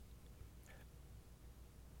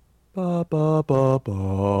Ba ba ba ba.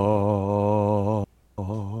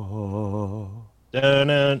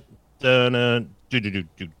 Dun dun do do do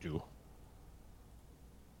do do.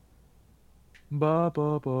 Ba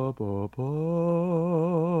ba ba ba ba.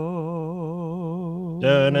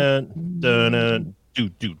 Dun do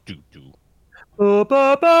do do do. Ba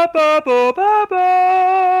ba ba ba ba ba ba.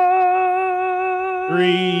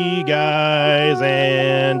 Three guys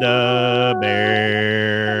and a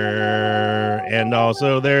bear, and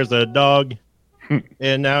also there's a dog.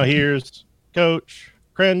 And now here's Coach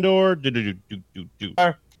Crendor. Do do do do do do.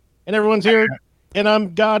 And everyone's here, and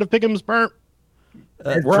I'm God of Pick'em's Burnt.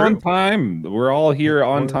 We're on time. We're all here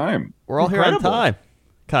on time. We're all here on Incredible. time.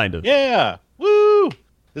 Kind of. Yeah, woo!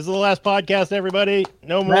 This is the last podcast, everybody.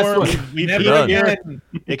 No more. We've Never peaked here. again.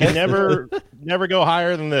 It can never go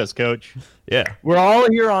higher than this, Coach. Yeah. We're all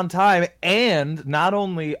here on time, and not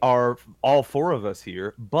only are all four of us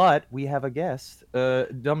here, but we have a guest,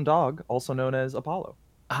 Dumb Dog, also known as Apollo.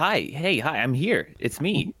 Hi, I'm here. It's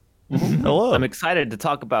me. Hello. I'm excited to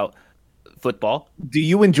talk about football. Do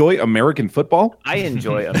you enjoy American football? I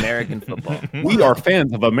enjoy American football. We are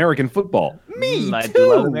fans of American football. I do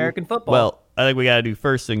love American football. Well, I think we got to do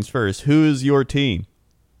first things first. Who is your team?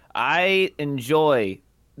 I enjoy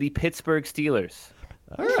the Pittsburgh Steelers.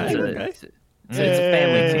 All right. It's a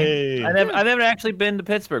family Yay. team. I've never actually been to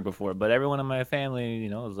Pittsburgh before, but everyone in my family,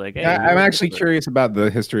 was like, hey. I'm actually Pittsburgh. curious about the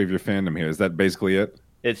history of your fandom here. Is that basically it?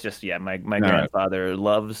 It's just, my right. grandfather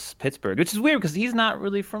loves Pittsburgh, which is weird because he's not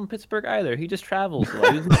really from Pittsburgh either. He just travels a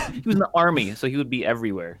lot. He was in the army, so he would be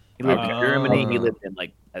everywhere. He lived in Germany. He lived in,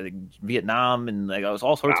 I think, Vietnam and, all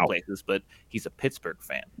sorts of places, but he's a Pittsburgh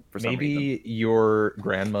fan for some reason. Maybe your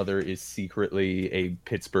grandmother is secretly a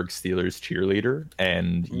Pittsburgh Steelers cheerleader,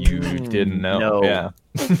 and you didn't know. no. Yeah.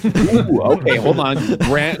 Ooh, okay, hold on.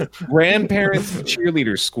 Grandparents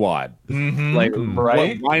cheerleader squad. Like,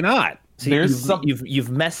 Right? why not? See, There's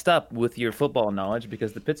you've messed up with your football knowledge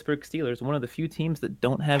because the Pittsburgh Steelers are one of the few teams that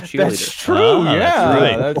don't have cheerleaders. That's true. Ah,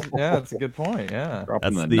 yeah. that's right. That's a good point. Yeah.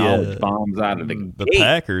 Dropping That's the the, knowledge bombs out of the The gate.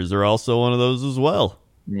 Packers are also one of those as well.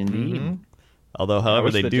 Indeed. Mhm. Although, however,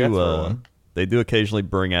 wish they the do Jets were one. they do occasionally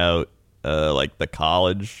bring out like the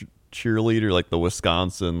college cheerleader, like the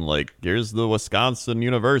Wisconsin, like here's the Wisconsin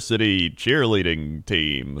University cheerleading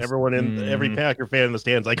team. Everyone every Packer fan in the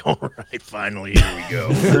stands like, all right, finally, here we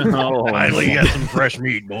go. Finally got some fresh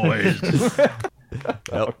meat, boys.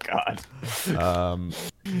 Oh God.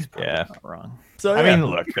 Yeah. Not wrong. So I yeah. mean,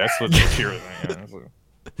 look, that's what the cheerleading.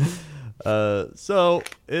 So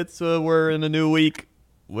it's we're in a new week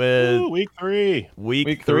with Ooh, week 3. week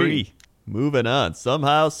Week three. three. Moving on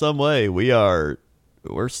somehow, some way, we're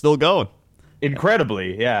still going.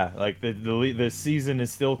 Incredibly, yeah. Like the season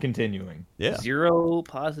is still continuing. Yeah, 0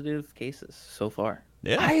 positive cases so far.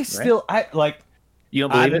 yeah. I like. You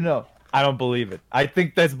don't I believe don't it? know. I don't believe it. I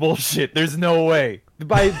think that's bullshit. There's no way.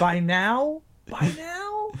 By now.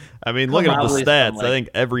 I mean, looking at the Probably stats, some, like- I think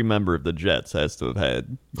every member of the Jets has to have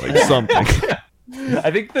had like something.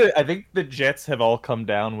 I think the Jets have all come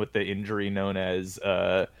down with the injury known as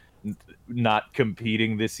not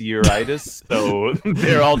competing this yearitis. So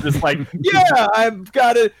they're all just like, yeah, I've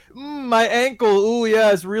got it. My ankle. Ooh,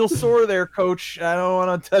 yeah, it's real sore there, coach. I don't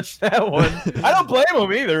want to touch that one. I don't blame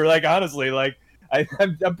him either. Like honestly, like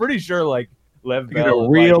I'm pretty sure like Lev You got Bell a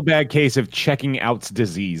real bad case of checking out's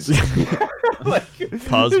disease. like,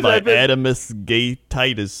 Caused by I've been- Adamus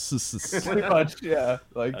gaytitis. pretty much, yeah.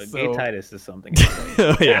 Like Gaytitis is something.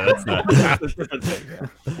 Oh, yeah, that's not. That's a different thing,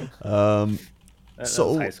 yeah. That So-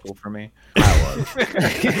 was high school for me.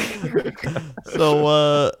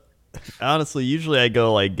 So, honestly, usually I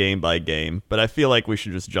go like game by game, but I feel like we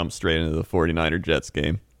should just jump straight into the 49er Jets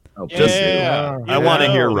game. Just- Yeah. I want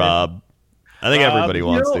to hear Rob. I think Rob, everybody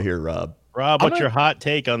wants you know- to hear Rob. Rob, what's your hot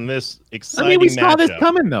take on this I exciting mean, we saw this matchup?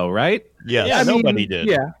 coming, though, right? Yes. Yeah, nobody did.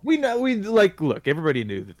 Yeah, we know. We like. Look, everybody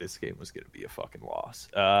knew that this game was going to be a fucking loss,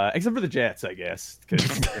 except for the Jets, I guess,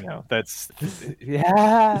 because that's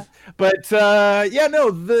yeah. But yeah,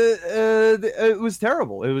 no, it was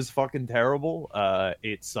terrible. It was fucking terrible.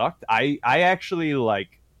 It sucked. I actually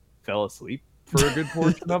like fell asleep for a good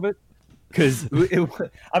portion of it. Because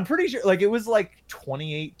I'm pretty sure, like, it was like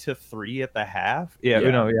 28-3 at the half. Yeah,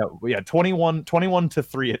 yeah,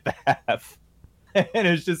 21-3 at the half. And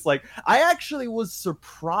it's just like, I actually was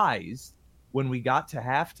surprised when we got to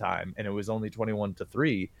halftime and it was only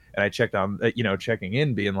 21-3. And I checked on, checking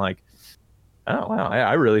in, being like, oh wow,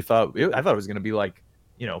 I really thought it was going to be like,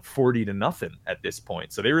 40-0 at this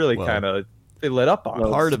point. So they really Well, kind of they let up on Well,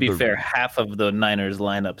 it. Part to of be the- fair, half of the Niners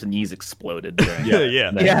lineups knees exploded. During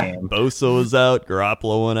Yeah. that Yeah. game. Bosa was out.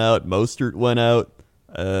 Garoppolo went out. Mostert went out.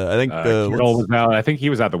 I think Kittle was out. I think he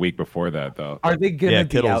was out the week before that, though. Are they gonna be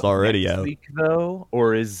Kittle's out already next out. week though,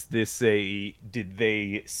 or is this did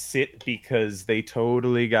they sit because they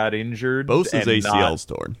totally got injured? Bosa's and ACL's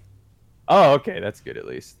torn. Oh, okay, that's good at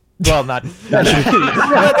least. Well, not. terrible.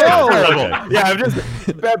 Yeah, I'm just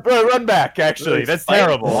run back. Actually, that's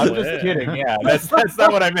terrible. I'm just kidding. Yeah, that's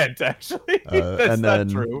not what I meant. Actually, that's And not then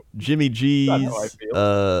true. Jimmy G's Not how I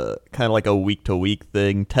feel. kind of like a week-to-week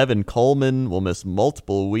thing. Tevin Coleman will miss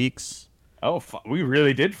multiple weeks. Oh, we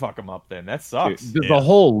really did fuck him up. Then that sucks. The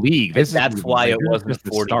whole league. That's why it wasn't just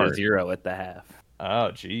the 40-0 at the half.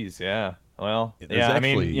 Oh, geez, yeah. Well, There's yeah. I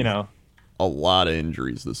mean, actually a lot of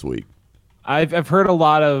injuries this week. I've heard a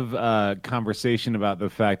lot of conversation about the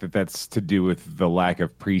fact that that's to do with the lack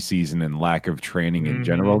of preseason and lack of training in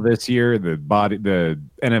general this year. The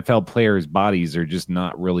NFL players' bodies are just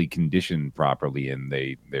not really conditioned properly, and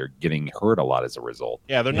they're getting hurt a lot as a result.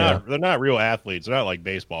 Yeah, they're not real athletes. They're not like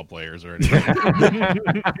baseball players or anything.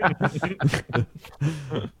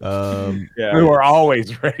 Who are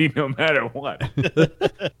always ready no matter what.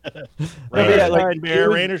 Rain, Yeah, like, shine, bear,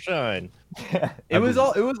 rain or shine. It was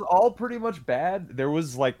all pretty much bad. There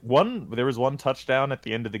was one touchdown at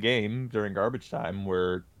the end of the game during garbage time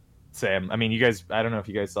where Sam. I mean, you guys. I don't know if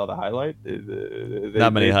you guys saw the highlight.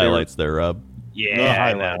 Not many highlights there, Rob. Yeah,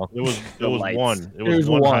 I know. It was lights. one. It was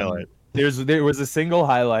one highlight. There was a single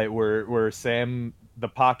highlight where Sam, the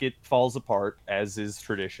pocket falls apart as is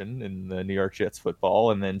tradition in the New York Jets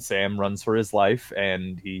football, and then Sam runs for his life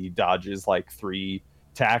and he dodges like 3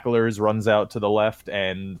 tacklers, runs out to the left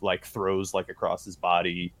and like throws like across his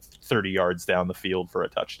body 30 yards down the field for a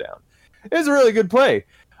touchdown. It was a really good play,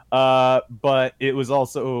 but it was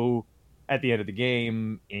also at the end of the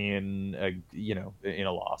game in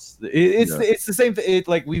a loss. It's the same thing.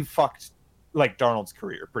 Like we've fucked like Darnold's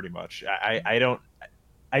career pretty much.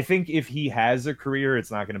 I think if he has a career,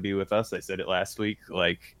 it's not going to be with us. I said it last week,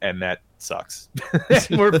 and that sucks.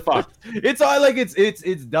 We're fucked. It's all like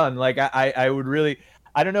it's done. Like I would really.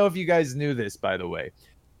 I don't know if you guys knew this, by the way,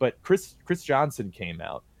 but Chris Johnson came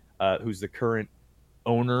out, who's the current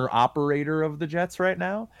owner operator of the Jets right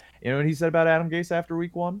now. You know what he said about Adam Gase after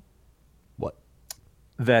week 1? What?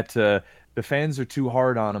 That the fans are too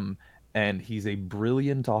hard on him, and he's a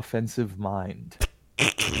brilliant offensive mind.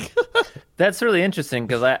 That's really interesting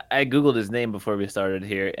because I Googled his name before we started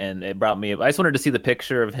here, and it brought me up. I just wanted to see the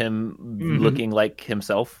picture of him looking like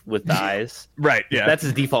himself with the eyes. Right, yeah. That's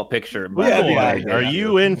his default picture. Are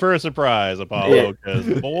you in for a surprise, Apollo?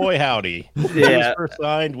 Because boy, howdy. When he was first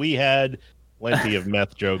signed, we had plenty of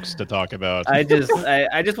meth jokes to talk about. I just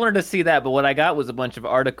wanted to see that, but what I got was a bunch of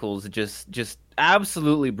articles just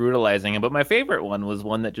absolutely brutalizing him. But my favorite one was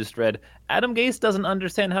one that just read, Adam Gase doesn't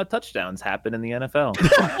understand how touchdowns happen in the NFL.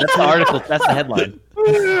 That's the article. That's the headline.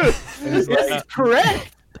 It's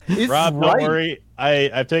correct. It's Rob, right. don't worry.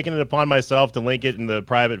 I've taken it upon myself to link it in the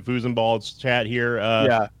private Foosball's chat here.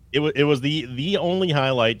 Yeah. It was the only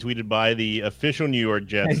highlight tweeted by the official New York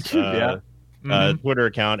Jets Twitter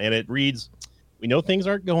account, and it reads, "We know things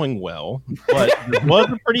aren't going well, but it was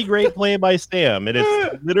a pretty great play by Sam. It is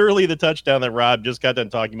literally the touchdown that Rob just got done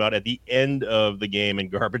talking about at the end of the game in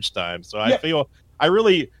garbage time. So I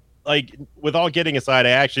really, like, with all kidding aside, I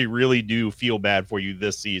actually really do feel bad for you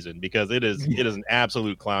this season because it is an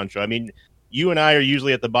absolute clown show. I mean, you and I are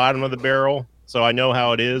usually at the bottom of the barrel, so I know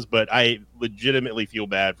how it is, but I legitimately feel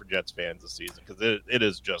bad for Jets fans this season because it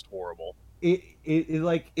is just horrible. It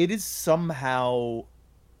is somehow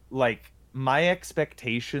like my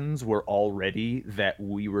expectations were already that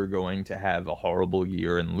we were going to have a horrible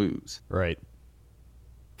year and lose. Right.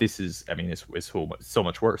 This is, I mean, it's so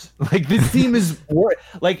much worse. Like this team is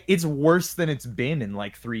it's worse than it's been in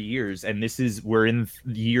like 3 years, and we're in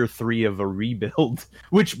year 3 of a rebuild.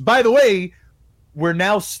 Which, by the way, we're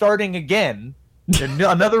now starting again,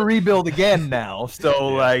 another rebuild again now.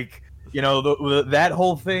 So that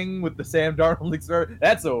whole thing with the Sam Darnold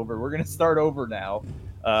that's over. We're gonna start over now.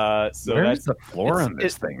 So where's the floor on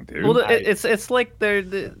this thing, dude? Well, it's like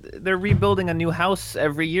they're rebuilding a new house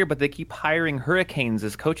every year, but they keep hiring hurricanes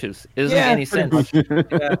as coaches. It doesn't make any sense.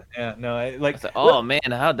 Oh man,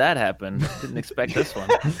 how'd that happen? Didn't expect this one.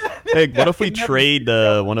 Hey, what if we trade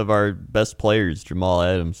one of our best players, Jamal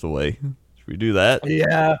Adams, away? Should we do that?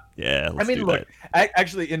 Yeah. Yeah. I mean, look.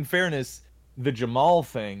 Actually, in fairness, the Jamal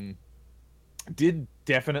thing did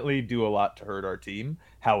definitely do a lot to hurt our team.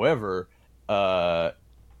 However, at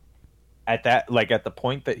the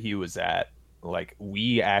point that he was at, like,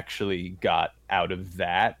 we actually got out of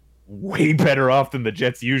that way better off than the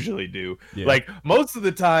Jets usually do. Yeah. Like, most of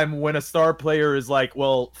the time when a star player is like,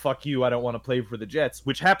 well, fuck you, I don't want to play for the Jets,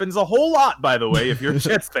 which happens a whole lot, by the way, if you're a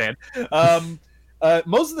Jets fan.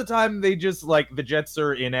 Most of the time, they just like the Jets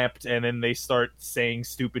are inept, and then they start saying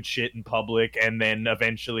stupid shit in public, and then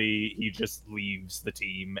eventually he just leaves the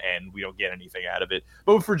team, and we don't get anything out of it.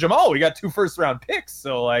 But for Jamal, we got 2 first-round picks,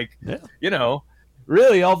 so like,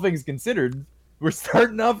 really, all things considered, we're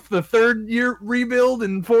starting off the 3rd-year rebuild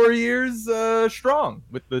in 4 years strong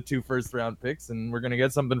with the 2 first-round picks, and we're gonna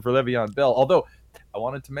get something for Le'Veon Bell. Although I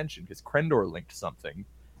wanted to mention because Krendor linked something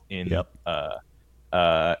in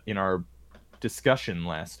our discussion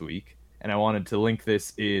last week, and I wanted to link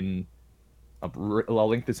this in. I'll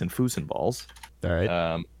link this in Foos and Balls. All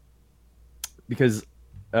right. Because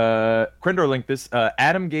Krendor linked this.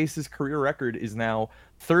 Adam Gase's career record is now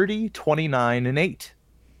 30, 29, and 8.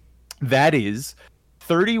 That is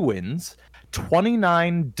 30 wins,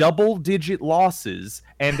 29 double-digit losses,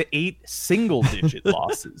 and 8 single-digit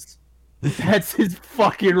losses. That's his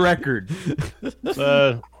fucking record.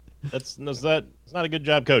 It's not a good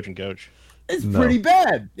job coaching, Coach. It's pretty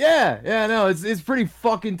bad. Yeah, no, it's pretty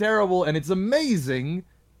fucking terrible, and it's amazing.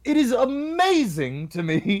 It is amazing to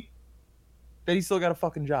me that he still got a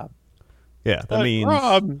fucking job. Yeah, that means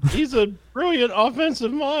Rob, he's a brilliant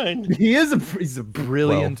offensive mind. He's a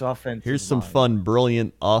brilliant offensive. Here's some mind. fun,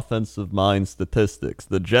 brilliant offensive mind statistics.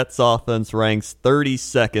 The Jets' offense ranks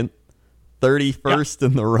 32nd, 31st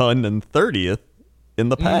in the run, and 30th in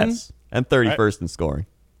the pass, and 31st in scoring.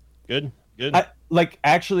 Good.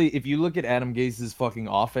 Actually, if you look at Adam Gase's fucking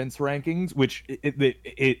offense rankings, which it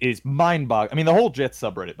is mind-boggling. I mean, the whole Jets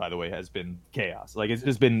subreddit, by the way, has been chaos. Like, it's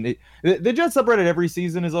just been the Jets subreddit every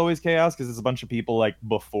season is always chaos because it's a bunch of people like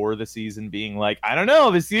before the season being like, I don't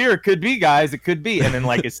know, this year it could be, guys, it could be, and then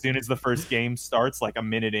like as soon as the first game starts, like a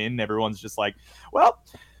minute in, everyone's just like, well,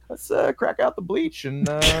 let's crack out the bleach and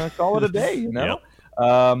call it a day, you know.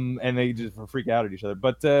 Yep. And they just freak out at each other.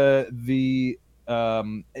 But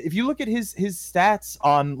if you look at his stats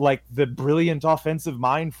on like the brilliant offensive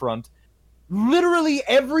mind front, literally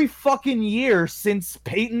every fucking year since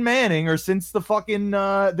Peyton Manning or since the fucking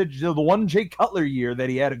the one Jay Cutler year that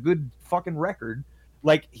he had a good fucking record,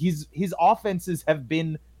 like his offenses have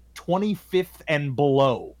been 25th and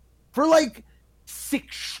below for like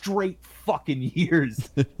 6 straight fucking years.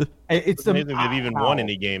 It's amazing they've even won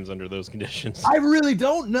any games under those conditions. I really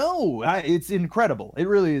don't know. It's incredible. It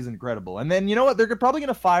really is incredible. And then you know what? They're probably going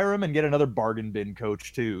to fire him and get another bargain bin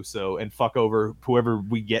coach too. So and fuck over whoever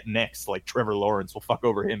we get next. Like Trevor Lawrence will fuck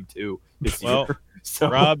over him too this year. So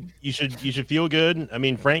Rob, you should feel good. I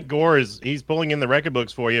mean, Frank Gore he's pulling in the record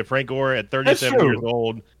books for you. Frank Gore at 37 years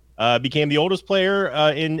old became the oldest player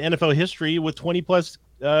in NFL history with 20 plus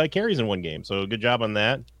carries in one game. So good job on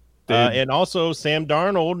that. And also Sam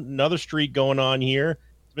Darnold, another streak going on here.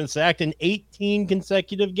 He's been sacked in 18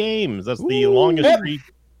 consecutive games. That's the longest streak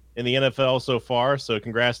in the NFL so far. So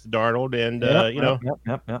congrats to Darnold and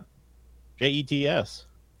Jets.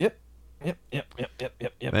 Yep.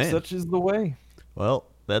 Such is the way. Well,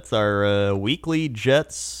 that's our weekly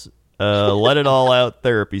Jets let it all out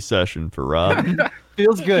therapy session for Rob.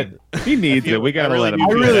 Feels good. He needs it. We gotta let him. I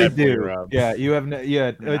really do. You, yeah, you have.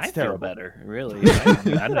 It's I terrible. feel better. Really,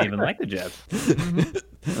 I don't even like the Jets.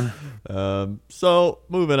 So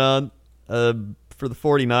moving on. For the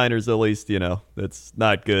 49ers, at least, you know, it's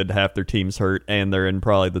not good. Half their team's hurt, and they're in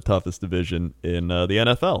probably the toughest division in the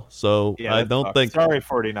NFL. So yeah, I don't think. Sorry,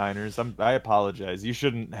 49ers. I apologize. You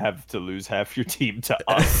shouldn't have to lose half your team to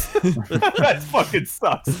us. That fucking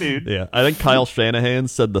sucks, dude. Yeah, I think Kyle Shanahan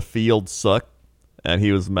said the field sucked, and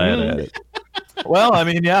he was mad at it. Well, I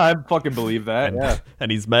mean, yeah, I fucking believe that. Yeah,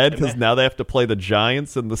 and he's mad because now they have to play the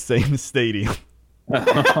Giants in the same stadium.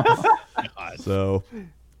 So.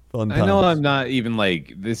 I know I'm not even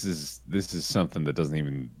like this is something that doesn't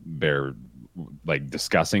even bear like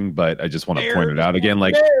discussing, but I just want to point it out again.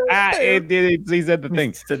 Like he said the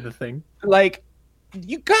thing. Said the thing. Like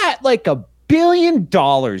you got like $1 billion,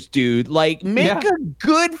 dude. Like make a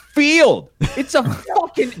good field. It's a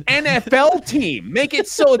fucking NFL team. Make it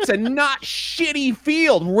so it's a not shitty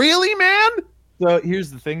field. Really, man? So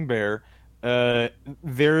here's the thing, Bear.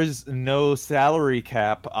 There's no salary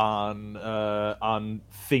cap on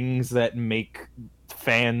things that make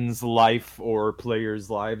fans' life or players'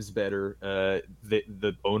 lives better.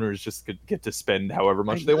 The owners just could get to spend however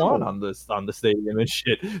much they want on the stadium and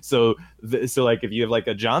shit. So like if you have like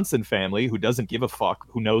a Johnson family who doesn't give a fuck,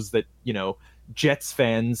 who knows that Jets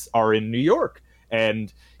fans are in New York,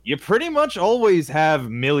 and you pretty much always have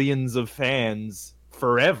millions of fans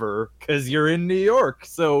forever because you're in New York.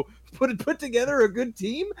 So put together a good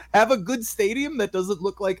team, have a good stadium that doesn't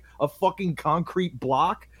look like a fucking concrete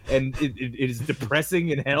block, and it is depressing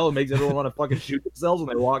in hell and makes everyone want to fucking shoot themselves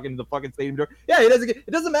when they walk into the fucking stadium door. Yeah,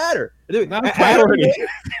 it doesn't matter. Not a priority.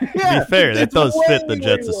 To be fair, that does fit the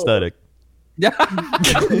Jets aesthetic. Yeah.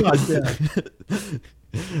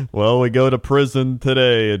 Well, we go to prison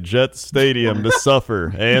today at Jet Stadium to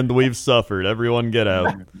suffer, and we've suffered. Everyone get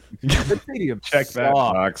out. The stadium Check that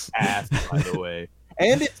box. ass, by the way.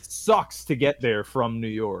 And it sucks to get there from New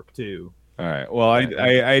York, too. All right. Well,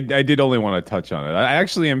 I did only want to touch on it. I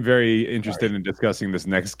actually am very interested in discussing this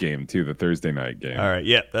next game, too, the Thursday night game. All right,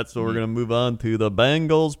 yeah, that's what we're going to move on to. The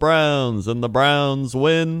Bengals-Browns, and the Browns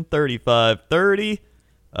win 35-30.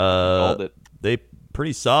 Called it. They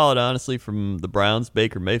pretty solid, honestly, from the Browns.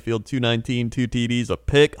 Baker Mayfield, 219, 2 TDs, a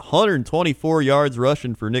pick, 124 yards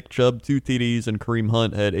rushing for Nick Chubb, 2 TDs, and Kareem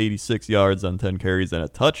Hunt had 86 yards on 10 carries and a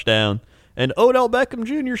touchdown. And Odell Beckham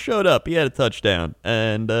Jr. showed up. He had a touchdown.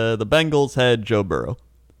 And the Bengals had Joe Burrow.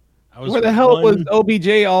 Where the hell was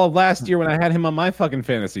OBJ all of last year when I had him on my fucking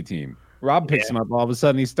fantasy team? Rob picks him up. All of a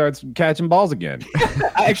sudden, he starts catching balls again.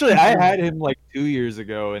 Actually, I had him like 2 years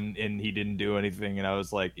ago, and he didn't do anything. And I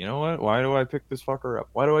was like, you know what? Why do I pick this fucker up?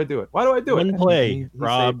 Why do I do it? One play,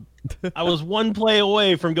 Rob. I was one play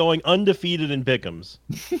away from going undefeated in pick'ems.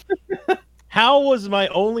 How was my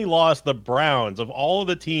only loss the Browns of all of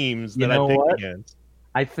the teams that I picked against?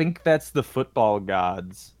 I think that's the football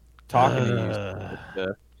gods talking to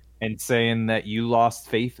you and saying that you lost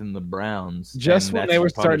faith in the Browns. Just when they were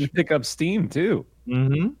starting to pick up steam, too.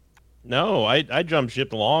 Mm-hmm. No, I jumped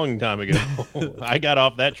ship a long time ago. I got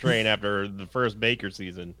off that train after the first Baker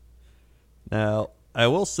season. Now, I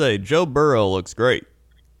will say, Joe Burrow looks great.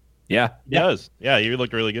 Yeah. He does. Yeah, he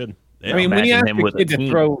looked really good. I mean, when you ask a kid to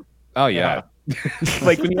throw... Oh, yeah.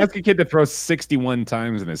 Like, when you ask a kid to throw 61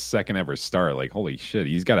 times in his second ever start, like, holy shit,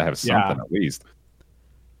 he's got to have something at least.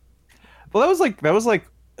 Well, that was like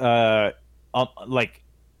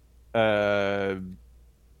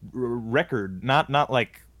record, not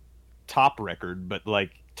like top record, but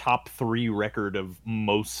like top 3 record of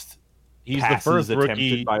most. He's the first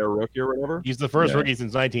rookie by a rookie or whatever. He's the first rookie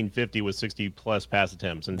since 1950 with 60+ pass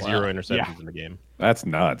attempts and 0 interceptions in the game. That's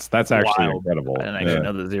nuts. That's actually incredible. I didn't actually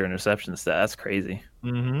know the 0 interceptions stat. That's crazy.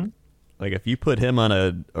 Mm-hmm. Like, if you put him on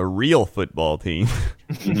a real football team,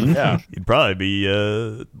 yeah, he'd probably be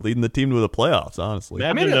leading the team to the playoffs, honestly.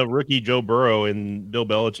 Imagine a rookie Joe Burrow in Bill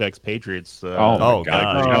Belichick's Patriots.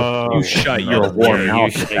 God. You shut your warm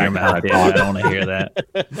mouth. You shut your mouth. Yeah, I don't want to hear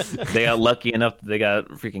that. They got lucky enough that they got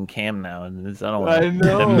freaking Cam now, and I don't want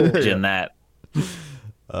to mention that.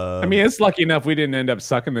 I mean, it's lucky enough we didn't end up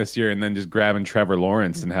sucking this year and then just grabbing Trevor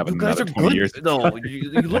Lawrence and having another 20 years. No,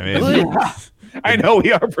 you look good. I know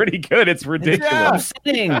we are pretty good. It's ridiculous.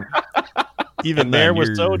 Even there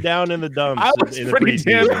was so down in the dumps. I was pretty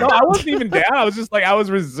damn. No, I wasn't even down. I was just like, I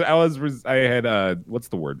had what's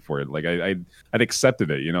the word for it? Like I'd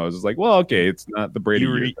accepted it. You know, I was just like, well, okay, it's not the Brady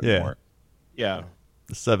year anymore. Yeah.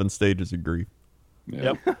 The 7 stages of grief.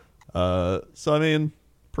 Yeah. Yep. So I mean,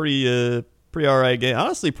 pretty all right game.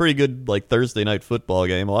 Honestly, pretty good like Thursday night football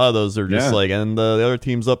game. A lot of those are just like, and the other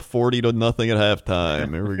team's up 40-0 at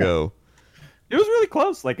halftime. Here we go. It was really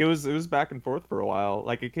close. Like it was back and forth for a while.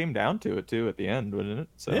 Like it came down to it too at the end, wasn't it?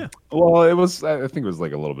 So yeah. Well, it was. I think it was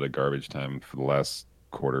like a little bit of garbage time for the last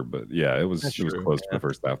quarter, but yeah, it was. That's it was true. close for the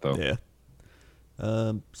first half though. Yeah.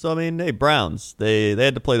 So I mean, hey, Browns. They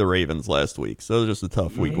had to play the Ravens last week, so it was just a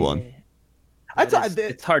tough week one.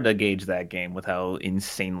 It's hard to gauge that game with how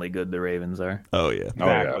insanely good the Ravens are. Oh yeah. Exactly.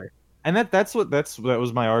 Oh, yeah. And that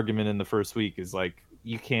was my argument in the first week is like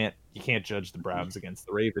you can't judge the Browns against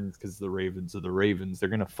the Ravens because the Ravens are the Ravens. They're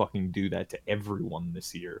gonna fucking do that to everyone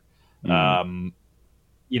this year.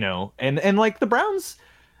 You know, and like the Browns,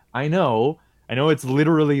 I know it's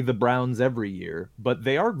literally the Browns every year, but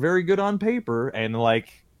they are very good on paper, and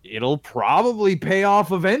like it'll probably pay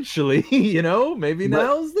off eventually. You know, maybe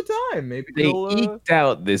now's the time. Maybe They eked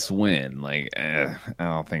out this win. Like, I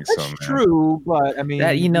don't think so. That's true, but I mean,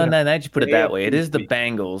 That now you put it that way. It is the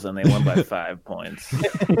Bengals, and they won by 5 points.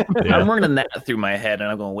 I'm running that through my head, and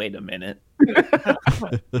I'm going, wait a minute.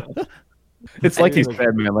 It's like you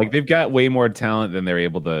said, man. Like they've got way more talent than they're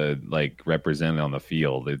able to like represent on the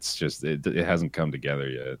field. It's just it hasn't come together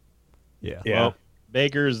yet. Yeah. Well,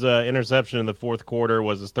 Baker's interception in the fourth quarter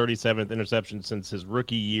was his 37th interception since his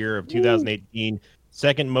rookie year of 2018.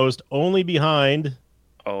 Second most, only behind.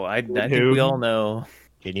 Oh, I think we all know.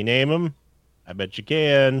 Can you name him? I bet you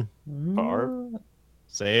can. Favre.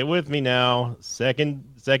 Say it with me now. Second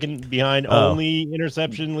behind only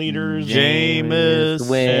interception leaders. Jameis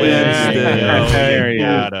Winston. There you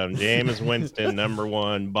got him. Jameis Winston, number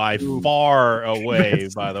one, by far away,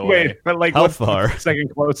 by the way. Wait, but like How what's far? the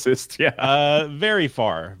second closest? Yeah. Very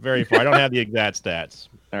far. Very far. I don't have the exact stats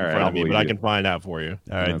All in right, front of me, but I you. can find out for you.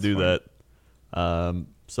 All right, That's do fine. that.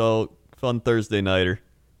 So fun Thursday nighter.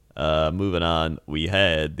 Moving on, we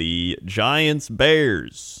had the Giants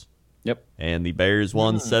Bears. Yep. And the Bears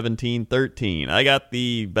won 17-13. I got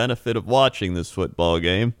the benefit of watching this football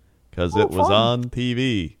game because it was on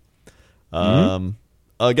TV.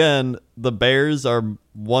 Again, the Bears are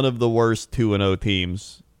one of the worst 2-0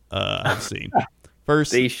 teams I've seen.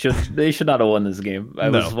 First, They should not have won this game. I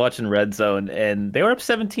was No. watching Red Zone, and they were up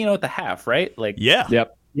 17-0 at the half, right? Like, yeah.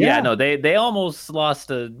 Yep. yeah, no, they almost lost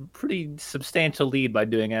a pretty substantial lead by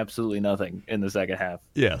doing absolutely nothing in the second half.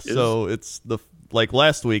 Yeah, so it's like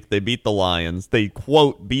last week they beat the Lions. They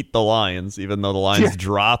quote beat the Lions, even though the Lions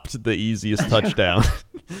dropped the easiest touchdown.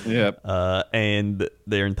 Yep. And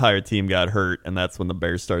their entire team got hurt, and that's when the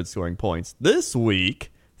Bears started scoring points. This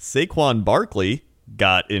week, Saquon Barkley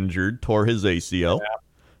got injured, tore his ACL.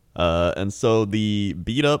 And so the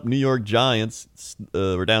beat up New York Giants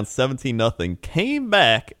were down 17-0, came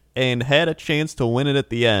back and had a chance to win it at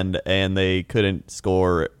the end, and they couldn't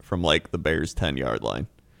score from like the Bears' 10-yard line.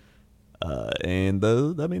 I mean,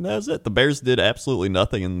 that was it. The Bears did absolutely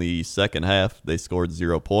nothing in the second half. They scored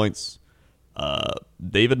 0 points.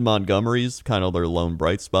 David Montgomery's kind of their lone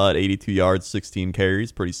bright spot, 82 yards, 16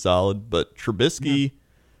 carries, pretty solid. But Trubisky,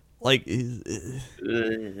 like, You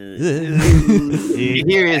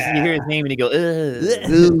hear his name and you go,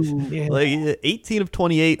 like 18 of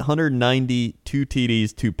 28, 190, 2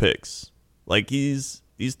 TDs, 2 picks. Like he's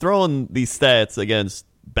throwing these stats against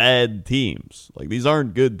bad teams. Like these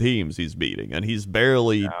aren't good teams he's beating, and he's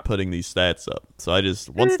barely putting these stats up. So I just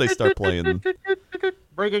once they start playing,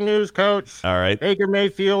 Breaking news, Coach. all right. Baker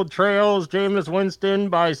Mayfield trails Jameis Winston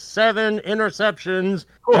by 7 interceptions,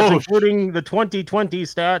 that's including the 2020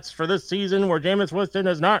 stats for this season where Jameis Winston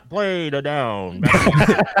has not played a down.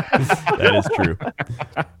 That is true.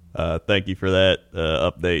 Thank you for that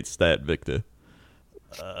update, Stat Victor.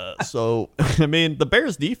 So, I mean, the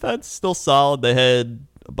Bears' defense is still solid. They had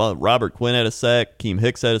Robert Quinn had a sack, Keem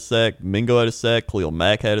Hicks had a sack, Mingo had a sack, Khalil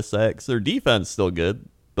Mack had a sack. So their defense is still good,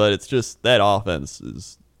 but it's just that offense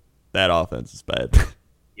is bad.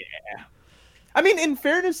 I mean, in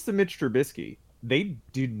fairness to Mitch Trubisky, they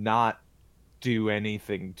do not do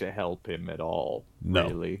anything to help him at all. No.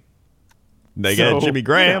 Really. They got Jimmy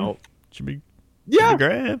Graham. You know, Jimmy yeah,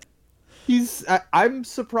 Graham. I'm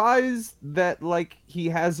surprised that like he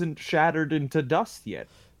hasn't shattered into dust yet.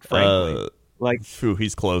 Frankly, like Phew,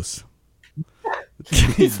 he's close.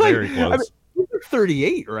 he's like, very close. I mean, he's like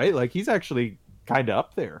 38, right? Like he's actually kind of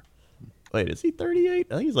up there. Wait, is he 38?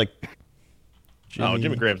 I think he's like.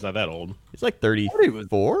 Jimmy Graham's not that old. He's like he was-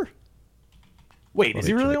 34. Wait, is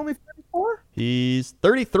he really only 34? He's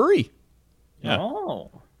 33, Yeah.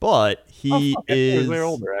 oh. but he is way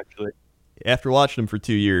older actually. after watching him for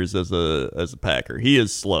 2 years as a Packer, he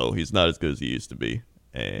is slow. He's not as good as he used to be,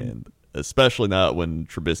 and especially not when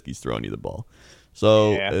Trubisky's throwing you the ball.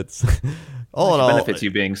 So Yeah. it's all in all. benefits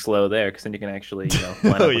you being slow there, because then you can actually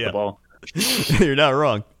line up with yeah. the ball. You're not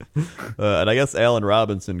wrong. And I guess Allen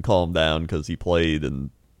Robinson calmed down because he played and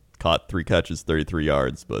caught 3 catches, 33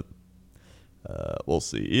 yards, but we'll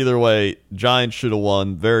see. Either way, Giants should have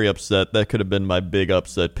won. Very upset. That could have been my big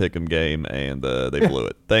upset pick'em game, and they blew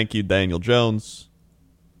it. Thank you, Daniel Jones.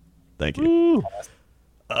 Thank you.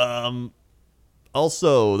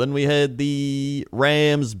 Also, then we had the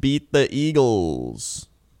Rams beat the Eagles.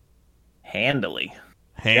 Handily.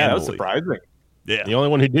 Yeah, that was Handily. surprising. Yeah. The only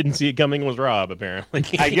one who didn't see it coming was Rob, apparently.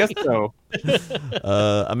 I guess so.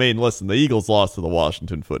 I mean, listen, the Eagles lost to the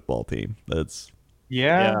Washington football team. That's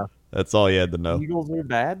Yeah, all you had to know. Eagles are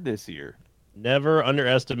bad this year. Never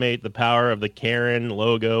underestimate the power of the Karen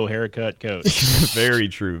logo haircut coach. Very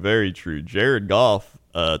true. Very true. Jared Goff,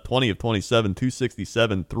 20 of 27,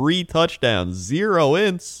 267, 3 touchdowns, 0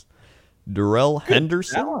 ints. Darrell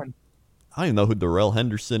Henderson. Allen. I don't even know who Darrell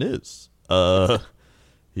Henderson is.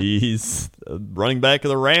 He's a running back of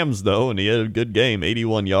the Rams, though, and he had a good game.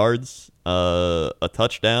 81 yards, a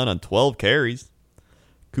touchdown on 12 carries.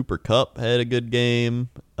 Cooper Kupp had a good game.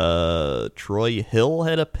 Troy Hill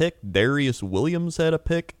had a pick. Darius Williams had a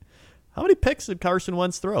pick. How many picks did Carson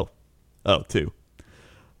Wentz throw? Oh, 2.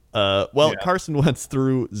 Carson Wentz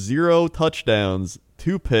threw 0 touchdowns,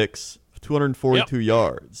 2 picks, 242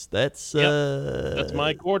 yards. That's That's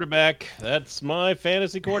my quarterback. That's my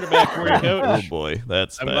fantasy quarterback for you, coach. Oh boy,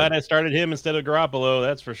 that's I'm bad. glad I started him instead of Garoppolo.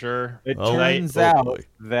 That's for sure. It Oh, turns oh, out boy.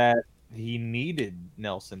 that he needed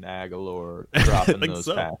Nelson Aguilar dropping think those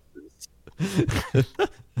so. passes.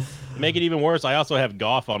 To make it even worse, I also have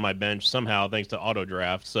Goff on my bench somehow thanks to auto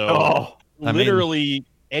draft. So I mean- literally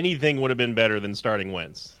anything would have been better than starting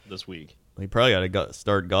Wentz this week. You probably got to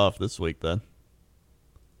start Goff this week then.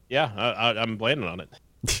 Yeah, I'm planning on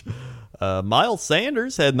it. Miles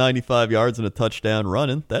Sanders had 95 yards and a touchdown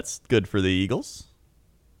running. That's good for the Eagles.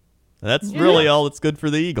 That's really all that's good for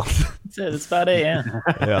the Eagles. That's about it. Yeah.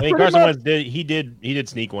 Yeah. I mean, Carson Wentz did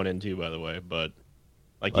sneak one in too, by the way. But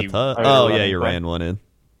like he, Oh yeah, you ran one in.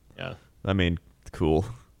 yeah. I mean, cool.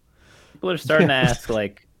 People are starting to ask,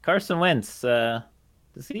 like, Carson Wentz, does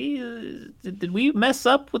he? Did we mess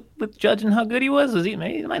up with judging how good he was? He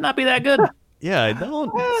might not be that good. Yeah, I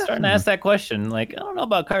don't. Starting to ask that question. Like, I don't know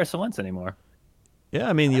about Carson Wentz anymore. Yeah,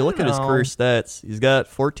 I mean, you look at his career stats. He's got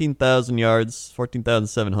 14,000 yards,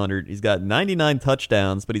 14,700. He's got 99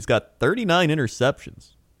 touchdowns, but he's got 39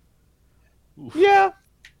 interceptions. Yeah,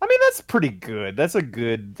 I mean that's pretty good. That's a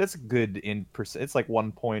good in percent. It's like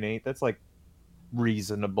 1.8. That's like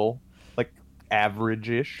reasonable, like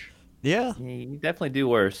average-ish. Yeah, You definitely do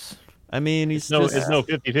worse. I mean, he's No, just, it's no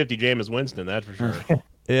 50-50 Jameis Winston, that's for sure.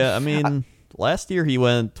 yeah, I mean, last year he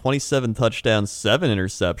went 27 touchdowns, 7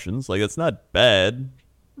 interceptions. Like, that's not bad.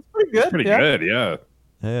 Pretty good. Pretty yeah. good, yeah.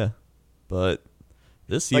 Yeah, but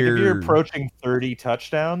this Like year, if you're approaching 30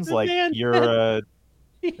 touchdowns, The like man- you're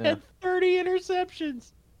He had 30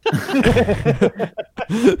 interceptions.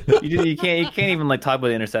 You can't even like talk about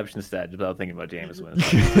the interception stat without thinking about Jameis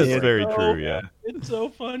Winston. that's very true. Yeah. It's so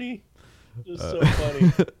funny. It's so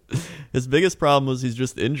funny. His biggest problem was he's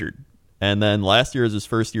just injured. And then last year was his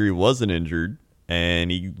first year he wasn't injured,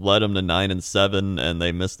 and he led them to 9-7, and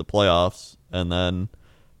they missed the playoffs. And then,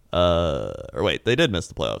 or wait, they did miss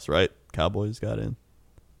the playoffs, right? Cowboys got in.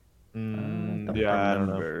 yeah, I don't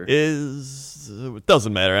know. It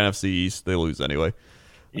doesn't matter. NFC East, they lose anyway.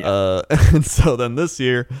 Yeah. And so then this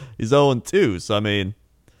year he's 0-2. So I mean,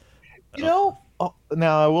 You know,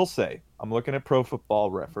 now I will say I'm looking at Pro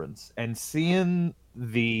Football Reference and seeing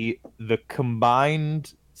the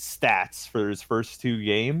combined stats for his first 2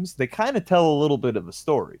 games. They kind of tell a little bit of a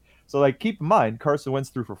story. So like, keep in mind, Carson Wentz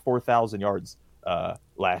threw for 4,000 yards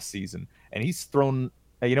last season, and he's thrown.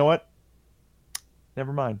 You know what?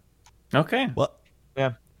 Never mind. Okay. what?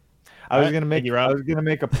 Yeah, I was Alright, gonna make thank you,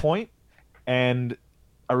 Rob. a point, and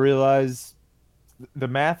I realized the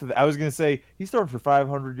math. I was gonna say he's throwing for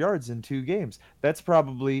 500 yards in 2 games. That's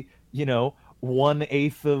probably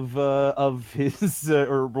 1/8 of his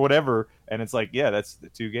or whatever, and it's like, yeah, that's the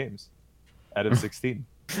 2 games out of 16.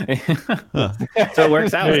 So it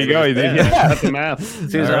works out. There you go. Yeah. Yeah, the math.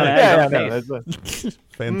 See, it's All not right. adding Yeah, up no, pace. that's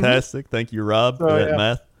Fantastic. Thank you, Rob, So, for that yeah.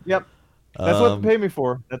 math. Yep. That's what Um, they pay me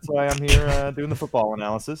for. That's why I'm here doing the football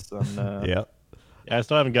analysis. And, Yeah. Yeah, I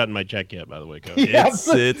still haven't gotten my check yet, by the way, Coach. Yeah.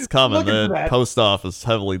 It's coming. Looking for The that. post office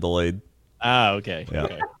heavily delayed. Okay. Yeah.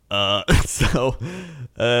 Okay. So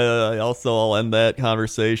I'll end that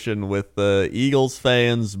conversation with Eagles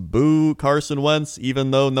fans boo Carson Wentz,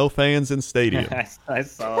 even though no fans in stadium. I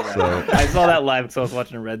saw that. So- I saw that live because I was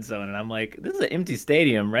watching Red Zone, and I'm like, "This is an empty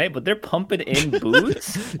stadium, right?" But they're pumping in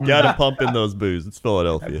boos. Gotta pump in those boos. It's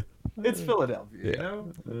Philadelphia. it's Philadelphia. Yeah.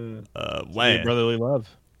 Hey, Man. brotherly love.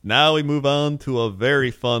 Now we move on to a very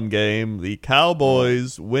fun game. The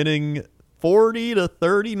Cowboys winning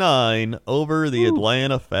 40-39 over the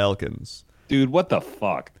Atlanta Falcons. Dude, what the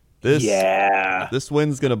fuck? This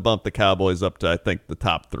win's gonna bump the Cowboys up to, I think, the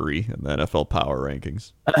top 3 in the NFL power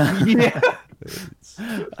rankings.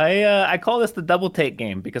 I call this the double take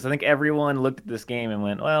game because I think everyone looked at this game and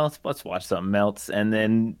went, "Well, let's watch something else," and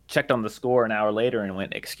then checked on the score an hour later and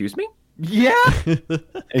went, "Excuse me." Yeah.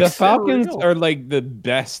 The Falcons are like the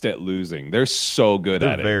best at losing. They're so good They're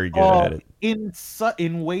at it. very good at it.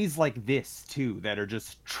 In ways like this too, that are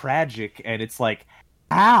just tragic, and it's like,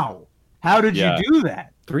 how did Yeah. you do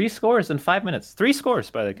that? 3 scores in 5 minutes. 3 scores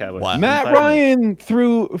by the Cowboys. Wow. in Matt 5 minutes. Ryan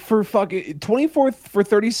threw for fucking 24 for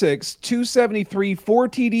 36, 273, 4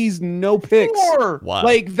 TDs, no picks. Wow.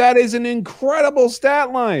 Like, that is an incredible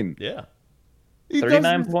stat line. Yeah.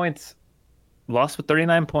 39 points. Lost with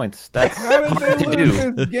 39 points. That's How did hard they to lose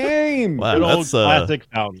do. this game? Wow. Good old That's classic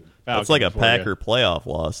Falcons. that's like a for you. Packer playoff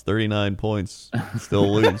loss. 39 points.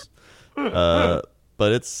 Still lose. But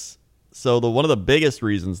it's so one of the biggest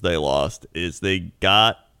reasons they lost is they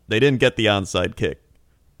didn't get the onside kick.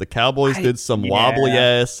 The Cowboys did some wobbly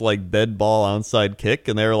ass like dead ball onside kick,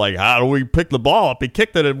 and they were like, "How do we pick the ball up? He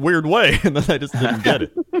kicked it in a weird way," and then they just didn't get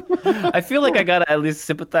it. I feel like I gotta at least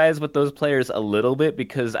sympathize with those players a little bit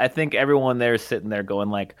because I think everyone there is sitting there going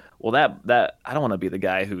like, well, that I don't want to be the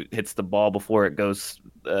guy who hits the ball before it goes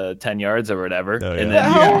 10 yards or whatever, Oh, yeah. and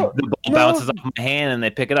then the ball bounces off my hand and they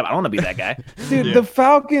pick it up. I don't want to be that guy. Dude, the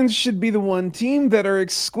Falcons should be the one team that are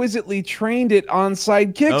exquisitely trained at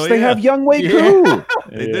onside kicks. Oh, They yeah. have Young Wei Koo.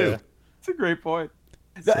 They do. It's a great point.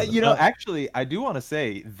 Actually, I do want to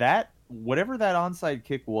say that whatever that onside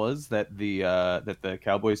kick was that the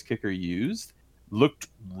Cowboys kicker used looked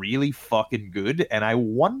really fucking good, and I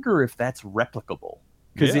wonder if that's replicable.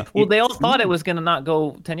 Because they all thought it was gonna not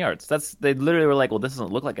go 10 yards. They literally were like, well, this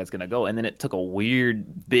doesn't look like it's gonna go, and then it took a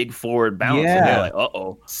weird big forward bounce. Yeah. And they're like,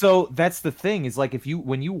 uh-oh. So that's the thing is like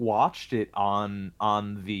when you watched it on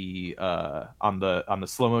the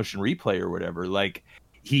slow motion replay or whatever, like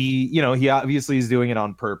he obviously is doing it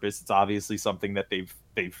on purpose. It's obviously something that they've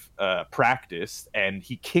practiced, and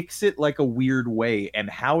he kicks it like a weird way. And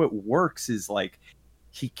how it works is like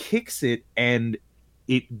he kicks it and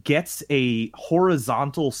it gets a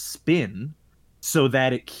horizontal spin so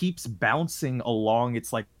that it keeps bouncing along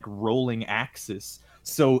its like rolling axis.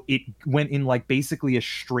 So it went in like basically a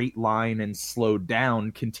straight line and slowed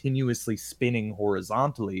down, continuously spinning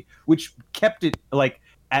horizontally, which kept it like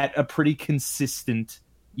at a pretty consistent,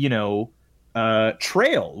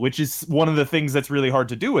 trail, which is one of the things that's really hard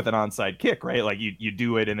to do with an onside kick, right? Like you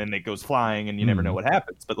do it and then it goes flying and you never know what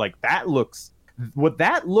happens. But like what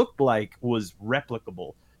that looked like was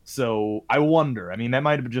replicable. So I wonder, I mean, that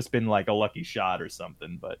might have just been like a lucky shot or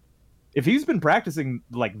something, but if he's been practicing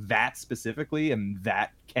like that specifically and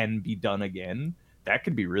that can be done again, that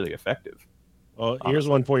could be really effective. Well, here's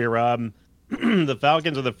one for you, Rob. The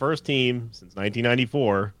Falcons are the first team since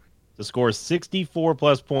 1994 to score 64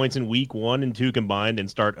 plus points in week 1 and 2 combined and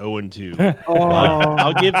start 0-2.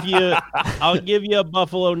 I'll give you a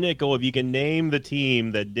Buffalo nickel if you can name the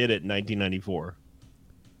team that did it in 1994.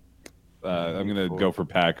 I'm gonna go for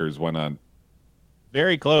Packers. Why not?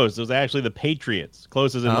 Very close. It was actually the Patriots.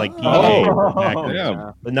 Close as in like PA. Packers.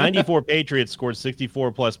 Yeah. The 94 Patriots scored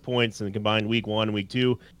 64 plus points in the combined week 1 and week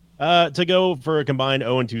 2 to go for a combined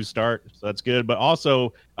 0-2 start. So that's good. But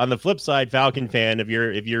also on the flip side, Falcon fan, if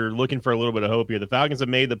you're looking for a little bit of hope here, the Falcons have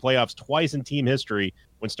made the playoffs twice in team history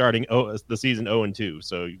when starting the season 0-2.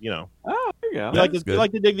 So, Oh, there you go. you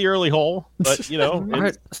like to dig the early hole, but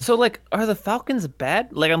Are the Falcons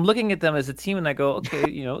bad? Like, I'm looking at them as a team and I go, okay,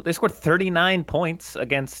 they scored 39 points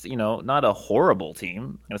against, not a horrible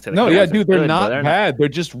team. I'm gonna say the No, yeah, Cowboys are dude, they're good, not but bad. They're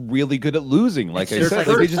just really good at losing. Like I said,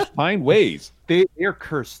 like, they just find ways. They're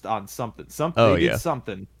cursed on something. Oh, They yeah. did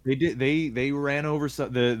something. They ran over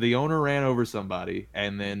the owner ran over somebody,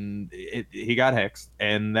 and then he got hexed,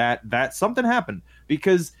 and that something happened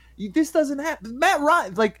because this doesn't happen. Matt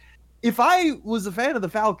Ryan, like, if I was a fan of the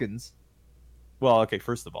Falcons, well, okay,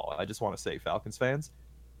 first of all, I just want to say, Falcons fans,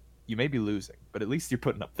 you may be losing, but at least you're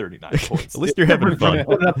putting up 39 points. At least you're having fun.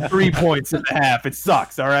 Putting up 3 points and a half. It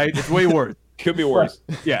sucks. All right, it's way worse. Could be worse.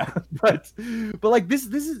 Yeah, but like this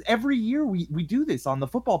is every year we do this on the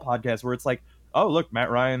football podcast where it's like, oh look,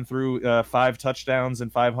 Matt Ryan threw 5 touchdowns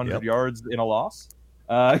and 500 yards in a loss.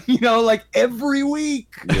 Like every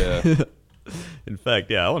week. Yeah. In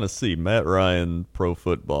fact, I want to see Matt Ryan pro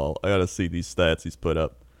football. I got to see these stats he's put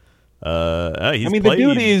up. The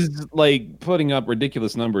dude is like putting up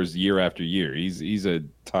ridiculous numbers year after year. He's a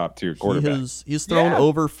top tier quarterback. He's thrown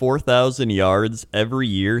over 4,000 yards every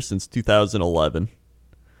year since 2011.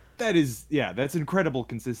 That's incredible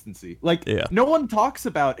consistency. Like, Yeah. no one talks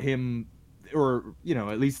about him, or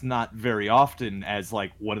at least not very often, as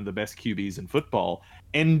like one of the best QBs in football,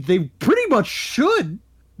 and they pretty much should.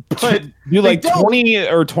 But you like don't. 20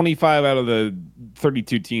 or 25 out of the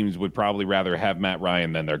 32 teams would probably rather have Matt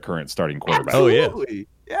Ryan than their current starting quarterback. Absolutely.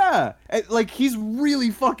 Yeah. Like, he's really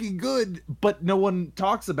fucking good, but no one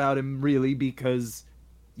talks about him really because,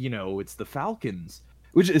 it's the Falcons,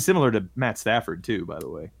 which is similar to Matt Stafford too, by the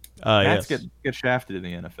way. Matt's get shafted in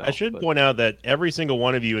the NFL. I should point out that every single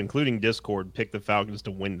one of you, including Discord, picked the Falcons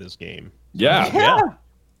to win this game. Yeah.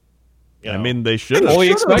 I mean, they should have.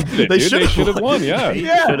 Fully expected it. They dude. They should have won. Yeah. They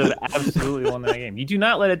should have absolutely won that game. You do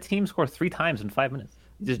not let a team score 3 times in 5 minutes.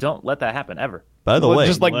 You just don't let that happen ever. By the way,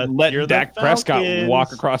 just like let you're the Dak Prescott Falcons.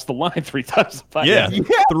 walk across the line 3 times in 5 yeah,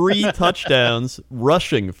 minutes. 3 touchdowns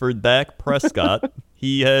rushing for Dak Prescott.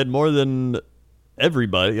 He had more than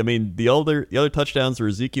everybody. I mean, the other touchdowns were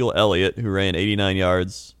Ezekiel Elliott, who ran 89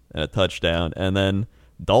 yards and a touchdown, and then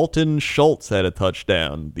Dalton Schultz had a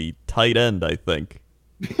touchdown, the tight end, I think.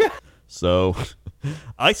 So,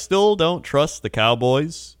 I still don't trust the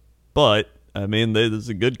Cowboys, but, I mean, this is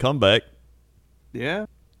a good comeback. Yeah.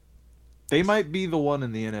 They might be the one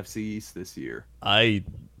in the NFC East this year. I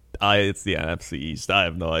it's the NFC East. I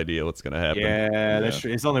have no idea what's going to happen. Yeah, that's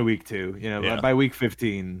true. It's only week 2. By week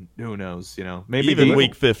 15, who knows? Maybe even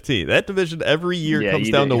week 15. That division every year comes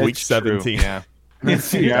down to week 17. Yeah,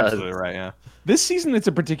 you're absolutely right. Yeah, this season it's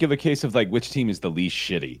a particular case of like which team is the least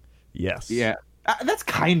shitty. Yes. Yeah. That's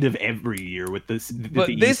kind of every year with this. But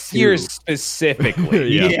this year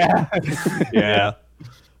specifically. Yeah.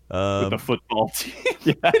 With the football team.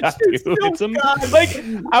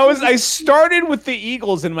 I started with the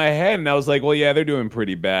Eagles in my head, and I was like, well, yeah, they're doing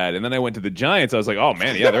pretty bad. And then I went to the Giants. I was like, oh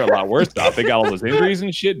man, yeah, they're a lot worse off. They got all those injuries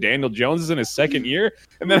and shit. Daniel Jones is in his second year.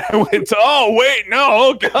 And then I went to, oh wait, no,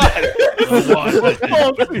 oh god.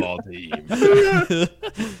 Football team.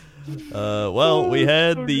 Well, we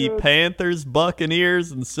had the Panthers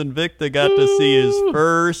Buccaneers, and Sinvicta got to see his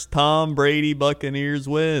first Tom Brady Buccaneers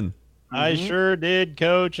win. I sure did,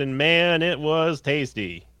 Coach, and man, it was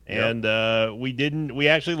tasty. And we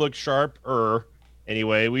actually looked sharper.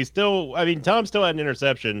 Anyway, Tom still had an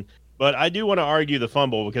interception, but I do want to argue the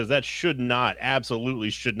fumble because that absolutely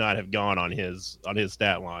should not have gone on his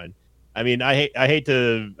stat line. I mean, I hate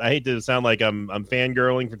to sound like I'm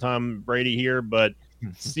fangirling for Tom Brady here, but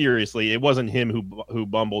seriously, it wasn't him who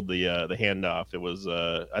bumbled the handoff. It was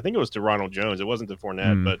I think it was to Ronald Jones. It wasn't to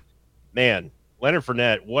Fournette, but man. Leonard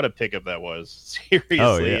Fournette, what a pickup that was.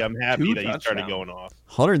 Seriously, I'm happy that he started going off.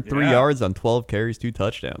 103 yards on 12 carries, 2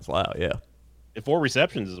 touchdowns. Wow, yeah. And 4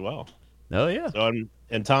 receptions as well. Oh, yeah. So,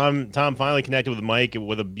 and Tom finally connected with Mike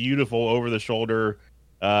with a beautiful over-the-shoulder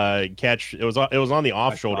catch. It was on the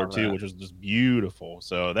off-shoulder, too, which was just beautiful.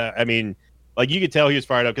 So, you could tell he was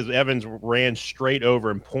fired up because Evans ran straight over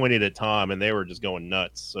and pointed at Tom, and they were just going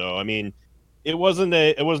nuts. So, it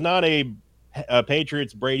was not a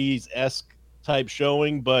Patriots Brady's-esque type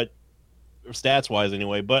showing, but stats wise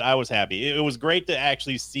anyway, but I was happy. It was great to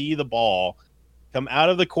actually see the ball come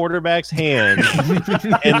out of the quarterback's hand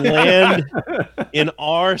and land in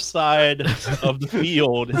our side of the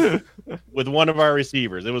field with one of our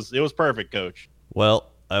receivers. It was perfect, Coach.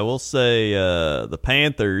 Well, I will say the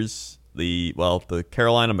Panthers, the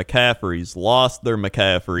Carolina McCaffreys lost their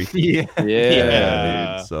McCaffrey.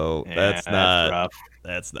 Yeah. Dude, so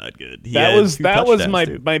that's not good. That was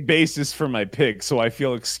my basis for my pick, so I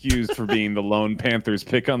feel excused for being the lone Panthers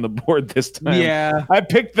pick on the board this time. Yeah. I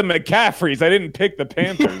picked the McCaffreys. I didn't pick the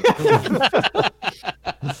Panthers.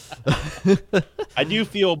 I do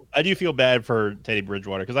feel bad for Teddy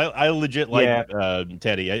Bridgewater because I legit like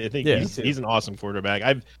Teddy. I think he's an awesome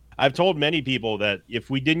quarterback. I've told many people that if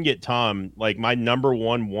we didn't get Tom, like my number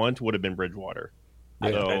one want would have been Bridgewater.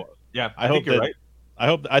 So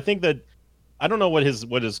I think that I don't know what his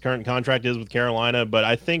current contract is with Carolina, but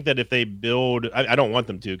I think that if they build, I don't want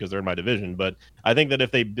them to because they're in my division, but I think that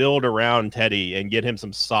if they build around Teddy and get him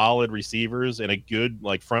some solid receivers and a good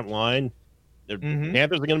front line, the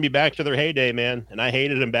Panthers are going to be back to their heyday, man. And I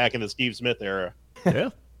hated him back in the Steve Smith era. Yeah,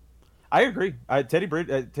 I agree.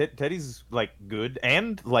 Teddy's good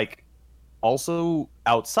and also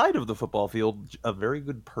outside of the football field, a very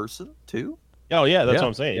good person too. Oh yeah, that's what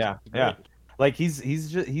I'm saying. Yeah. He's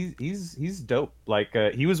dope.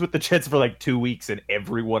 He was with the Jets for 2 weeks and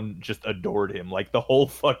everyone just adored him. The whole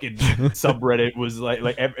fucking subreddit was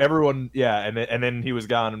everyone. Yeah, and then he was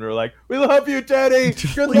gone and we were like, we love you, Teddy.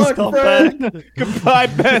 Good luck, friend. Goodbye,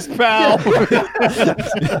 best pal.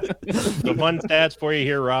 The fun stats for you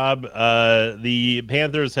here, Rob. The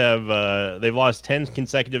Panthers they've lost 10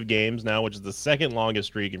 consecutive games now, which is the second longest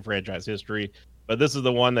streak in franchise history. But this is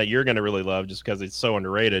the one that you're going to really love just because it's so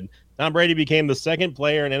underrated. Tom Brady became the second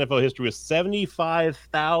player in NFL history with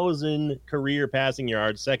 75,000 career passing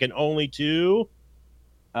yards, second only to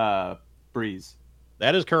Breeze.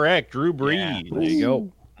 That is correct, Drew Brees. Yeah, there you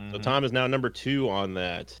go. So Tom is now number 2 on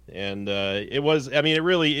that, and it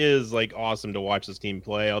really is awesome to watch this team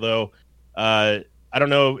play. Although I don't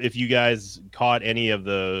know if you guys caught any of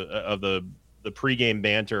the pregame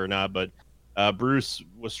banter or not, but Bruce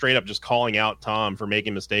was straight up just calling out Tom for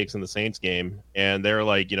making mistakes in the Saints game, and they're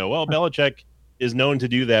like, Belichick is known to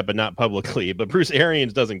do that, but not publicly. But Bruce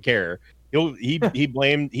Arians doesn't care. He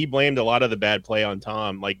blamed a lot of the bad play on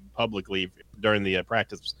Tom, publicly during the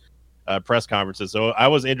practice press conferences. So I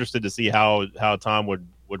was interested to see how Tom would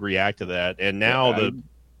react to that. And now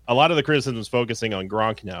a lot of the criticism is focusing on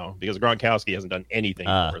Gronk now because Gronkowski hasn't done anything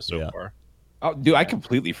for us so far. Oh, dude, I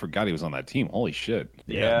completely forgot he was on that team. Holy shit.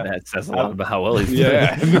 Yeah, that says a lot about how well he's doing.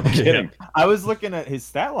 Yeah, no kidding. I was looking at his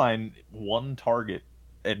stat line, 1 target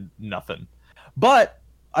and nothing. But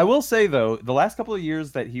I will say, though, the last couple of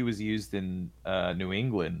years that he was used in New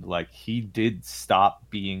England, he did stop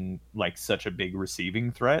being, such a big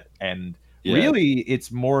receiving threat and Really,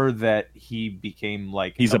 it's more that he became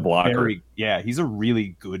like He's a blocker. He's a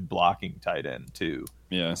really good blocking tight end too.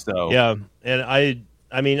 Yeah. So Yeah, and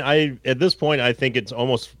I mean, at this point, I think it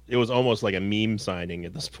was almost like a meme signing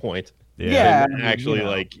at this point. Yeah, And actually,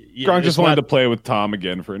 like Gronk just wanted to play with Tom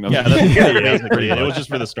again for another. Yeah, that's basically it. It was just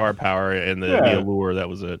for the star power and the allure. That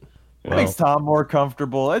was it. It makes Tom more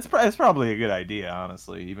comfortable. It's probably a good idea,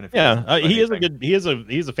 honestly. Even if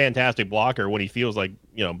he's a fantastic blocker when he feels like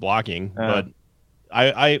blocking. But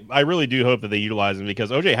I really do hope that they utilize him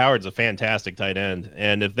because OJ Howard's a fantastic tight end,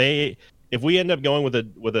 and if we end up going with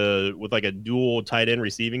like a dual tight end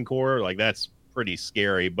receiving core, like that's pretty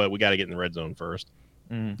scary. But we got to get in the red zone first.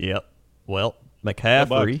 Yep. Well,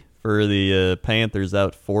 McCaffrey for the Panthers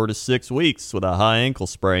out 4 to 6 weeks with a high ankle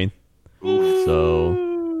sprain.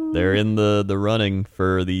 So they're in the running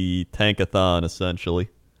for the tankathon, essentially.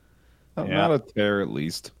 Not a tear, at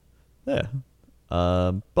least. Yeah.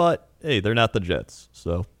 But, hey, they're not the Jets,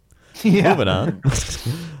 so moving on.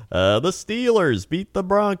 The Steelers beat the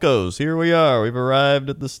Broncos. Here we are. We've arrived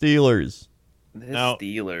at the Steelers. Now,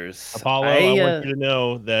 Steelers. Apollo, I want you to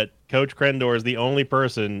know that Coach Krendor is the only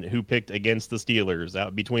person who picked against the Steelers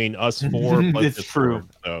out between us four. It's true.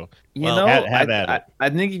 So, I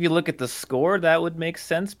think if you look at the score, that would make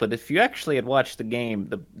sense. But if you actually had watched the game,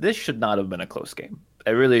 this should not have been a close game.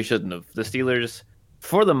 It really shouldn't have. The Steelers,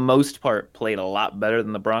 for the most part, played a lot better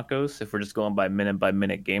than the Broncos, if we're just going by minute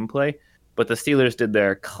gameplay. But the Steelers did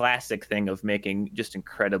their classic thing of making just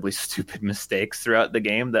incredibly stupid mistakes throughout the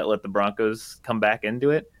game that let the Broncos come back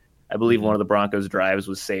into it. I believe one of the Broncos' drives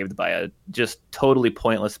was saved by a just totally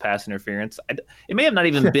pointless pass interference. It may have not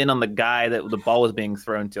even been on the guy that the ball was being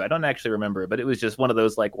thrown to. I don't actually remember, but it was just one of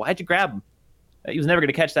those like, why'd you grab him? He was never going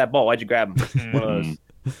to catch that ball. Why'd you grab him? One of those.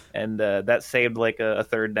 And that saved like a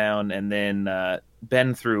third down. And then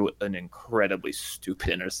Ben threw an incredibly stupid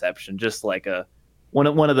interception, just like one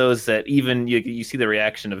of those that even you see the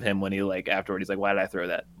reaction of him when he like afterward he's like, why did I throw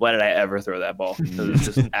that? Why did I ever throw that ball? Because it's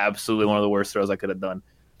just absolutely one of the worst throws I could have done.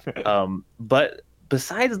 But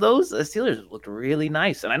besides those, the Steelers looked really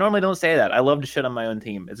nice, and I normally don't say that. I love to shit on my own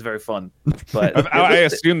team; it's very fun. But I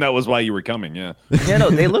assume that was why you were coming. Yeah, no,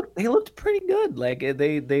 they looked pretty good. Like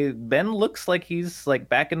Ben looks like he's like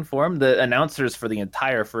back in form. The announcers for the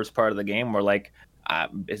entire first part of the game were like,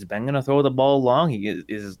 is Ben going to throw the ball long?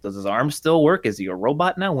 Does his arm still work? Is he a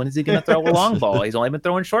robot now? When is he going to throw a long ball? He's only been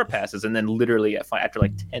throwing short passes. And then literally after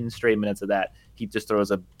like 10 straight minutes of that, he just throws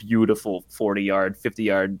a beautiful 40-yard,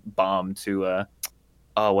 50-yard bomb to,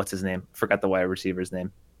 what's his name? Forgot the wide receiver's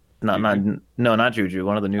name. Not Juju.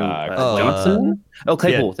 One of the new Johnson.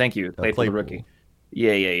 Claypool. Yeah. Thank you. Claypool, the rookie.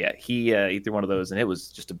 Yeah. He threw one of those, and it was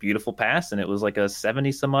just a beautiful pass, and it was like a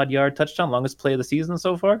 70-some-odd yard touchdown, longest play of the season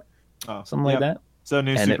so far. Something like that. So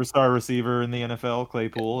new superstar receiver in the NFL,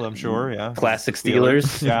 Claypool, I'm sure. Yeah, classic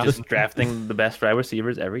Steelers, just drafting the best wide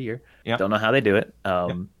receivers every year. Yeah. Don't know how they do it,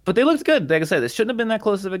 but they looked good. Like I said, it shouldn't have been that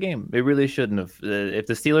close of a game. It really shouldn't have. If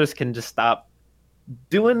the Steelers can just stop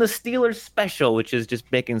doing the Steelers special, which is just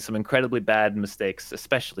making some incredibly bad mistakes,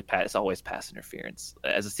 especially it's always pass interference.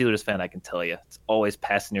 As a Steelers fan, I can tell you, it's always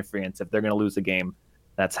pass interference. If they're going to lose a game,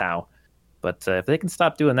 that's how. But if they can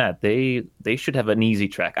stop doing that, they should have an easy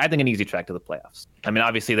track. I think an easy track to the playoffs. I mean,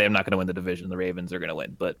 obviously, they're not going to win the division. The Ravens are going to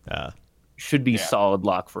win, but should be solid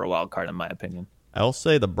lock for a wild card, in my opinion. I'll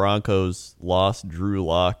say the Broncos lost Drew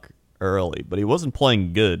Lock early, but he wasn't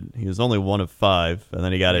playing good. He was only 1 of 5, and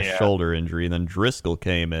then he got his shoulder injury. And then Driscoll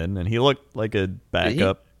came in, and he looked like a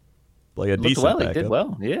backup, decent backup. He did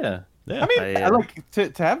well, yeah. I mean, I like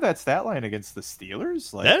to have that stat line against the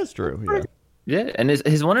Steelers. Like, that is true. Yeah. Yeah, and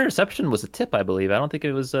his one interception was a tip, I believe. I don't think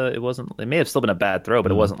it was. It wasn't. It may have still been a bad throw,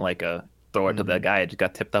 but it wasn't like a throw it to the guy. It just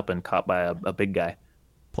got tipped up and caught by a big guy.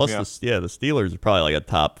 Plus, the Steelers are probably like a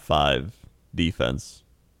top 5 defense.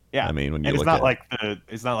 Yeah, I mean, when you and look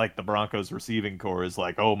it's not like the Broncos receiving core is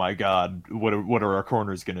like, oh my god, what are our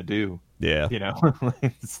corners gonna do? Yeah, you know.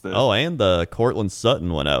 And Cortland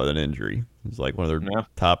Sutton went out with an injury. He's like one of their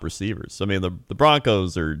top receivers. So, I mean, the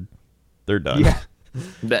Broncos they're done. Yeah.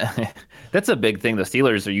 That's a big thing. The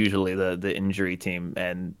Steelers are usually the injury team,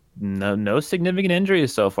 and no significant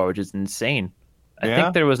injuries so far, which is insane. I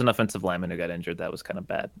think there was an offensive lineman who got injured that was kind of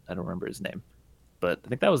bad. I don't remember his name, but I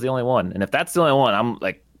think that was the only one. And if that's the only one, I'm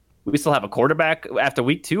like, we still have a quarterback after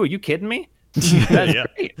week 2? Are you kidding me? That's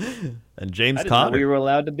great. And James Conner. We were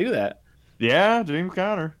allowed to do that. Yeah, James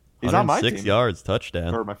Conner. He's on my team. 6 yards,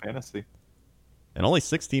 touchdown. For my fantasy. And only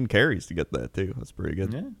 16 carries to get that, too. That's pretty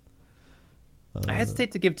good. Yeah. I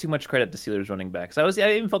hesitate to give too much credit to Steelers running backs. I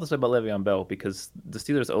even felt this way about Le'Veon Bell because the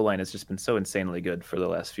Steelers O-line has just been so insanely good for the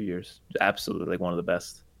last few years. Absolutely, like one of the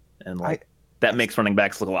best. And that makes running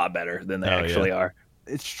backs look a lot better than they actually are.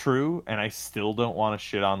 It's true, and I still don't want to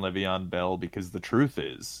shit on Le'Veon Bell because the truth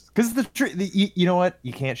is, you know what?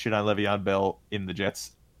 You can't shit on Le'Veon Bell in the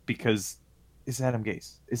Jets because it's Adam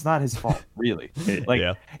Gase. It's not his fault, really.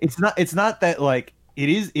 It's not that like it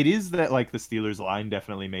is that like the Steelers line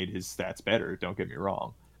definitely made his stats better. Don't get me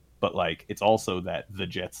wrong, but like it's also that the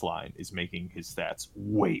Jets line is making his stats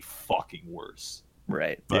way fucking worse.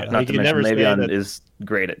 Right. But not to mention Le'Veon is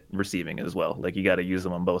great at receiving as well. Like you got to use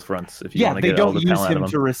them on both fronts if you want to get all the talent out of him. They don't use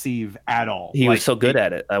him to receive at all. He was so good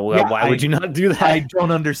at it. Why would you not do that? I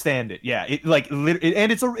don't understand it. Yeah,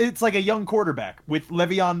 and it's like a young quarterback with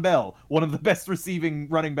Le'Veon Bell, one of the best receiving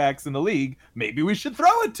running backs in the league. Maybe we should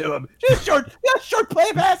throw it to him. Just short play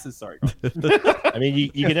passes. Sorry. I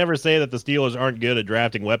mean, you can never say that the Steelers aren't good at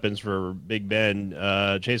drafting weapons for Big Ben.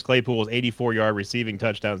 Chase Claypool's 84-yard receiving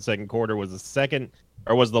touchdown second quarter was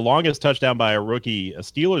the longest touchdown by a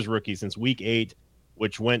Steelers rookie since Week 8,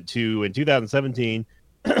 which went to in 2017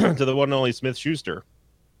 to the one and only Smith Schuster.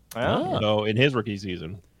 So in his rookie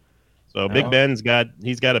season. So Big Ben's got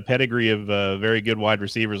a pedigree of very good wide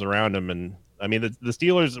receivers around him, and I mean the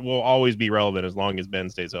Steelers will always be relevant as long as Ben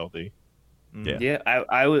stays healthy. Yeah,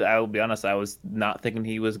 I will be honest. I was not thinking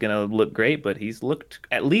he was going to look great, but he's looked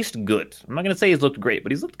at least good. I'm not going to say he's looked great,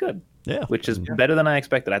 but he's looked good. Yeah, which is better than I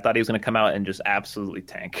expected. I thought he was going to come out and just absolutely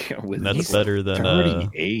tank. That's better than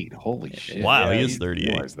 38. Holy shit! Wow, he is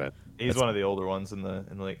 38. He's one of the older ones in the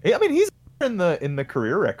league. I mean, he's in the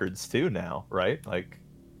career records too now, right? Like,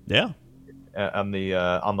 yeah. On the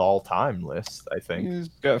all-time list, I think he's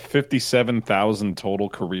got 57,000 total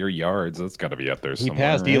career yards. That's got to be up there somewhere. He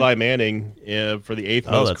passed Eli Manning for the 8th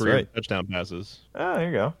most career touchdown passes. Oh, there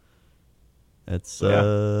you go. It's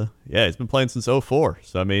he's been playing since 2004.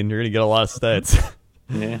 So I mean, you're gonna get a lot of stats.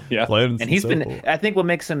 yeah. And he's been. I think what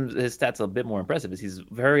makes his stats a bit more impressive is he's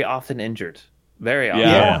very often injured. Very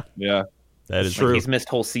often. Yeah. That is true. He's missed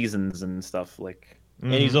whole seasons and stuff like.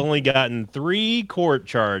 And he's only gotten 3 court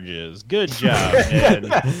charges. Good job, man.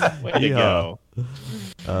 Way to go.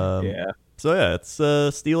 So it's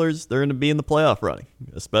Steelers. They're going to be in the playoff running,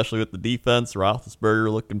 especially with the defense.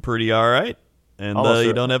 Roethlisberger looking pretty all right, and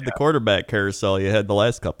you don't have the quarterback carousel you had the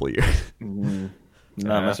last couple of years.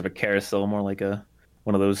 Not much of a carousel, more like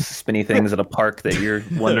one of those spinny things at a park that you're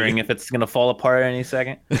wondering if it's going to fall apart any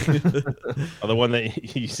second. The one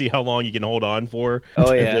that you see how long you can hold on for.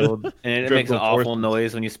 Oh, yeah. And it makes an awful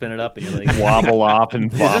noise when you spin it up and you're like, wobble off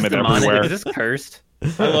and vomit everywhere. Is this cursed?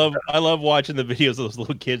 I love watching the videos of those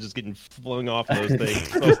little kids just getting flung off of those things.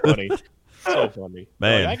 So funny. So funny,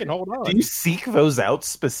 man! Like, I can hold on. Do you seek those out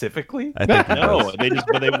specifically? I think no. They just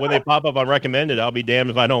when they pop up on recommended, I'll be damned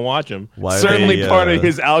if I don't watch them. Certainly part of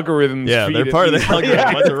his algorithm. Yeah, they're part of the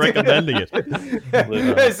algorithm. Why they're recommending it?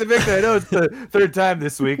 Hey, so Victor, I know it's the 3rd time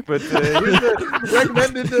this week, but here's the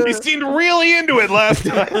recommended. He seemed really into it last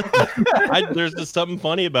time. There's just something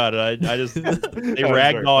funny about it. I just they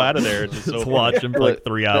ragdoll out of there. It's just so watch him for like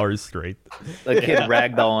 3 hours straight. The kid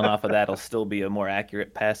ragdolling off of that will still be a more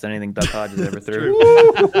accurate pass than anything Duck Hodges ever threw.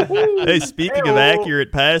 Hey, speaking of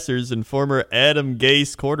accurate passers and former Adam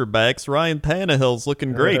Gase quarterbacks, Ryan Tannehill's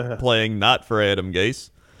looking great playing not for Adam Gase.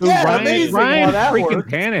 Yeah, Ryan freaking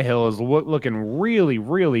Tannehill is looking really,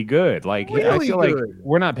 really good. Like I feel like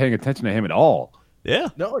we're not paying attention to him at all. Yeah.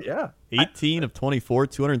 No, yeah. 18 of 24,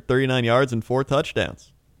 239 yards and 4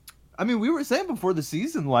 touchdowns. I mean, we were saying before the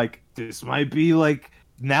season, like, this might be like,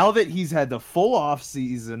 now that he's had the full off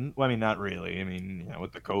season, well, I mean, not really. I mean,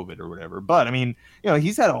 with the COVID or whatever, but I mean,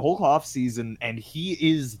 he's had a whole off season and he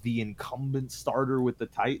is the incumbent starter with the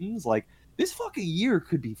Titans. Like, this fucking year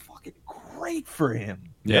could be fucking great for him.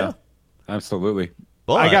 Yeah, absolutely.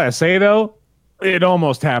 But I gotta say though, it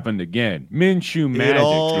almost happened again. Minshew magic. It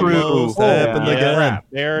almost happened again.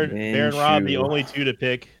 Aaron and Rob, the only two to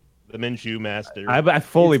pick. The Minshew master. I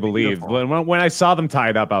fully believed. When I saw them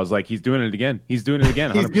tied up, I was like, he's doing it again. He's doing it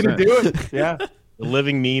again. 100%. He's going to do it. Yeah. The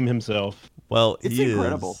living meme himself. Well, it's he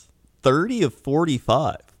incredible. Is 30 of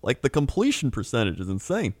 45. Like, the completion percentage is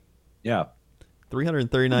insane. Yeah.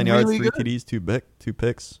 339 yards, 3 TDs, 2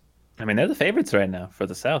 picks. I mean, they're the favorites right now for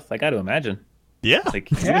the South. I got to imagine. Yeah. Like,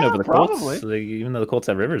 even over the Colts, even though the Colts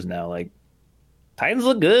have Rivers now, like, Titans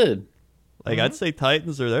look good. Like, I'd say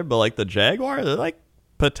Titans are there, but, like, the Jaguars, they're, like,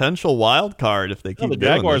 potential wild card if they keep the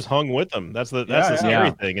doing Jaguars this. hung with them. That's the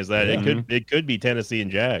scary thing is that it could be Tennessee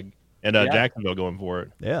and Jacksonville going for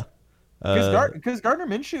it. Yeah. Because Gardner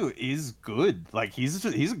Minshew is good. Like he's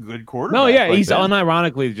a good quarterback. No, yeah, like he's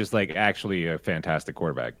unironically just like actually a fantastic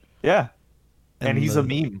quarterback. Yeah. And he's a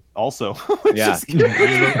meme also. Yeah. He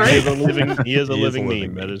is a living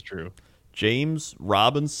meme. That is true. James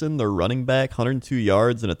Robinson, their running back, 102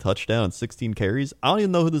 yards and a touchdown and 16 carries. I don't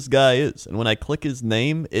even know who this guy is. And when I click his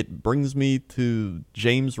name, it brings me to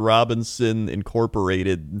James Robinson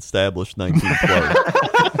Incorporated, established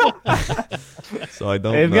 1912. So I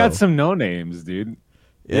don't know. They've got some no names, dude.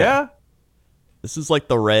 Yeah. This is like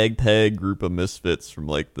the ragtag group of misfits from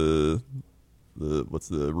like the what's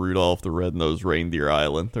the Rudolph the Red-Nosed Reindeer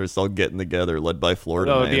Island. They're just all getting together, led by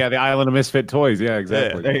Florida Man. Yeah, the Island of Misfit Toys. Yeah,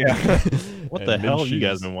 exactly. Yeah. What the hell have you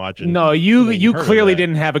guys been watching? No, you clearly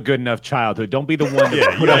didn't have a good enough childhood. Don't be the one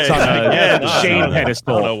to put us on a shame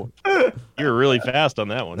pedestal. You were really fast on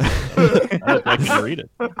that one. I can read it.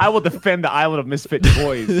 I will defend the Island of Misfit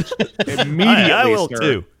Toys immediately. I will sir.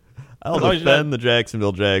 too. I'll defend the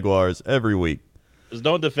Jacksonville Jaguars every week. Just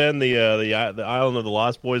don't defend the Island of the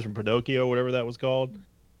Lost Boys from Pinocchio, whatever that was called.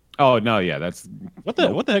 Oh no, yeah, that's what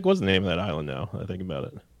the heck was the name of that island? Now I think about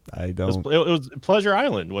it. I don't. It was Pleasure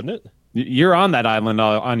Island, wasn't it? you're on that island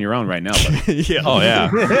on your own right now, buddy. Yeah. Oh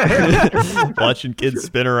yeah. Watching kids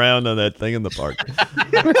spin around on that thing in the park.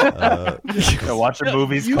 Watching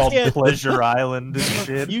movies called Pleasure Island and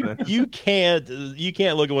shit. You can't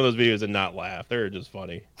look at one of those videos and not laugh. They're just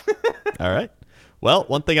funny. All right. Well,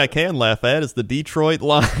 one thing I can laugh at is the Detroit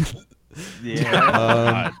Lions.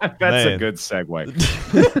 Yeah. That's a good segue.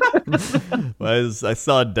 I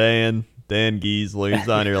saw Dan Giesler. He's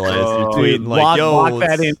on here last year tweeting like, lock, "Yo, lock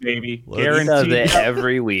that in, baby." He does Guaranteed. it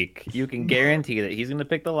every week. You can guarantee that he's going to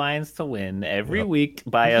pick the Lions to win every week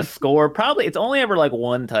by a score. Probably it's only ever like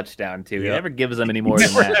one touchdown too. He never gives them any more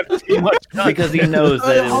than that because he knows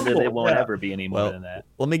that it won't ever be any more than that.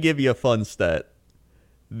 Let me give you a fun stat.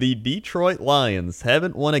 The Detroit Lions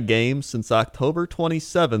haven't won a game since October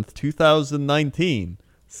 27th, 2019.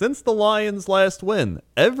 Since the Lions' last win,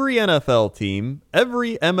 every NFL team,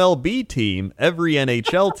 every MLB team, every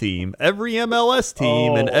NHL team, every MLS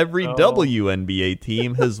team, and every WNBA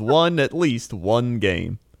team has won at least one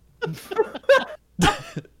game.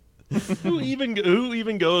 Who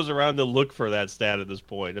even goes around to look for that stat at this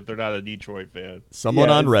point if they're not a Detroit fan? Someone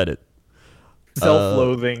on Reddit.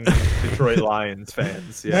 Self-loathing Detroit Lions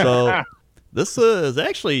fans. Yeah. So this is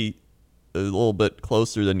actually a little bit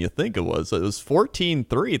closer than you think it was. It was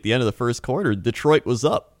 14-3 at the end of the first quarter. Detroit was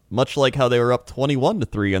up, much like how they were up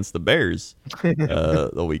 21-3 against the Bears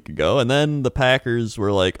a week ago. And then the Packers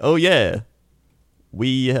were like, "Oh yeah,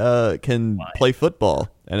 we can play football,"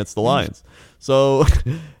 and it's the Lions. So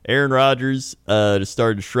Aaron Rodgers just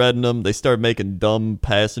started shredding them. They started making dumb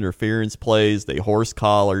pass interference plays. They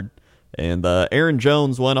horse-collared. And Aaron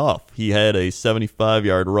Jones went off. He had a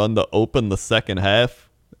 75-yard run to open the second half.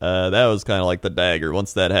 That was kind of like the dagger.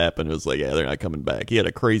 Once that happened, it was like, yeah, they're not coming back. He had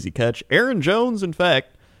a crazy catch. Aaron Jones, in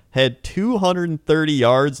fact, had 230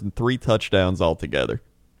 yards and 3 touchdowns altogether.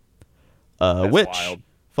 Which, wild.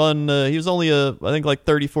 Fun, he was only, I think, like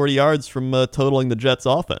 30, 40 yards from totaling the Jets'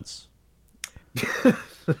 offense.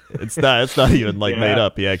 It's not even, like, made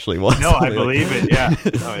up. He actually was. No, I believe it, yeah.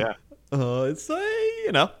 Oh, yeah. It's,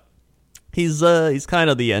 He's kind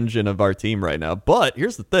of the engine of our team right now. But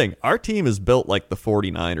here's the thing. Our team is built like the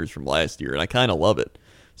 49ers from last year, and I kind of love it.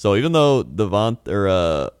 So even though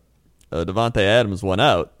Devontae Adams went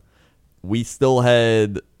out, we still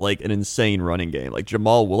had like an insane running game. Like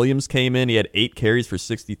Jamal Williams came in. He had 8 carries for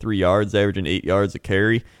 63 yards, averaging 8 yards a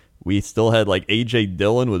carry. We still had like A.J.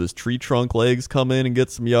 Dillon with his tree trunk legs come in and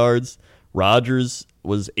get some yards. Rodgers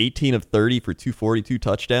was 18 of 30 for 242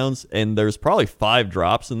 touchdowns, and there's probably 5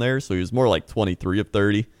 drops in there, so he was more like 23 of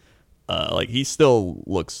 30. He still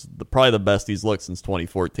looks probably the best he's looked since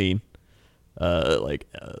 2014. I'm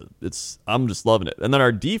just loving it. And then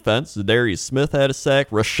our defense, Darius Smith had a sack.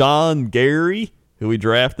 Rashawn Gary, who we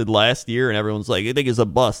drafted last year, and everyone's like, I think he's a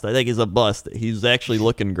bust. He's actually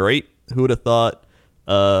looking great. Who would have thought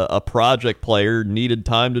a project player needed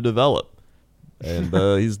time to develop? And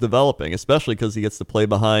he's developing, especially because he gets to play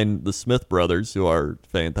behind the Smith brothers, who are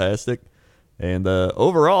fantastic. And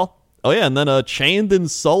overall, and then Chandon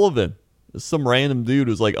Sullivan, some random dude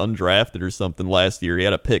who's like undrafted or something last year. He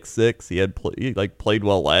had a pick 6. He played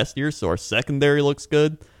well last year, so our secondary looks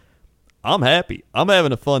good. I'm happy. I'm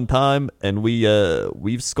having a fun time, and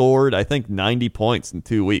we've scored, I think, 90 points in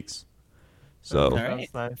 2 weeks. So, all right,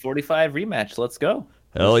 45 rematch. Let's go.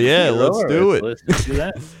 Hell yeah, let's do it. Let's do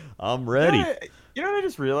that. I'm ready. You know what I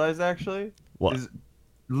just realized, actually? What? Is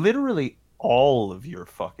literally all of your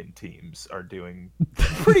fucking teams are doing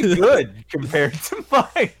pretty good compared to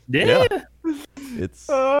mine. Yeah. It's Just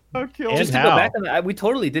to go back on that, we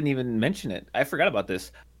totally didn't even mention it. I forgot about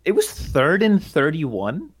this. It was 3rd and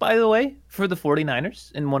 31, by the way, for the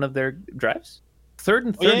 49ers in one of their drives. 3rd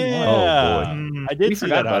and 31. Yeah. Oh, boy. I did We see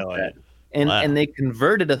forgot that about highlight. and they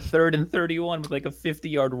converted a 3rd and 31 with like a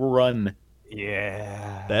 50-yard run.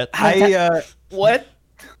 Yeah. What?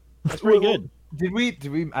 That's pretty good. Did we?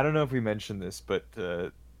 I don't know if we mentioned this, but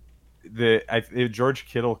George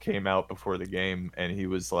Kittle came out before the game, and he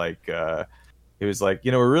was like, we're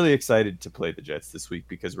really excited to play the Jets this week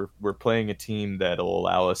because we're playing a team that'll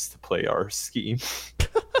allow us to play our scheme.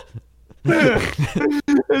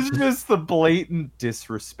 It's just the blatant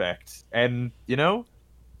disrespect, and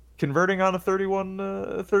converting on a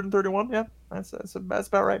 3rd and 31. Yeah, that's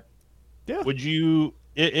about right. Yeah. Would you,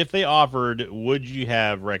 if they offered, would you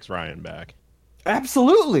have Rex Ryan back?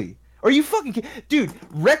 Absolutely. Are you fucking dude?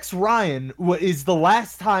 Rex Ryan is the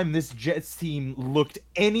last time this Jets team looked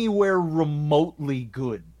anywhere remotely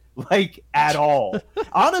good, like at all.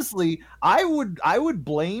 Honestly, I would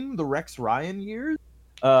blame the Rex Ryan years,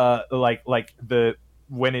 like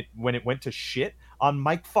when it went to shit on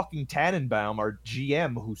Mike fucking Tannenbaum, our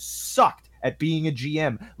GM, who sucked at being a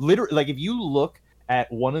GM. Literally, like if you look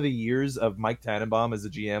at one of the years of Mike Tannenbaum as a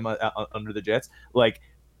GM under the Jets, like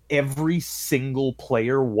every single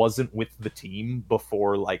player wasn't with the team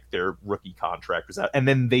before like their rookie contract was out, and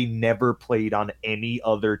then they never played on any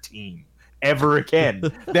other team ever again.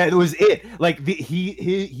 That was it. Like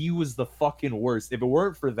he was the fucking worst. If it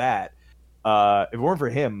weren't for that, if it weren't for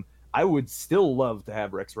him, I would still love to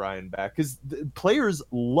have Rex Ryan back because the players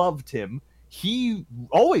loved him. He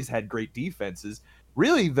always had great defenses.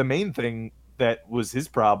 Really, the main thing that was his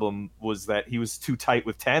problem was that he was too tight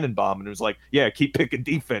with Tannenbaum, and it was like, yeah, keep picking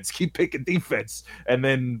defense, and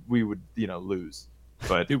then we would, lose.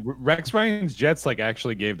 But dude, Rex Ryan's Jets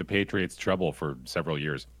actually gave the Patriots trouble for several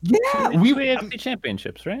years. Yeah, we had 2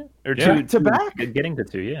 championships, right? Or yeah, two back, getting to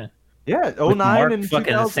 2, yeah. Yeah, 09 and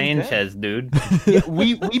fucking Sanchez, dude. Yeah,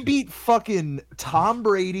 we beat fucking Tom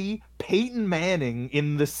Brady, Peyton Manning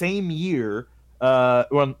in the same year. No, I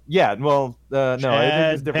think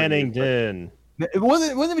it was different. Pennington. It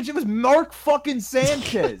wasn't. It was Mark fucking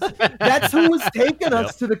Sanchez. That's who was taking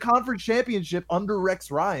us to the conference championship under Rex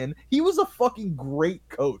Ryan. He was a fucking great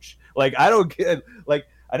coach. Like I don't get. Like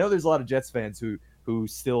I know there's a lot of Jets fans who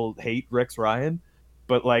still hate Rex Ryan,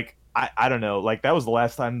 but like I don't know. Like that was the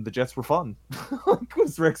last time the Jets were fun.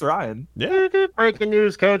 Was Rex Ryan? Yeah. Breaking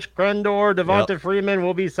news: Coach Krendor, Devonta Freeman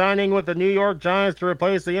will be signing with the New York Giants to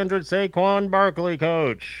replace the injured Saquon Barkley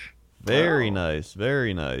coach. Very nice.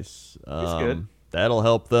 Very nice. That's good. That'll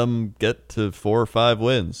help them get to 4 or 5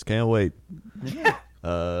 wins. Can't wait. Yeah.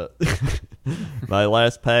 My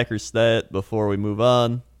last Packers stat before we move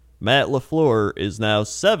on: Matt LaFleur is now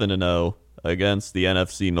 7-0 against the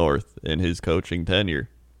NFC North in his coaching tenure.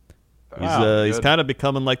 He's kind of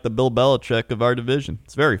becoming like the Bill Belichick of our division.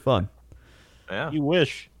 It's very fun. Yeah, you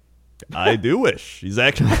wish. I do wish. He's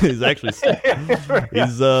actually I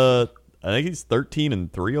think he's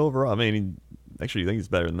 13-3 overall. I mean, I think he's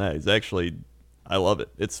better than that. I love it.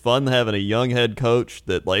 It's fun having a young head coach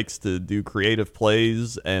that likes to do creative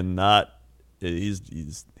plays and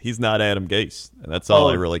he's not Adam Gase, and that's all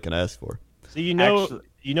I really can ask for. So you know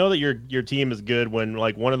that your team is good when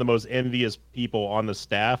like one of the most envious people on the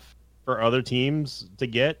staff for other teams to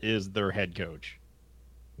get is their head coach.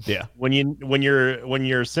 Yeah. When you're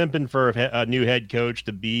simping for a new head coach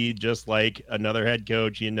to be just like another head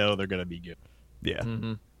coach, they're going to be good. Yeah.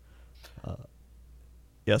 Mm-hmm.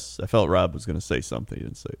 Yes, I felt Rob was going to say something. He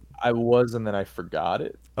didn't say it. I was, and then I forgot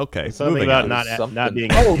it. Okay. Something about not being.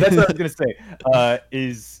 Oh, that's what I was going to say.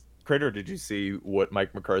 Is Critter? Did you see what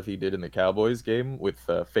Mike McCarthy did in the Cowboys game with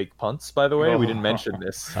fake punts? By the way, we didn't mention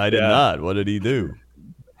this. I did not. What did he do?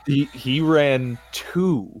 He ran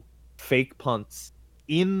 2 fake punts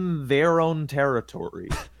in their own territory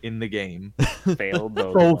in the game. Failed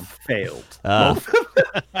both failed.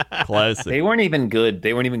 Classic. They weren't even good.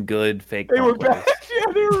 Fake. They were bad.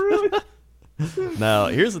 Yeah, they were really. Now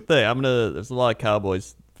here's the thing. There's a lot of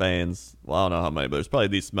Cowboys fans. Well, I don't know how many, but there's probably a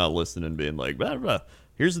decent amount listening, being like, blah, blah.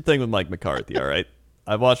 Here's the thing with Mike McCarthy. All right,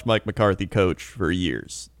 I've watched Mike McCarthy coach for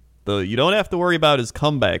years. You don't have to worry about his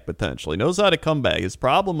comeback potential. He knows how to come back. His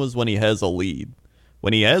problem was when he has a lead.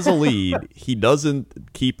 When he has a lead, he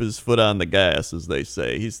doesn't keep his foot on the gas, as they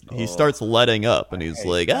say. He starts letting up, and he's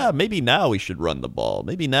like, maybe now we should run the ball.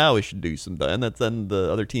 Maybe now we should do some. And then the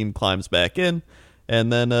other team climbs back in,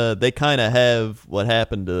 and then they kind of have what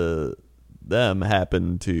happened to them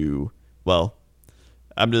happen to. Well,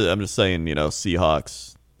 I'm just saying,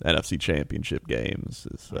 Seahawks NFC Championship games.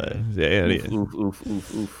 It's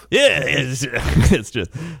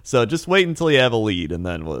just so. Just wait until you have a lead, and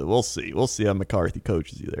then we'll see. We'll see how McCarthy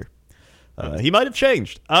coaches you there. He might have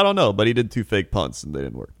changed. I don't know, but he did 2 fake punts, and they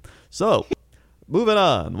didn't work. So, moving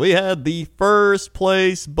on. We had the first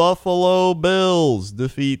place Buffalo Bills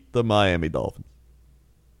defeat the Miami Dolphins.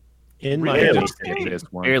 In Really? Miami.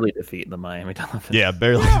 Barely defeat the Miami Dolphins. Yeah,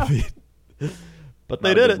 barely defeat. But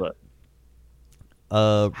they did it.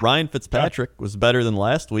 Ryan Fitzpatrick was better than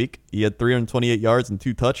last week. He had 328 yards and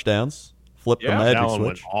 2 touchdowns. Flipped the magic Allen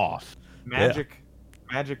went switch. off.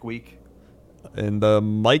 Magic week. And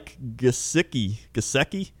Mike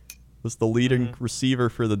Gesicki was the leading receiver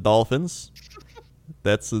for the Dolphins.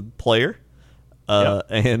 That's a player.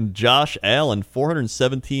 And Josh Allen,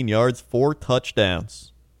 417 yards, 4 touchdowns.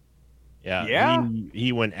 Yeah.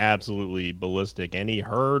 He went absolutely ballistic, and he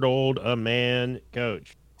hurdled a man,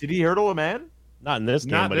 Coach. Did he hurdle a man? Not in this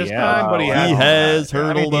game, Not but this he time, but he has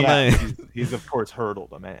hurdled a man. He's of course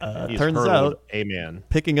hurdled a man. He's Turns hurdled out a man.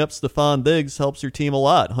 picking up Stephon Diggs helps your team a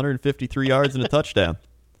lot. 153 yards and a touchdown.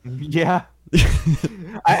 Yeah.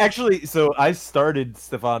 I started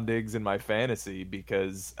Stephon Diggs in my fantasy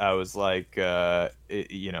because I was like, it's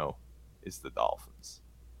the Dolphins.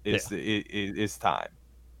 It's time.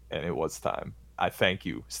 And it was time. I thank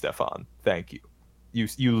you, Stephon. Thank you.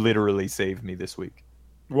 You literally saved me this week.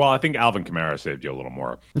 Well, I think Alvin Kamara saved you a little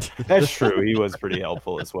more. That's true. He was pretty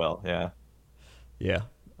helpful as well. Yeah. Yeah.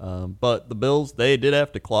 But the Bills, they did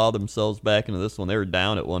have to claw themselves back into this one. They were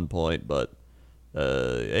down at one point, but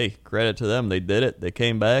hey, credit to them. They did it. They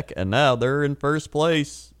came back, and now they're in first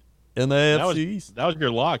place in the AFC East. That was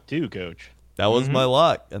your lock, too, Coach. That was my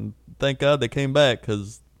lock, and thank God they came back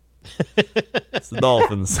because it's the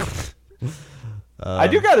Dolphins. I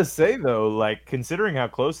do gotta say though, like considering how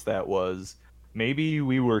close that was, maybe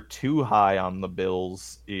we were too high on the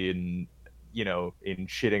Bills in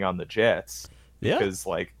shitting on the Jets. Yeah. Because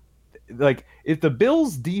like if the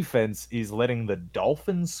Bills defense is letting the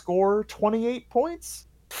Dolphins score 28 points.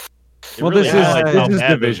 Well, really this highlights how is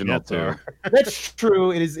bad those divisional Jets too. are. That's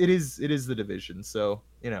true. It is the division. So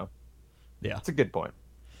Yeah. it's a good point.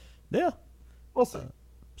 Yeah. We'll see.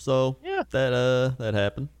 So that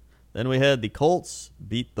happened. Then we had the Colts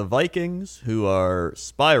beat the Vikings, who are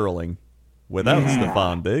spiraling without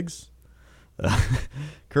Stephon Diggs.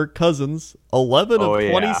 Kirk Cousins, 11 of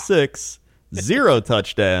 26, 0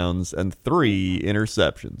 touchdowns, and 3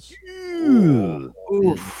 interceptions.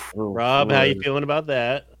 Rob, how you feeling about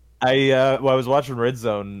that? I was watching Red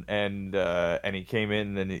Zone and he came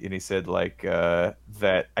in and he said like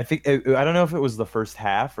that I think I don't know if it was the first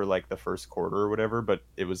half or like the first quarter or whatever, but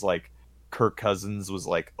it was like Kirk Cousins was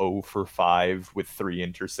like 0 for 5 with 3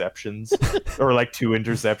 interceptions or like 2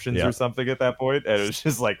 interceptions or something at that point, and it was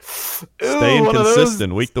just like staying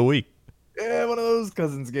consistent week to week. Yeah, one of those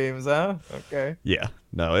Cousins games, huh? Okay. Yeah,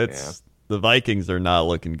 no, it's the Vikings are not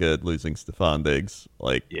looking good losing Stephon Diggs.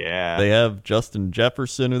 Like, they have Justin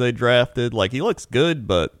Jefferson who they drafted. Like, he looks good,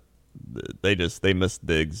 but they missed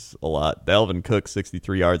Diggs a lot. Dalvin Cook,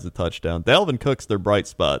 63 yards, a touchdown. Dalvin Cook's their bright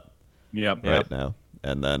spot right now.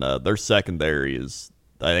 And then their secondary is,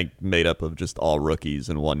 I think, made up of just all rookies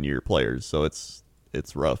and 1-year players. So it's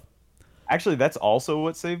rough. Actually, that's also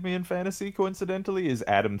what saved me in fantasy, coincidentally, is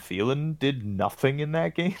Adam Thielen did nothing in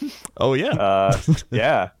that game. Oh,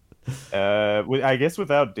 yeah. I guess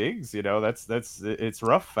without Diggs, it's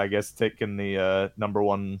rough, I guess, taking the number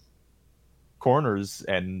 1 corners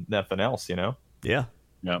and nothing else, Yeah.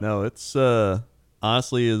 No, it's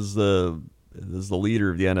honestly is the leader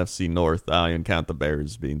of the NFC North. I don't even count the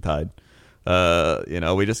Bears being tied.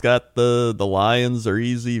 We just got the Lions are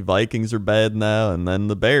easy, Vikings are bad now, and then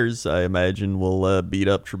the Bears, I imagine, will beat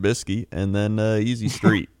up Trubisky, and then easy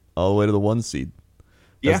street all the way to the 1 seed.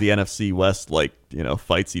 As the NFC West,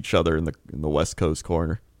 fights each other in the West Coast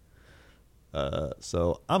corner.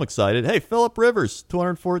 So I'm excited. Hey, Phillip Rivers,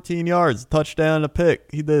 214 yards, touchdown, and a pick.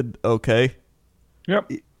 He did okay.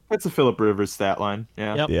 Yep. That's a Phillip Rivers stat line.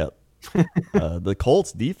 Yeah. Yep. The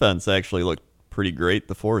Colts defense actually looked pretty great.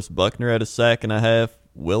 DeForest Buckner had a sack and a half.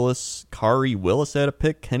 Kari Willis had a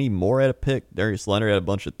pick. Kenny Moore had a pick. Darius Leonard had a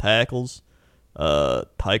bunch of tackles.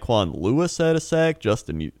 Tyquan Lewis had a sack.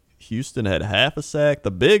 Justin Houston had half a sack.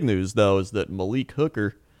 The big news, though, is that Malik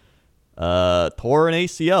Hooker tore an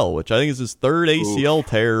ACL, which I think is his 3rd ACL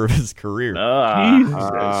tear of his career.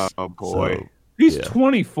 Oh, boy. So, he's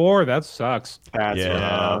 24. That sucks. That's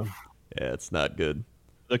rough. Yeah, it's not good.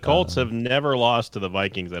 The Colts have never lost to the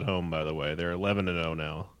Vikings at home, by the way. They're 11-0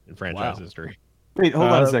 now in franchise history. Wait, hold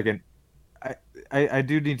on a second. I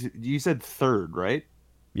do need to... You said 3rd, right?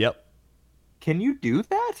 Yep. Can you do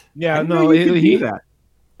that? Yeah, no,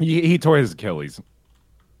 he tore his Achilles.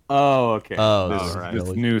 Oh, okay. Oh, right.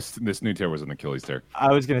 This new tear was an Achilles tear.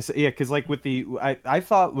 I was gonna say, yeah, because like with the, I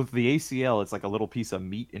thought with the ACL, it's like a little piece of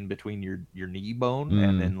meat in between your knee bone,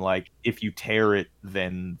 and then like if you tear it,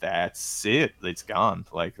 then that's it. It's gone.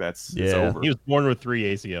 Like it's over. He was born with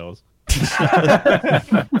 3 ACLs.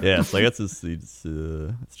 Yeah, so I guess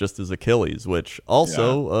it's just his Achilles, which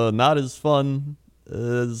also not as fun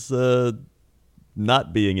as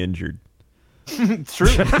not being injured. It's true.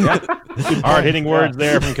 Yeah. Hard hitting words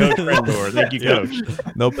there from Coach Crendor. Thank you, Coach.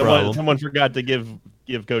 No problem. Someone forgot to give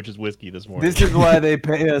coaches whiskey this morning. This is why they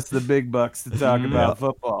pay us the big bucks to talk about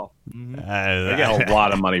football. I got a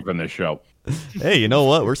lot of money from this show. Hey, you know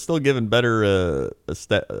what? We're still giving better a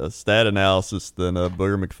stat analysis than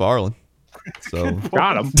Booger McFarland. So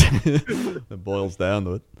Got him. it boils down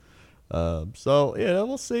to it. So yeah,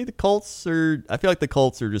 we'll see. The Colts are. I feel like the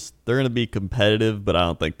Colts are they're going to be competitive, but I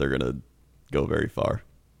don't think they're going to go very far.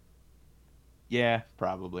 Yeah,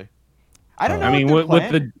 probably. I don't know. I mean, what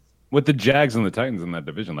with the Jags and the Titans in that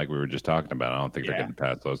division, like we were just talking about, I don't think they're getting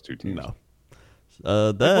past those two teams.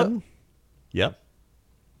 No. Then, yep.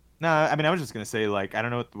 No, I mean, I was just gonna say, like, I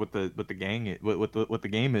don't know what the gang what the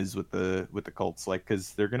game is with the Colts, like,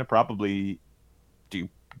 because they're gonna probably do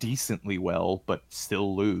decently well, but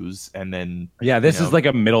still lose, and then this is like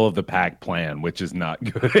a middle of the pack plan, which is not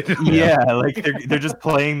good. Like they're just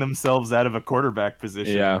playing themselves out of a quarterback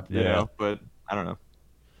position. You know, but I don't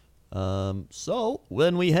know. So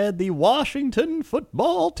when we had the Washington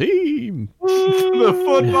football team, the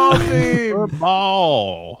football team,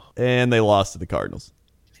 football, and they lost to the Cardinals.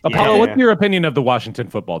 Apollo, what's your opinion of the Washington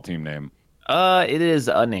football team name? It is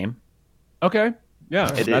a name. Okay. Yeah,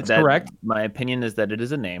 that's correct. My opinion is that it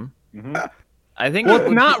is a name. Mm-hmm. I think. Well,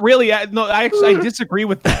 not really. No, I disagree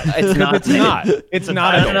with that. It's not. It's not. It's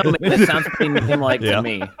not. I don't know. It sounds pretty name-like to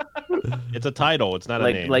me. It's a title. It's not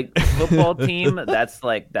a name. Like football team. That's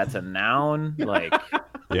a noun. Like.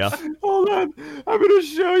 Yeah. Hold on. I'm gonna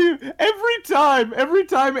show you. Every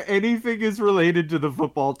time anything is related to the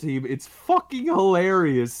football team, it's fucking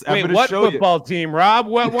hilarious. I'm Wait, gonna what show football team, Rob?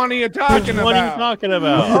 What one are you talking about? What are you talking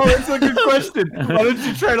about? Oh, that's a good question. Why don't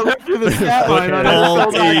you try to look through the stat line on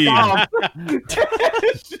NFL.com?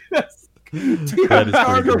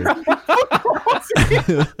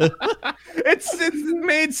 It's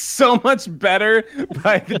made so much better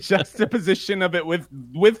by the juxtaposition of it with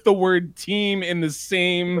the word team in the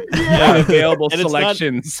same available And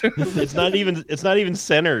selections. It's not even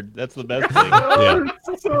centered. That's the best thing.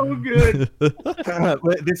 It's so good.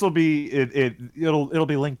 This will be it'll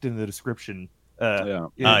be linked in the description.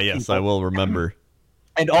 Yes, I will remember.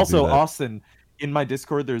 And also, Austin, in my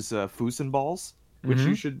Discord, there's Fusen balls, which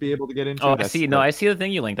you should be able to get into. Oh, I see. No, I see the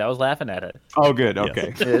thing you linked. I was laughing at it. Oh, good.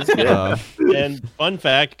 Okay. It is good. And fun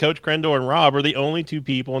fact, Coach Crendor and Rob are the only 2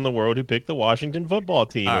 people in the world who picked the Washington football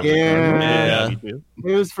team. It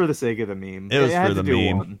was for the sake of the meme. It was for the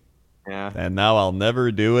meme. One. Yeah. And now I'll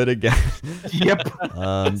never do it again. Yep.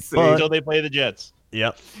 Until they play the Jets.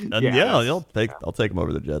 Yep. And I'll take them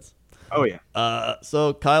over the Jets. Oh, yeah.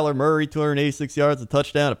 So Kyler Murray, 286 yards, a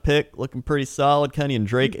touchdown, a pick, looking pretty solid. Kenyon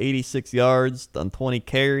Drake, 86 yards on 20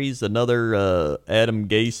 carries. Another Adam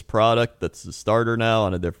Gase product that's a starter now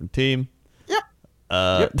on a different team. Yep.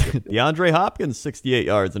 DeAndre Hopkins, 68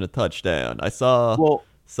 yards and a touchdown. I saw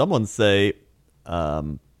someone say,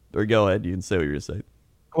 or go ahead, you can say what you're going to say.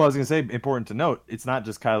 Well, I was going to say, important to note, it's not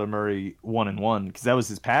just Kyler Murray 1-1, because that was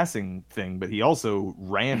his passing thing, but he also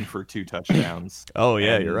ran for 2 touchdowns. Oh,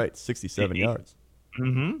 yeah, you're right. 67 yards.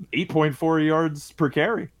 8.4 yards per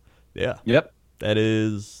carry. Yeah. Yep.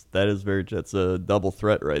 That's a double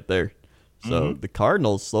threat right there. So the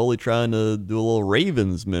Cardinals slowly trying to do a little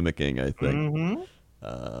Ravens mimicking, I think.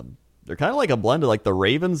 They're kind of like a blend of like the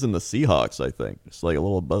Ravens and the Seahawks, I think. Just like a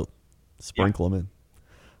little both. Sprinkle them in.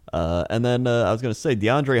 And then I was going to say,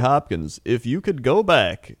 DeAndre Hopkins, if you could go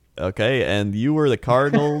back, okay, and you were the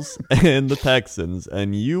Cardinals and the Texans,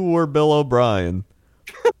 and you were Bill O'Brien,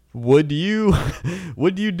 would you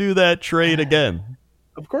do that trade again?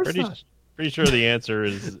 Of course not. Pretty sure the answer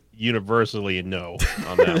is universally a no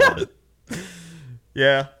on that one.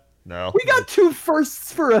 Yeah. No. We got 2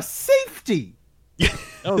 firsts for a safety.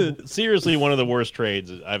 Oh, seriously, one of the worst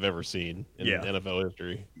trades I've ever seen in NFL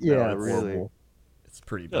history. Yeah, it's really. horrible. It's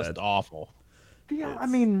pretty Just bad. awful. Yeah, I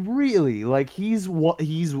mean, really, like he's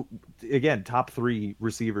again top 3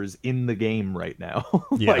 receivers in the game right now.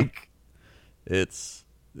 Like, he's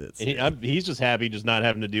just happy just not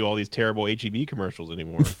having to do all these terrible HEB commercials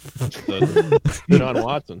anymore. John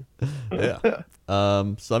Watson. Yeah.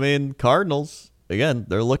 So I mean, Cardinals again,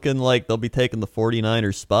 they're looking like they'll be taking the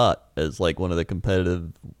 49ers spot as like one of the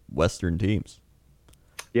competitive Western teams.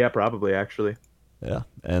 Yeah, probably actually. Yeah,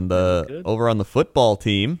 and over on the football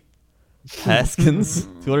team, Haskins,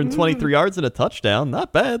 223 yards and a touchdown.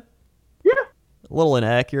 Not bad. Yeah. A little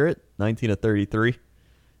inaccurate, 19 of 33.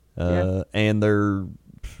 And their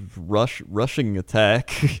rushing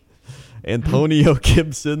attack, Antonio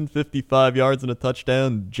Gibson, 55 yards and a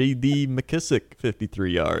touchdown. J.D. McKissick,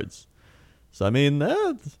 53 yards. So, I mean,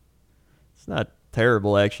 it's not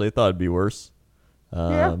terrible, actually. I thought it'd be worse.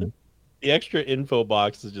 The extra info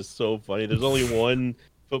box is just so funny. There's only one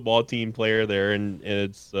football team player there, and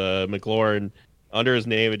it's McLaurin. Under his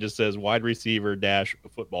name, it just says wide receiver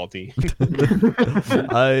 - football team.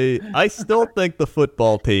 I still think the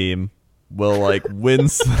football team will win.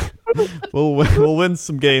 Will win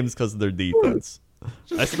some games because of their defense.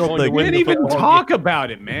 I still think We didn't even talk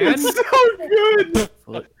about it, man. It's so good.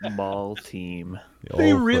 Football team.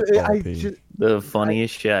 They really. The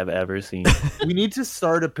funniest shit I've ever seen. We need to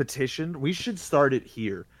start a petition. We should start it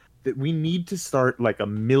here. That we need to start like a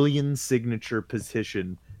 1 million signature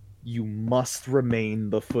petition. You must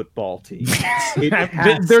remain the football team.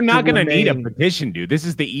 They're not going to need a petition, dude. This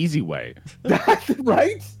is the easy way.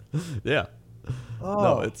 Right? Yeah. Oh.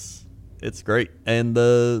 No, it's great. And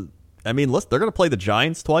I mean, they're going to play the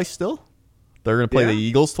Giants twice still. They're going to play the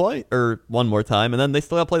Eagles twice, or one more time, and then they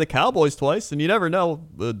still got to play the Cowboys twice. And you never know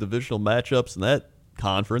the divisional matchups in that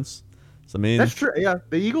conference. So, I mean, That's true. Yeah,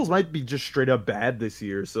 the Eagles might be just straight up bad this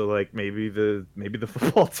year. So, like, maybe the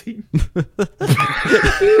football team.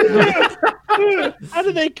 How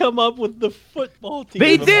did they come up with the football team?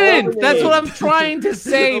 They didn't. That's what I'm trying to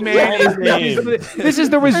say, man. This is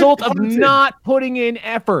the result of not putting in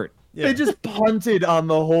effort. Yeah. They just punted on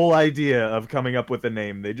the whole idea of coming up with a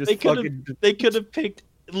name. They could have picked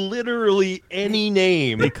literally any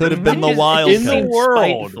name. They could have been the It's Wildcats. in the world.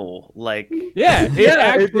 spiteful. Like, Yeah, it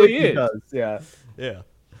actually is. Does, yeah. Yeah,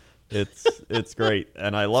 it's great,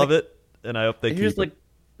 and I love it, and I hope they here's keep it.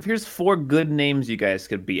 here's 4 good names you guys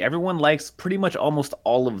could be. Everyone likes pretty much almost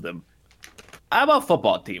all of them. How about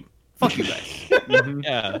football team? Fuck you guys.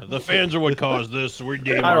 Yeah, the fans are what caused this. So we're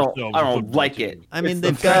naming I ourselves. don't like it. I mean, It's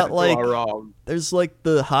they've the got fans who like are wrong. there's like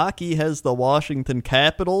the hockey has the Washington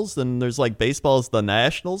Capitals, and there's like baseball's the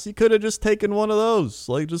Nationals. You could have just taken one of those,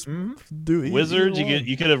 like just do either Wizards. one.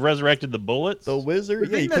 You could have resurrected the Bullets. The Wizard.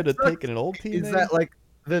 The Yeah, you thing could have that sucks taken an old team. Is name. that like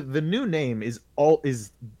the new name is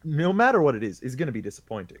no matter what it is going to be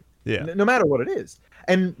disappointing. Yeah. No matter what it is,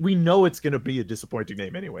 and we know it's going to be a disappointing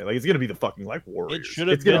name anyway. Like it's going to be the fucking like Warriors. It should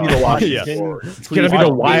have It's going to been. be the Washington Yeah. Warriors. It's going to be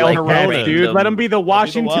the Wildcats, Wildcats, dude. Let them be the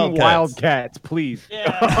Washington Wildcats. Wildcats, please.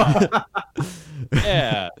 Yeah.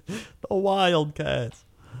 Yeah. The Wildcats.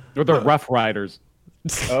 Or the Rough Riders.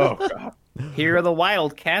 Oh god. Here are the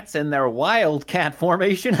Wildcats in their Wildcat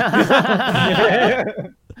formation.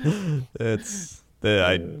 It's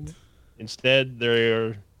Instead,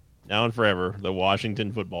 they're now and forever the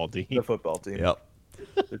Washington football team. The football team. Yep.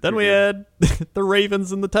 Then we had the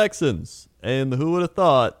Ravens and the Texans, and who would have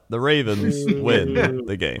thought the Ravens win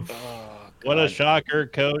the game? What a shocker,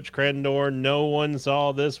 Coach Crendor. No one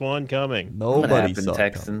saw this one coming. What Nobody happened, saw it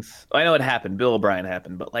Texans? I know it happened. Bill O'Brien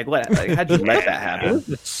happened, but like, what? Like, how'd you let that happen?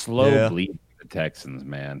 Slow Yeah. bleed for the Texans,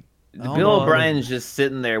 man. Oh, Bill no. O'Brien's just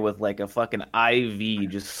sitting there with like a fucking IV,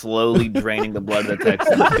 just slowly draining the blood of the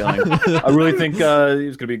Texans. Going, I really think it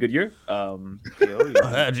was gonna be a good year. I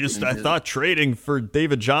thought trading for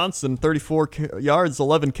David Johnson, 34 yards,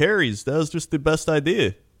 11 carries. That was just the best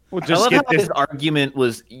idea. We'll I just love get how this. his argument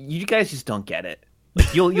was, you guys just don't get it.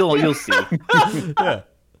 Like, you'll see. Yeah.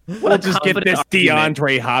 We'll just get this confident argument.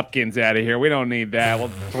 DeAndre Hopkins out of here. We don't need that. We'll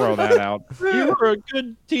throw that out. You were a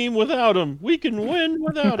good team without him. We can win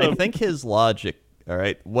without I him. think his logic, all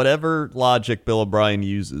right, whatever logic Bill O'Brien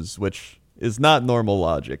uses, which is not normal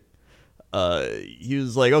logic, he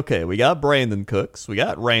was like, okay, we got Brandon Cooks, we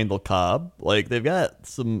got Randall Cobb, like they've got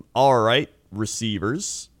some all right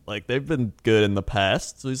receivers, like they've been good in the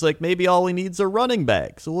past. So he's like, maybe all we need is a running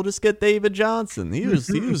back, so we'll just get David Johnson. He was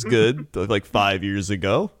good like 5 years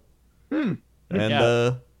ago, and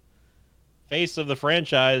Yeah. Face of the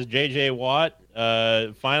franchise, J.J. Watt,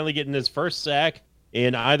 finally getting his first sack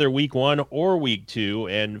in either week 1 or week 2.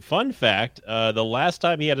 And fun fact, the last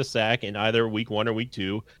time he had a sack in either week 1 or week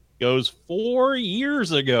 2 goes 4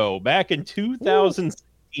 years ago, back in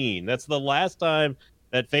 2016. That's the last time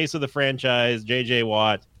that face of the franchise, J.J.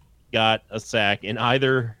 Watt, got a sack in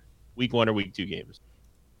either week 1 or week 2 games.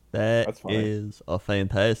 that That's funny. is a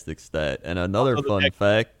fantastic stat. And another Also, the fun Texans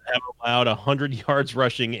fact, have allowed 100 yards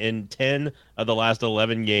rushing in 10 of the last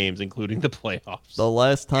 11 games, including the playoffs. the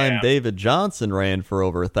last time Yeah. David Johnson ran for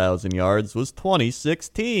over 1,000 yards was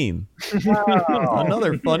 2016.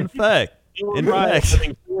 Another fun fact. Bill In O'Brien fact-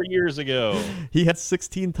 having 4 4 years ago. He had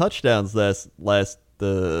 16 touchdowns in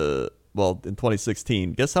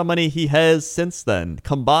 2016. Guess how many he has since then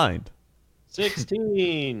combined?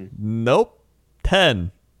 16. Nope.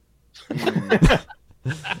 10.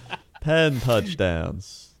 10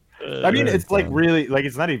 touchdowns. I mean, it's like really like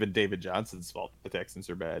it's not even David Johnson's fault the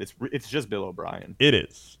Texans are bad. It's just Bill O'Brien. It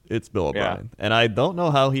is. It's Bill O'Brien. And I don't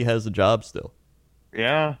know how he has a job still.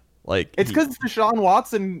 Yeah. Like it's because Deshaun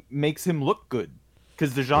Watson makes him look good.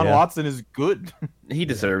 Because Deshaun Watson is good. He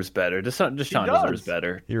deserves better. Deshaun deserves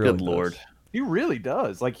better. He really good Lord. He really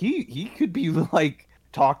does. Like he could be like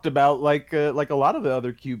talked about like a lot of the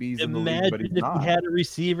other QBs in the league, but he's not. If he had a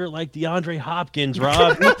receiver like DeAndre Hopkins,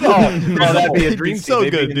 Rob. That'd be a dream. So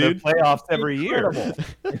team. good, in dude. The playoffs every year.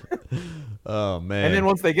 Oh man! And then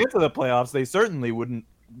once they get to the playoffs, they certainly wouldn't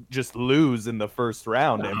just lose in the first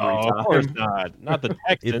round every time. Of course not. Not the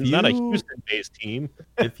Texans. Not a Houston-based team.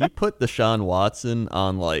 If you put Deshaun Watson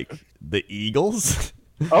on like the Eagles.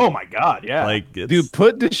 Oh my God! Yeah, like dude,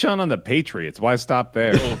 put Deshaun on the Patriots. Why stop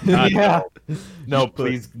there? Yeah, no,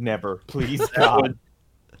 please, never, please, God.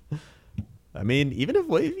 I mean, even if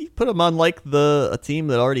you put him on like a team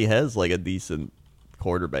that already has like a decent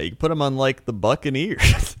quarterback, you can put him on like the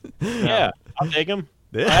Buccaneers. Yeah, I'll take him.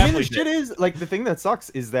 Yeah. I mean, the shit is like the thing that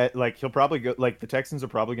sucks is that like he'll probably go like the Texans are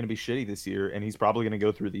probably going to be shitty this year, and he's probably going to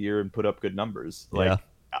go through the year and put up good numbers like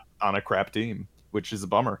on a crap team, which is a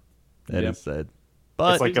bummer. That is sad.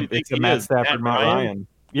 But it's a Matt Stafford, Matt Ryan.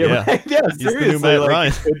 Yeah, right? Yeah, seriously. Matt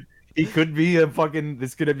Ryan. He could be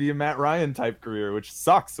this could be a Matt Ryan type career, which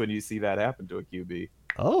sucks when you see that happen to a QB.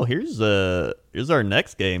 Oh, here's our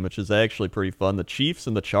next game, which is actually pretty fun. The Chiefs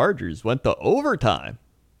and the Chargers went to overtime.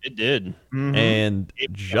 It did. Mm-hmm. And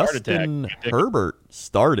Justin Herbert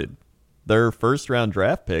started their first round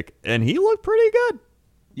draft pick, and he looked pretty good.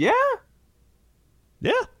 Yeah.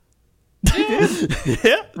 Yeah. He did.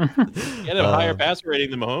 Yeah. He had a higher passer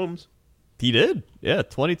rating than Mahomes. He did. Yeah,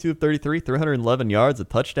 22 of 33, 311 yards, a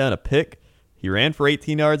touchdown, a pick. He ran for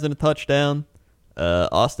 18 yards and a touchdown.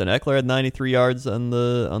 Austin Eckler had 93 yards on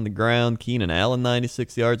the ground. Keenan Allen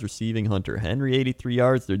 96 yards receiving. Hunter Henry 83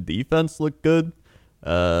 yards. Their defense looked good.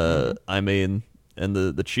 I mean, and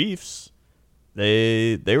the Chiefs,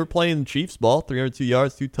 they were playing Chiefs ball. 302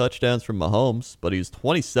 yards, 2 touchdowns from Mahomes, but he was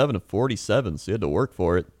 27 of 47, so he had to work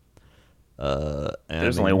for it.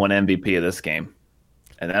 There's only one MVP of this game,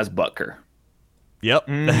 and that's Butker. Yep.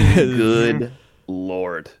 Good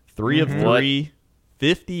Lord. 3 of 3,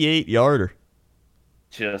 58 yarder.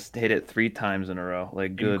 Just hit it 3 times in a row.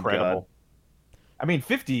 Like, good Incredible. God. I mean,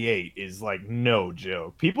 58 is like no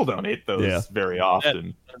joke. People don't hit those very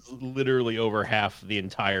often. That's literally over half the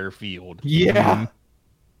entire field. Yeah.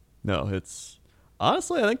 No, it's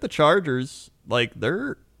honestly, I think the Chargers, like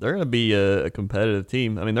they're going to be a competitive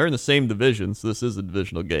team. I mean, they're in the same division, so this is a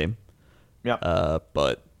divisional game. Yeah.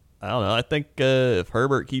 But I don't know. I think if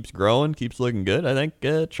Herbert keeps growing, keeps looking good, I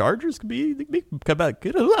think Chargers could come back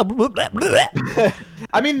good.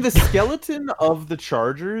 I mean, the skeleton of the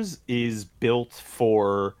Chargers is built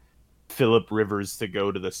for Phillip Rivers to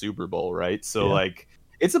go to the Super Bowl, right? So, like,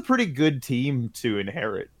 it's a pretty good team to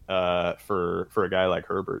inherit for a guy like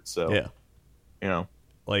Herbert. So, you know.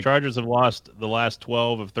 Like Chargers have lost the last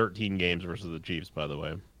 12 of 13 games versus the Chiefs, by the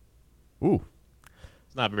way. Ooh.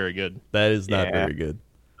 It's not very good. That is not very good.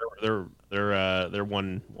 They're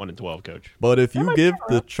 1-12, coach. But if you give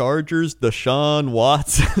the Chargers Deshaun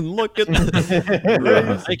Watson, look at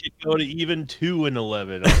that. I could go to even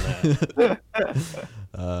 2-11 on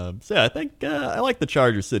that. So yeah, I think I like the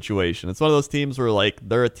Chargers situation. It's one of those teams where like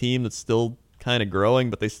they're a team that's still kind of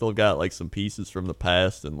growing, but they still got like some pieces from the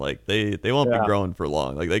past, and like they won't be growing for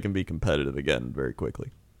long. Like they can be competitive again very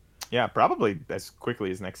quickly. Yeah, probably as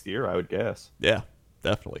quickly as next year, I would guess. Yeah,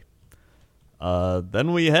 definitely.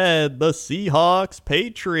 Then we had the Seahawks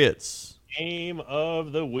Patriots. Game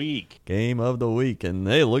of the week. And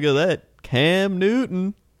hey, look at that. Cam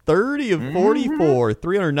Newton, 30 of 44,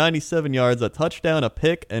 397 yards, a touchdown, a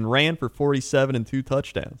pick, and ran for 47 and 2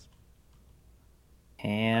 touchdowns.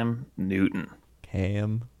 Cam Newton. I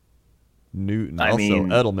also, mean,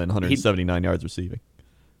 Edelman, 179 yards receiving.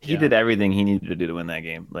 He did everything he needed to do to win that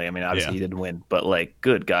game. Like, I mean, obviously he didn't win, but like,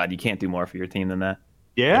 good God, you can't do more for your team than that.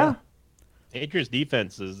 Yeah. Patriots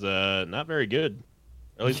defense is not very good.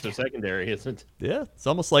 At least their secondary isn't. Yeah, it's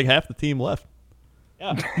almost like half the team left.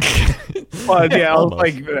 Yeah. Well, yeah,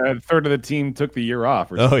 like a third of the team took the year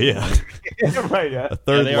off. Oh, yeah. Right, yeah. A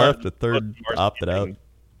third left, a third opted out.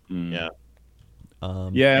 Yeah.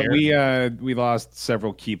 We lost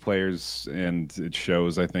several key players, and it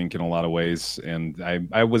shows, I think, in a lot of ways. And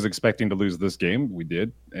I was expecting to lose this game. We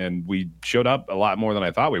did, and we showed up a lot more than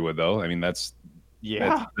I thought we would, though. I mean, that's Yeah.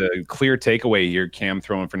 That's the clear takeaway here. Cam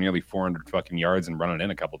throwing for nearly 400 fucking yards and running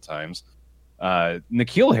in a couple times.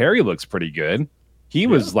 N'Keal Harry looks pretty good. He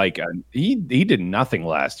was like he did nothing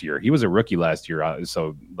last year. He was a rookie last year,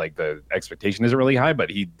 so like the expectation isn't really high, but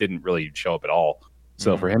he didn't really show up at all.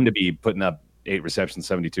 So for him to be putting up 8 receptions,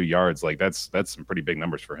 72 yards, like that's some pretty big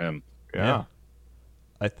numbers for him. Yeah.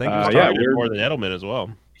 I think We're more than Edelman as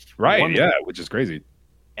well. Right, which is crazy.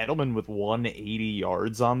 Edelman with 180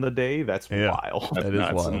 yards on the day. That's wild. That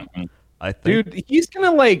is wild. I think, Dude, he's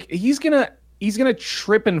gonna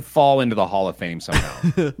trip and fall into the Hall of Fame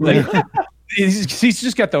somehow. Like, he's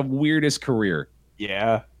just got the weirdest career.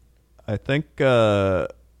 Yeah. I think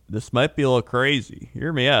this might be a little crazy.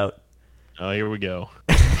 Hear me out. Oh, here we go.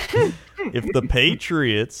 If the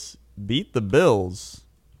Patriots beat the Bills,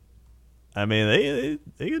 I mean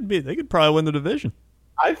they could probably win the division.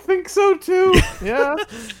 I think so too. Yeah.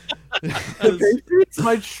 The Patriots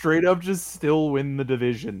might straight up just still win the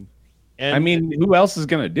division. And I mean, who else is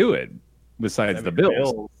gonna do it besides the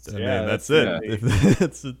Bills? I mean, that's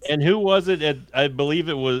it. and who was it? I believe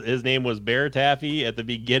his name was Bear Taffy at the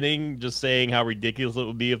beginning, just saying how ridiculous it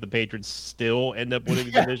would be if the Patriots still end up winning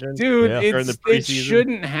the division. Dude, during the it preseason.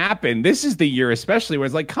 shouldn't happen. This is the year, especially where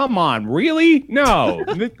it's like, come on, really? No.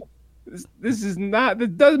 This is not.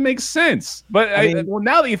 That doesn't make sense. But well,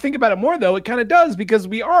 now that you think about it more, though, it kind of does because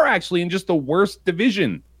we are actually in just the worst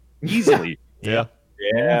division, easily. Yeah,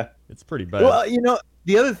 it's pretty bad. Well,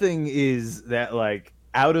 the other thing is that, like,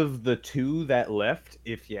 out of the two that left,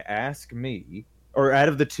 if you ask me, or out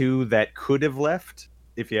of the two that could have left,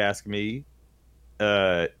 if you ask me,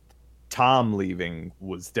 Tom leaving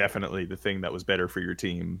was definitely the thing that was better for your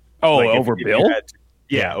team. Oh, like, over Bill?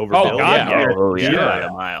 Yeah, over Oh, Bill. God, yeah,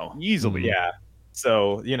 a mile. Easily. Yeah.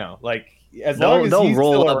 So, like, as long as They'll he's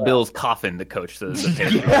roll still up around. Bill's coffin to coach the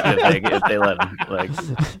Patriots if they let him. Like,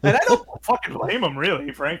 And I don't fucking blame him,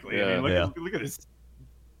 really, frankly. Yeah. I mean, look at this.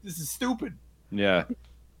 This is stupid. Yeah.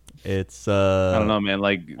 It's I don't know, man.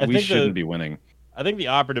 Like, I we think shouldn't be winning. I think the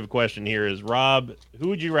operative question here is, Rob, who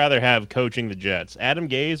would you rather have coaching the Jets, Adam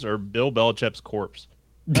Gase or Bill Belichick's corpse?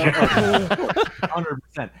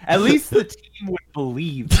 100%. At least the team would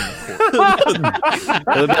believe in the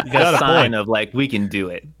it would be like a sign of like we can do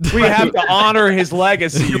it. We have to honor his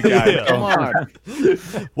legacy, you guys. Yeah. Come on.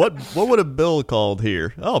 what would a Bill called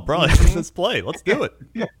here? Oh, probably let's play. Let's do it.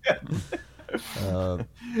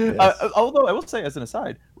 Although I will say, as an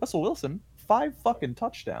aside, Russell Wilson, 5 fucking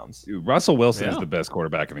touchdowns. Dude, Russell Wilson is Yeah. the best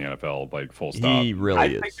quarterback in the NFL, like, full stop. He really I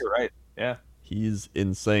is. think you're right. Yeah. He's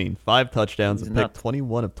insane. 5 touchdowns He's and picked nuts.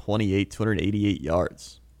 21 of 28, 288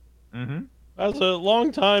 yards. Mm-hmm. As a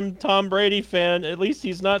longtime Tom Brady fan, at least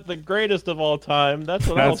he's not the greatest of all time. That's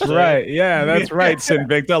what I'll That's say. right. Yeah, that's right,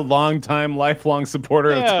 Sinvicta, longtime, lifelong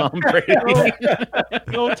supporter Yeah. of Tom Brady.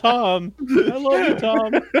 Go Tom. I love you,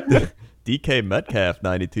 Tom. DK Metcalf,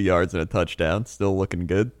 92 yards and a touchdown. Still looking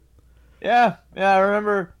good. Yeah. I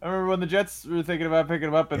remember when the Jets were thinking about picking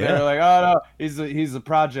him up, and they Yeah. were like, "Oh no, he's a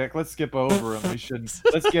project. Let's skip over him. We should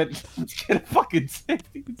let's get a fucking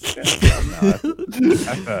safety."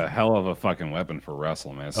 That's a hell of a fucking weapon for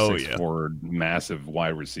Russell, man. Oh, 6'4", massive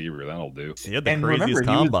wide receiver. That'll do. He had the And craziest remember, he was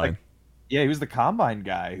combine. Yeah, he was the combine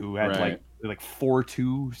guy who had Right. like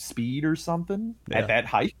 4.2 speed or something Yeah. at that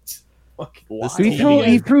height. Fucking wild.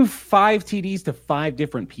 He threw 5 TDs to 5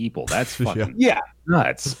 different people. That's fucking Yeah.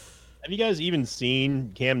 nuts. Have you guys even seen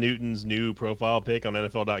Cam Newton's new profile pic on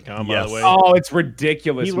NFL.com, by Yes. the way? Oh, it's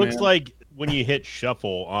ridiculous. He looks man. like when you hit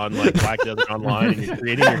shuffle on like Black Desert Online and you're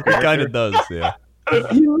creating your He kind character. of does, yeah.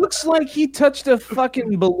 He looks like he touched a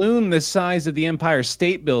fucking balloon the size of the Empire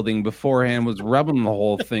State Building beforehand, was rubbing the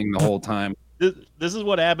whole thing the whole time. This is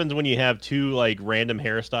what happens when you have 2 like random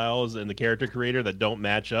hairstyles in the character creator that don't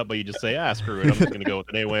match up, but you just say, screw it, I'm just gonna go with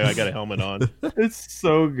it anyway. I got a helmet on. It's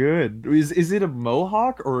so good. Is it a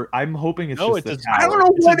mohawk, or I'm hoping it's No, just it's a a- I don't tower?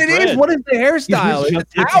 know It's what a it is. dread. What is the hairstyle? Is it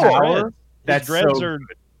It's a just a tower. tower? That's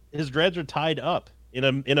His dreads are tied up in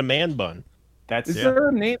a man bun. That's Is there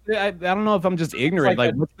a name? I don't know if I'm just ignorant.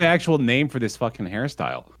 like Like, what's the actual name for this fucking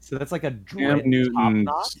hairstyle? so that's like a Cam dread top Newton's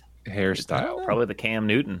knot. hairstyle. Probably the Cam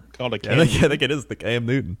Newton. Called a I Cam. think it is the Cam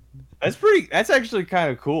Newton. That's actually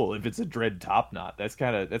kind of cool. If it's a dread top knot, that's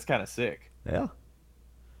kind of sick. Yeah.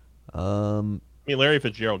 I mean, Larry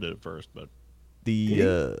Fitzgerald did it first, but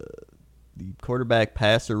The quarterback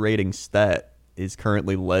passer rating stat is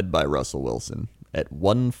currently led by Russell Wilson at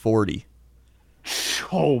 140.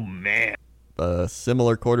 Oh man.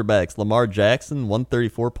 Similar quarterbacks: Lamar Jackson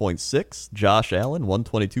 134.6, Josh Allen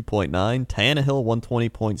 122.9, Tannehill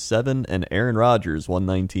 120.7, and Aaron Rodgers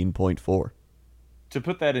 119.4. To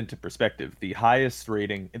put that into perspective, the highest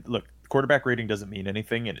rating. Look, quarterback rating doesn't mean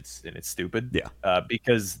anything, and it's stupid. Yeah.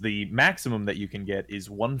 Because the maximum that you can get is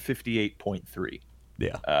 158.3.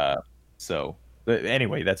 Yeah.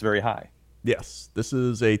 Anyway, that's very high. Yes, this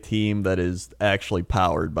is a team that is actually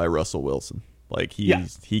powered by Russell Wilson. Like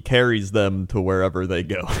he carries them to wherever they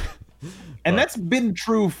go. And that's been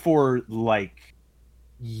true for like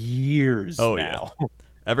years now. Yeah.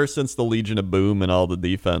 Ever since the Legion of Boom and all the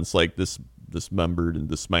defense like dismembered and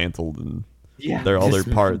dismantled and all their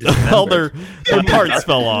parts parts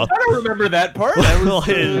fell off. I don't remember that part.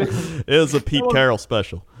 It was a Pete Carroll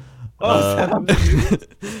special.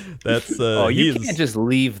 That's you can't just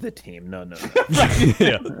leave the team. No.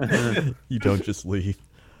 Yeah. You don't just leave.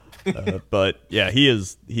 But yeah, he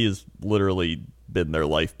has literally been their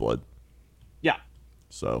lifeblood. Yeah.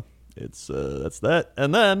 So it's that's that.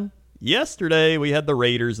 And then yesterday we had the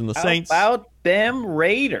Raiders and the Saints. How about them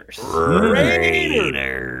Raiders? The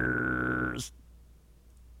Raiders.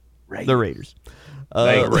 Raiders.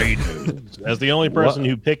 As the only person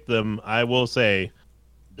who picked them, I will say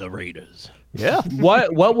the Raiders. Yeah.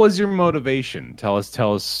 What was your motivation? Tell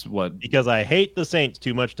us what. Because I hate the Saints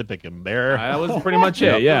too much to pick them. That was pretty much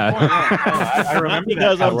it. Yeah. I remember not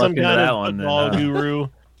because I'm some kind of football one, guru,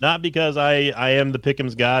 not because I am the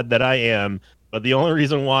Pick'ems god that I am, but the only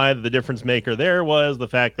reason why the difference maker there was the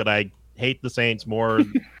fact that I hate the Saints more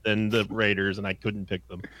than the Raiders, and I couldn't pick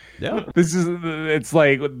them. Yeah. It's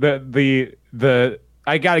like the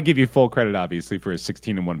I got to give you full credit, obviously, for a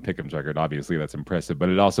 16-1 Pick'ems record. Obviously, that's impressive, but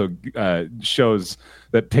it also shows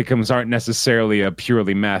that Pick'ems aren't necessarily a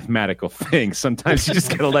purely mathematical thing. Sometimes you just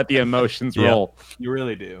got to let the emotions roll. You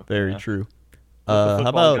really do. Very true. How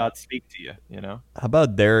about God speak to you? You know. How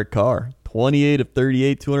about Derek Carr? 28 of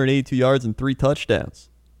 38, 282 yards and 3 touchdowns.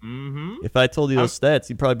 Mm-hmm. If I told you those stats,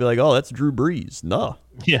 you'd probably be like, "Oh, that's Drew Brees." No.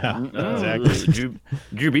 Yeah, exactly.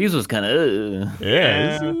 Drew Brees was kind of.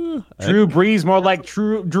 Drew Brees, more like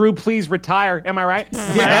Drew. Please retire. Am I right?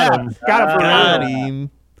 Yeah, got him.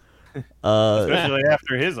 Especially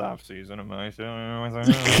after his offseason, am I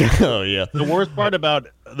saying? Oh yeah. The worst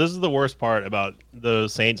part about the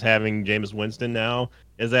Saints having Jameis Winston now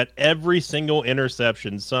is that every single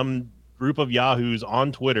interception, some group of yahoos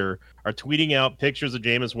on Twitter are tweeting out pictures of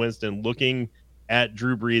Jameis Winston looking at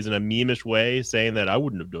Drew Brees in a meme-ish way, saying that I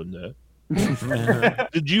wouldn't have done that.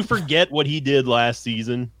 Did you forget what he did last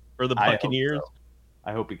season for the Buccaneers?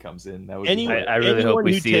 I hope he comes in. That would I really hope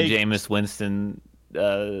we see a Jameis Winston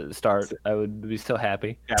start. I would be so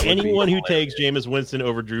happy. Anyone who takes Jameis Winston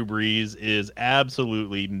over Drew Brees is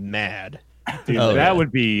absolutely mad. Dude, that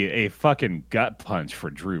would be a fucking gut punch for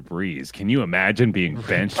Drew Brees. Can you imagine being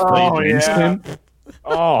benched for Winston?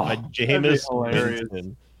 Oh, Jameis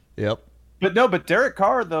Winston. Yep. But Derek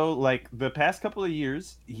Carr, though, like the past couple of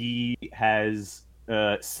years, he has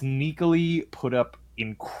sneakily put up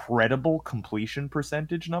incredible completion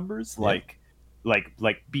percentage numbers. Like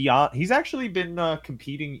beyond, he's actually been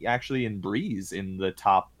competing in Brees in the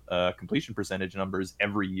top completion percentage numbers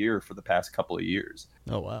every year for the past couple of years.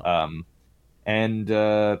 Oh wow. And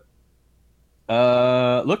look,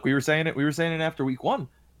 we were saying it after week 1.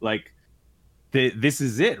 Like, this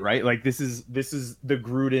is it, right? Like, this is the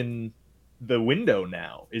Gruden. The window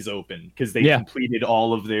now is open because they completed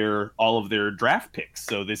all of their draft picks.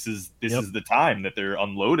 So this is the time that they're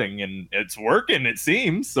unloading, and it's working. It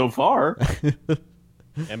seems so far.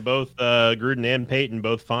 And both Gruden and Peyton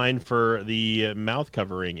both fined for the mouth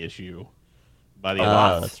covering issue by the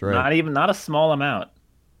that's right. Not a small amount.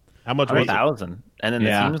 How much was 1,000, and then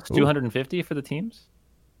the teams 250 for the teams.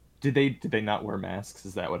 Did they not wear masks?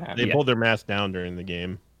 Is that what happened? They pulled their mask down during the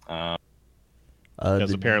game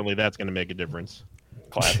because apparently that's going to make a difference.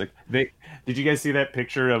 Classic. Did you guys see that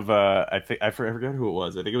picture of I forgot who it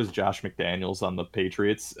was. I think it was Josh McDaniels on the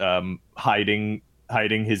Patriots hiding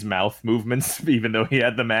his mouth movements even though he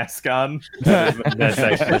had the mask on. That's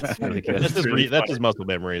ridiculous. That's his muscle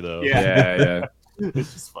memory though. Yeah.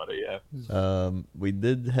 It's just funny, yeah. We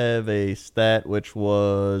did have a stat which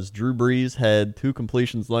was Drew Brees had 2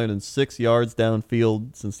 completions landing 6 yards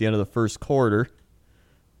downfield since the end of the first quarter.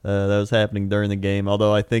 That was happening during the game,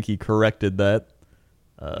 although I think he corrected that.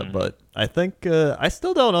 But I think I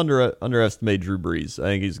still don't underestimate Drew Brees. I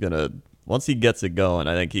think he's gonna, once he gets it going,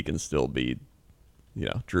 I think he can still beat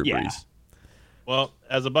Drew Brees. Well,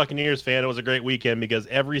 as a Buccaneers fan, it was a great weekend because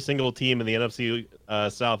every single team in the NFC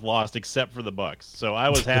South lost except for the Bucs. So I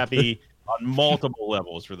was happy on multiple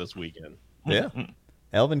levels for this weekend. Yeah.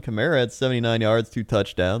 Alvin Kamara had 79 yards, 2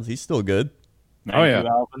 touchdowns. He's still good. Thank you,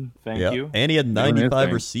 Alvin. Thank you. And he had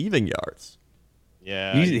 95 receiving yards.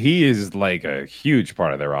 Yeah. He is like a huge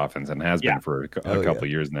part of their offense and has been for a couple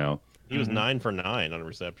years now. He was 9 for 9 on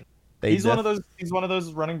reception. He's one of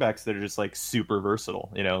those running backs that are just like super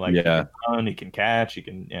versatile. You know, like he can run, he can catch, he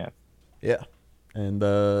can Yeah. And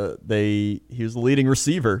he was the leading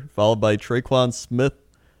receiver, followed by Traquan Smith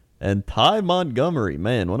and Ty Montgomery.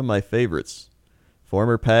 Man, one of my favorites.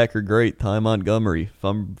 Former Packer great Ty Montgomery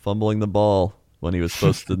fumbling the ball when he was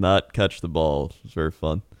supposed to not catch the ball. It was very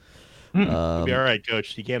fun. You'll be all right, Coach.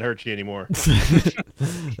 He can't hurt you anymore.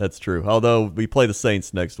 That's true. Although we play the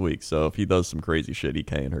Saints next week, so if he does some crazy shit, he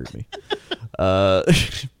can't hurt me.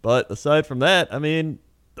 But aside from that, I mean,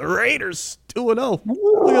 the Raiders 2-0.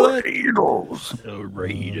 Look at that. The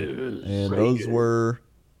Raiders. And those were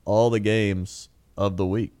all the games of the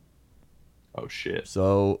week. Oh shit.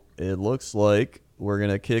 So it looks like we're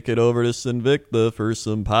going to kick it over to Sinvicta for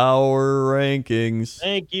some power rankings.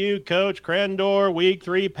 Thank you, Coach Crandor. Week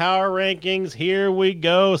 3 power rankings. Here we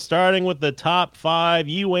go. Starting with the top 5.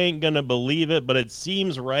 You ain't going to believe it, but it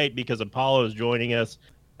seems right because Apollo is joining us.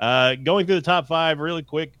 Going through the top 5 really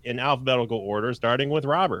quick in alphabetical order, starting with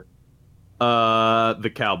Robert.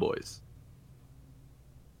 The Cowboys.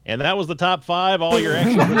 And that was the top 5. All your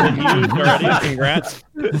extras have been used already. Congrats.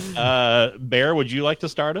 Bear, would you like to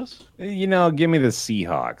start us? You know, give me the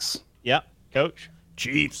Seahawks. Yep. Coach?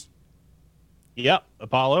 Chiefs. Yep.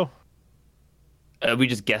 Apollo? Are we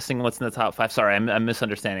just guessing what's in the top 5? Sorry, I'm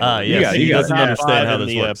misunderstanding. Yes, he doesn't top understand 5 how in this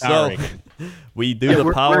the, works. power So ranking. we do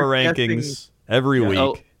the power we're rankings guessing. every week.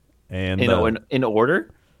 Oh, And in order?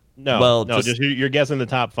 No, Well, just you're guessing the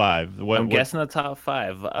top 5. I'm guessing the top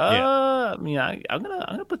 5. I mean, I'm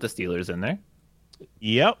gonna put the Steelers in there.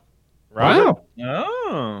 Yep. Robert? Wow.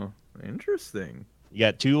 Oh, interesting. You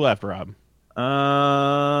got 2 left, Rob.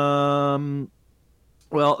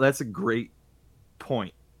 Well, that's a great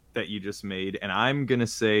point that you just made, and I'm gonna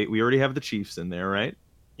say we already have the Chiefs in there, right?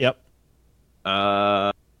 Yep.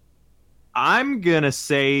 I'm gonna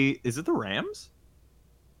say, is it the Rams?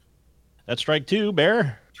 That's strike 2,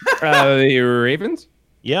 Bear. The Ravens.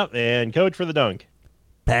 Yep. And Coach for the dunk.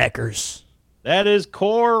 Packers. That is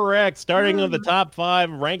correct. Starting with the top 5,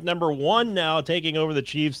 ranked number 1 now, taking over the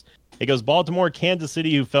Chiefs. It goes Baltimore, Kansas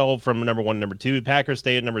City, who fell from number 1 to number 2. Packers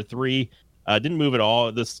stay at number 3. Didn't move at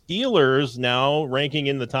all. The Steelers now ranking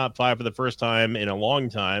in the top 5 for the first time in a long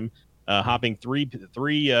time, hopping three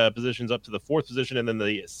positions up to the 4th position, and then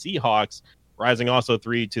the Seahawks rising also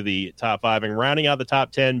 3 to the top 5. And rounding out the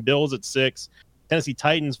top 10, Bills at 6. Tennessee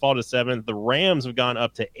Titans fall to 7th. The Rams have gone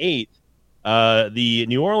up to 8th. The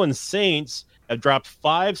New Orleans Saints have dropped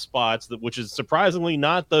 5 spots, which is surprisingly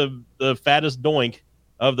not the fattest doink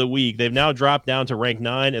of the week. They've now dropped down to rank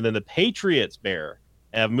 9, and then the Patriots, Bear,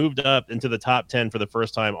 have moved up into the top 10 for the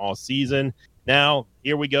first time all season. Now,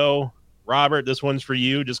 here we go. Robert, this one's for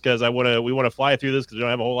you just because we want to fly through this because we don't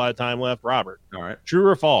have a whole lot of time left. Robert, All right. true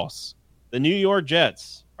or false? The New York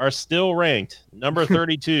Jets are still ranked number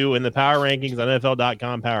 32 in the power rankings on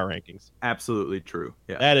NFL.com power rankings. Absolutely true.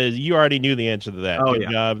 Yeah. That is, you already knew the answer to that. Oh, Good yeah.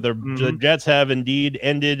 job. The Jets have indeed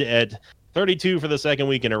ended at 32 for the second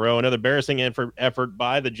week in a row. Another embarrassing effort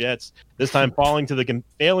by the Jets, this time failing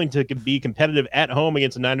to be competitive at home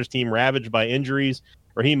against the Niners team ravaged by injuries.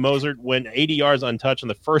 Raheem Mostert went 80 yards untouched on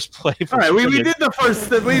the first play. All right, we did the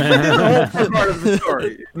first. We did the whole first part of the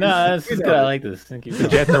story. No, that's good. I like this. Thank you. The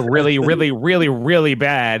Jets are really, really, really, really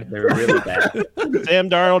bad. They're really bad. Sam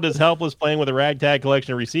Darnold is helpless playing with a ragtag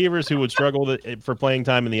collection of receivers who would struggle for playing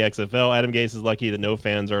time in the XFL. Adam Gase is lucky that no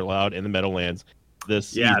fans are allowed in the Meadowlands this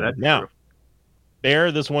season. That's now, true.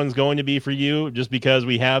 Bear, this one's going to be for you just because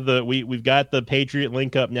we have we've got the Patriot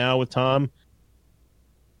link up now with Tom.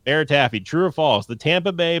 Bear Taffy, true or false? The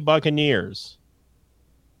Tampa Bay Buccaneers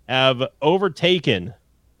have overtaken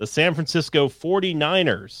the San Francisco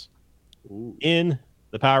 49ers in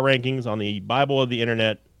the power rankings on the Bible of the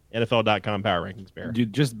Internet, NFL.com power rankings, Bear.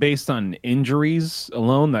 Dude, just based on injuries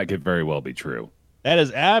alone, that could very well be true. That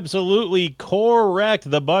is absolutely correct.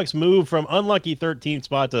 The Bucs moved from unlucky 13th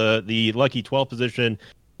spot to the lucky 12th position,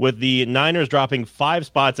 with the Niners dropping 5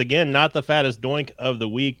 spots. Again, not the fattest doink of the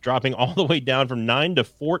week, dropping all the way down from 9 to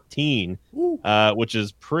 14, which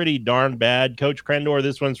is pretty darn bad. Coach Crendor,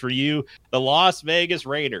 this one's for you. The Las Vegas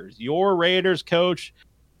Raiders, your Raiders, Coach,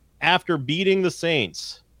 after beating the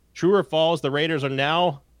Saints, true or false, the Raiders are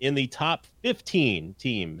now in the top 15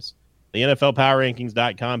 teams, the NFL Power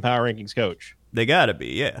Rankings.com Power Rankings, Coach. They gotta be,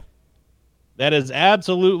 yeah. That is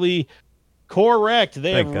absolutely correct.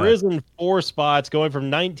 They Thank have God. risen 4 spots, going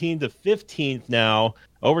from 19th to 15th now,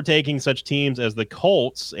 overtaking such teams as the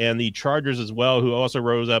Colts and the Chargers as well, who also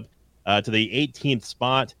rose up to the 18th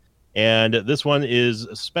spot. And this one is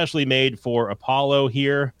especially made for Apollo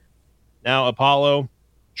here. Now, Apollo,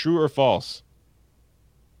 true or false?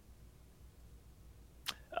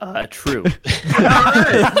 True.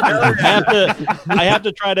 I have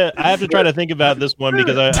to try to think about this one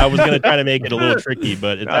because I was going to try to make it a little tricky,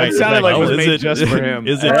 but It sounded like it was made just for him.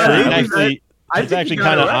 Is it true? It's actually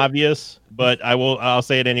kind of obvious, but I'll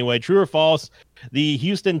say it anyway. True or false? The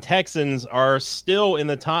Houston Texans are still in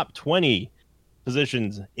the top 20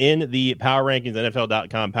 positions in the power rankings,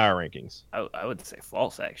 NFL.com power rankings. I would say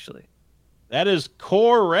false, actually. That is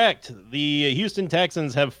correct. The Houston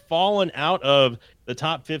Texans have fallen out of the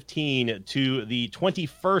top 15 to the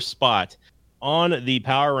 21st spot on the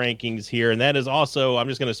power rankings here. And that is also, I'm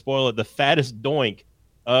just going to spoil it, the fattest doink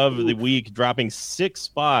of the week, dropping 6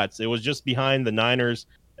 spots. It was just behind the Niners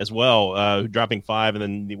as well, dropping 5, and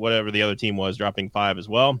then whatever the other team was, dropping 5 as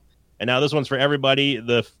well. And now this one's for everybody.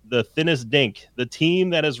 The thinnest dink, the team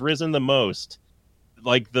that has risen the most,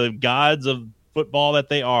 like the gods of football that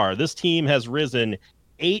they are. This team has risen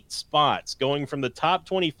 8 spots, going from the top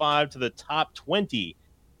 25 to the top 20.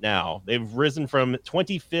 Now they've risen from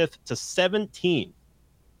 25th to 17th.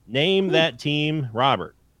 Name that team,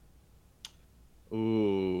 Robert.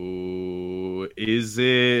 Ooh, is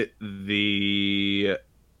it the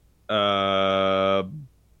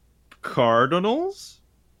Cardinals?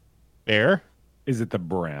 Bear, Is it the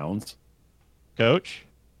Browns? Coach.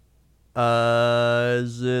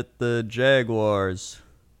 Is it the Jaguars?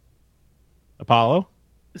 Apollo.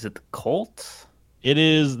 Is it the Colts? It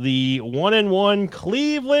is the 1-1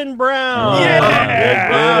 Cleveland Browns. Yeah!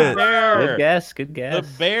 Good job, Bear. Good guess. Good guess.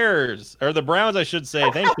 The Bears, or the Browns, I should say,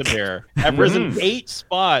 thanks to Bear, have risen 8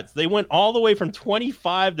 spots. They went all the way from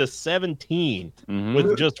 25 to 17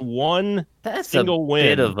 with just one That's single a win.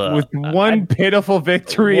 bit of a With one pitiful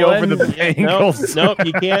victory over the Bengals. Nope,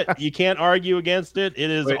 you can't argue against it.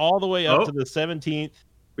 It is all the way up to the 17th.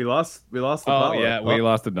 We lost the Oh power. yeah, we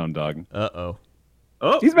lost the dumb dog. Uh-oh.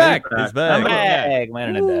 Oh, He's back. He's I'm back. back.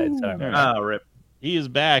 Man, I died. Sorry. Ah, rip. He is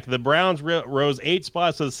back. The Browns rose 8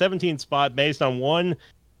 spots to the 17th spot based on one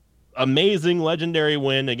amazing legendary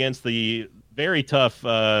win against the very tough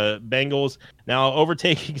Bengals. Now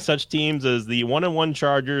overtaking such teams as the 1-1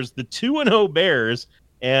 Chargers, the 2-0 Bears,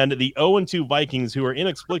 and the 0-2 Vikings, who are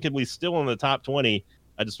inexplicably still in the top 20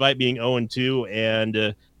 despite being 0-2,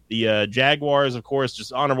 and the Jaguars, of course,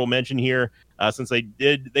 just honorable mention here, since they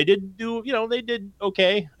did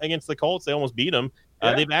okay against the Colts. They almost beat them.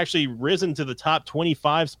 They've actually risen to the top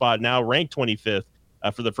 25 spot now, ranked 25th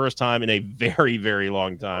for the first time in a very, very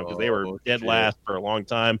long time, because they were dead last for a long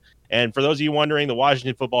time. And for those of you wondering, the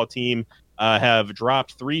Washington football team have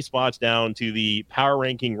dropped 3 spots down to the power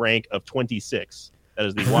ranking rank of 26. That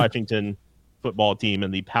is the Washington football team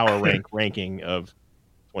in the power ranking of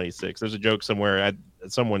 26. There's a joke somewhere.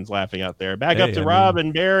 Someone's laughing out there. Back up to Rob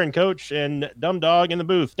and Bear and Coach and Dumb Dog in the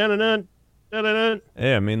booth. Dun-dun-dun, dun-dun-dun.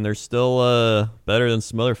 Hey, I mean, they're still better than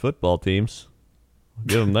some other football teams. I'll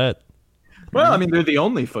give them that. Well, I mean, they're the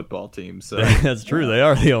only football team, so That's true. They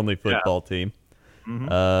are the only football team. I'm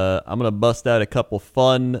going to bust out a couple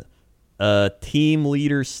fun team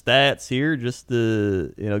leader stats here just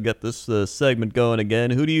to get this segment going again.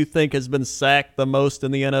 Who do you think has been sacked the most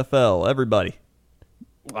in the NFL? Everybody.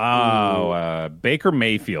 Wow, Baker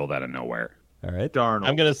Mayfield out of nowhere. All right. Darnold.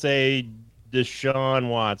 I'm going to say Deshaun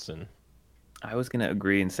Watson. I was going to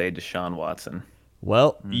agree and say Deshaun Watson.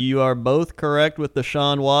 Well, you are both correct with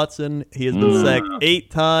Deshaun Watson. He has been sacked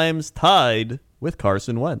 8 times, tied with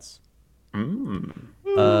Carson Wentz.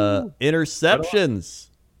 Interceptions.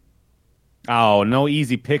 Oh, no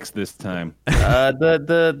easy picks this time.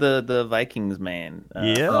 The Vikings, man.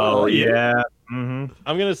 Yeah. Oh, yeah. I'm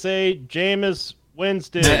going to say Jameis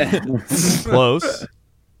Winston. Close.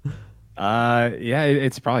 Yeah,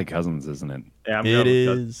 it's probably Cousins, isn't it? Yeah, I'm It going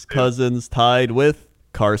with is Cousins tied with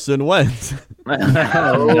Carson Wentz.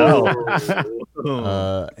 No.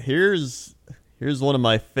 Here's one of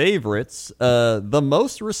my favorites. The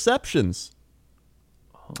most receptions.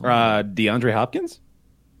 DeAndre Hopkins?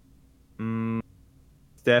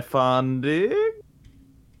 Stefan Diggs.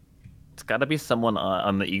 It's got to be someone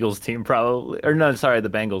on the Eagles team, probably. Or no, sorry, the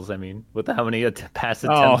Bengals. I mean, with how many pass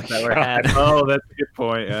attempts that were had. Oh, that's a good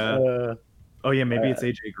point. Yeah. Maybe it's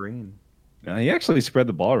AJ Green. He actually spread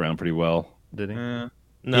the ball around pretty well. Did he? No,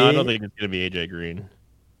 I don't think it's going to be AJ Green.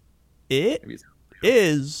 It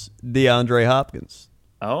is DeAndre Hopkins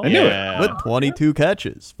Oh, I knew it. with 22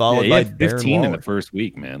 catches, followed he by had Darren 15 in Waller. the first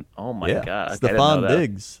week, man. Oh my Yeah, God! Okay, I didn't know Stephon that.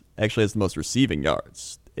 Diggs actually has the most receiving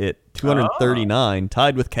yards at 239,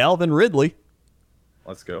 tied with Calvin Ridley.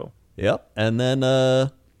 Let's go. Yep, and then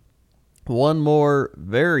one more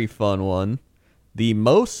very fun one: the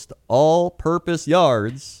most all-purpose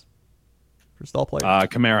yards for all players.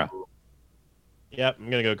 Kamara. Yep,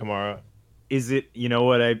 I'm going to go Kamara. Is it? You know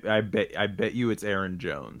what? I bet you it's Aaron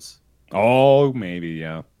Jones. Oh, maybe,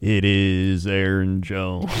 yeah. It is Aaron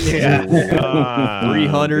Jones. Yeah.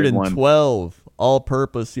 312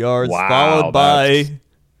 all-purpose yards, Wow, followed by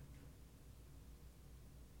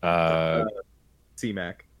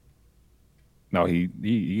C-Mac. No, he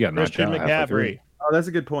got knocked Christian out halfway through. McCaffrey. Oh, that's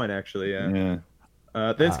a good point, actually. Yeah. Yeah.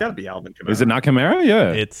 Then it's got to be Alvin Kamara. Is it not Kamara?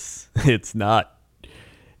 Yeah. it's not.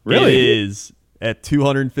 Really? It is at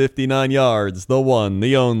 259 yards, the one,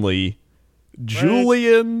 the only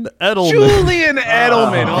Julian Edelman. Julian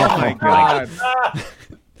Edelman. Oh, my God.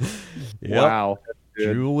 Yep. Wow.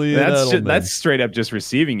 Julian Edelman. That's straight up just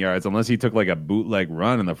receiving yards, unless he took like a bootleg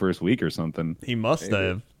run in the first week or something. He must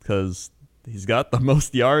have, because he's got the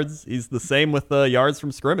most yards. He's the same with yards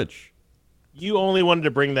from scrimmage. You only wanted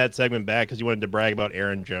to bring that segment back because you wanted to brag about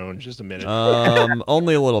Aaron Jones. Just a minute.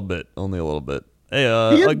 Only a little bit. Only a little bit. Hey,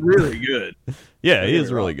 He is really good. Yeah, he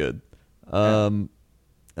is really good. And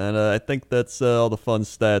I think that's all the fun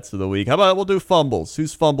stats of the week. How about we'll do fumbles?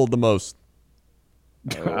 Who's fumbled the most?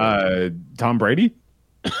 Tom Brady?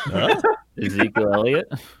 Ezekiel Elliott.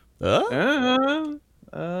 I'm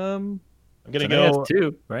gonna That's go.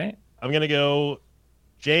 2, right? I'm gonna go.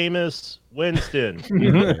 Jameis Winston.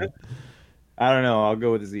 I don't know. I'll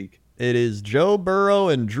go with Zeke. It is Joe Burrow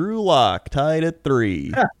and Drew Lock tied at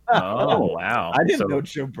 3. Oh, wow. I didn't So know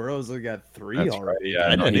Joe Burrow's only got 3 That's already. right. Yeah,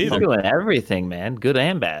 I didn't he's either. doing everything, man. Good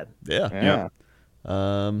and bad. Yeah. Yeah.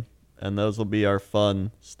 And those will be our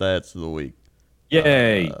fun stats of the week.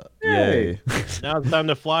 Yay. Yay. Now it's time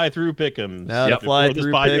to fly through pick'ems. Now to fly Before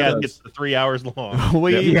through this podcast pick'ems. gets to 3 hours long.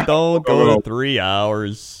 We don't go to 3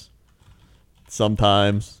 hours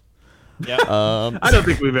sometimes. Yeah. I don't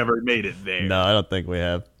think we've ever made it there. No, I don't think we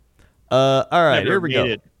have. All right, Never here we go.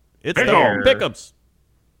 made it. It's Pick'em. Pick'ems.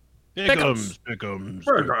 Pick'ems. Pick'ems.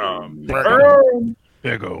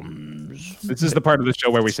 Pick'ems. This is the part of the show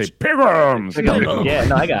where we say Pick'ems. Yeah,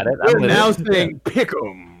 no, I got it. We're I'm with now it. saying pick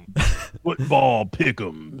 'em. Football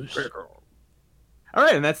Pick'ems. All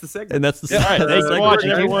right, and that's the segment. And that's the All right, that's thanks the for watching,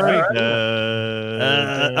 segment. everyone.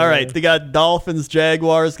 All right, they got Dolphins,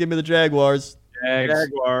 Jaguars. Give me the Jaguars.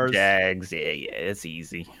 Jaguars. Jags. Yeah, it's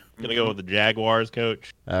easy. Gonna go with the Jaguars,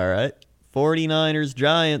 coach. All right. 49ers,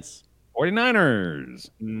 Giants. 49ers.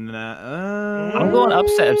 I'm going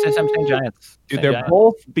upset since I'm saying Giants. Dude, Saying they're Giants.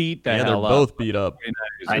 both beat the Yeah, they're hell up. both beat up.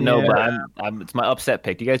 I know, Yeah. but it's my upset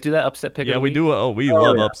pick. Do you guys do that upset pick? Yeah, of the we week? do. Oh, we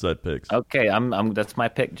love upset picks. Okay, I'm. That's my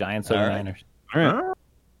pick. Giants over All right. Niners. All right.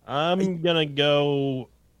 I'm gonna go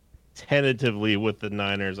tentatively with the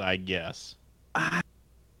Niners, I guess. I'm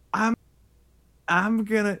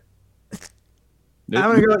gonna go. Yeah,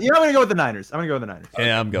 I'm gonna go with the Niners.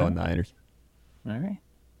 Yeah, I'm going Niners. All right.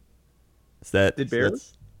 Is that Did Bear?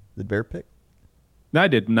 Did Bear pick? No, I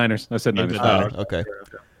did. Niners. I said Niners. Niners. Okay.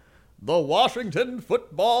 The Washington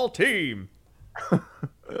football team.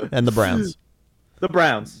 And the Browns. The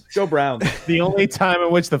Browns. Go Browns. The only time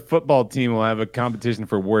in which the football team will have a competition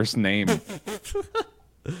for worst name.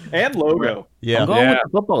 And logo. Yeah. I'm going Yeah. with the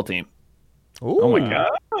football team. Ooh, Oh my God.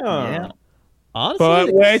 Yeah. Honestly,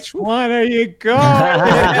 But which one are you going? You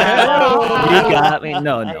got me.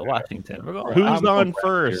 No, Washington. We're going. Who's on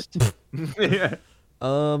first? Yeah.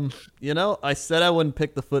 I said I wouldn't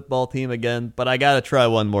pick the football team again, but I gotta try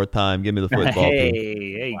one more time. Give me the football team.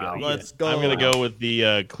 Hey, there you go. Let's go. I'm gonna go with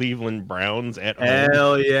the Cleveland Browns at home.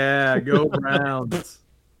 Hell yeah. Go Browns.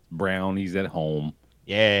 Brownies at home.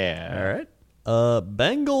 Yeah. All right.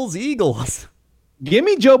 Bengals, Eagles. Give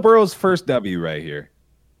me Joe Burrow's first W right here.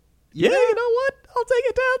 Yeah, you know what? I'll take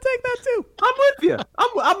it. I'll take that too. I'm with you.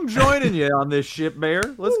 I'm joining you on this ship, Bear.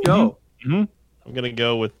 Let's go. I'm gonna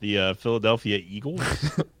go with the Philadelphia Eagles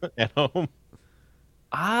at home.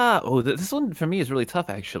 This one for me is really tough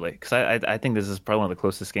actually, because I think this is probably one of the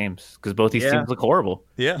closest games because both these Yeah. teams look horrible.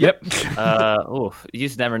 Yeah. Yep. You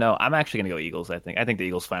just never know. I'm actually gonna go Eagles. I think the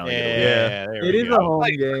Eagles finally get away. Yeah, there It we is go. a home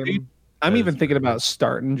game. I'm even thinking about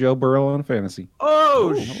starting Joe Burrow on fantasy.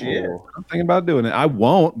 Oh, shit. I'm thinking about doing it. I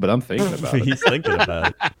won't, but I'm thinking about it. He's thinking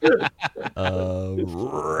about it.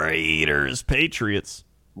 Raiders, Patriots.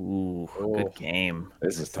 Ooh, good game.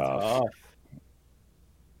 This is tough.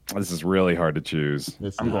 This is really hard to choose.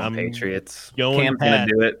 This I'm is- going I'm Patriots. going Cam's gonna Pat.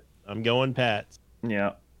 do it. I'm going Pats.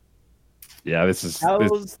 Yeah. Yeah, this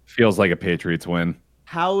feels like a Patriots win.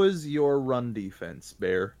 How is your run defense,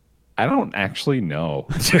 Bear? I don't actually know.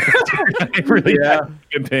 I really haven't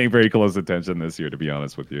been paying very close attention this year, to be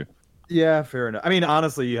honest with you. Yeah, fair enough. I mean,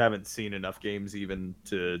 honestly, you haven't seen enough games even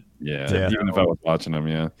to. Yeah, Yeah. even if I was watching them,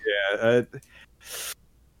 yeah. Yeah.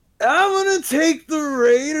 I'm gonna take the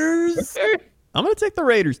Raiders. I'm gonna take the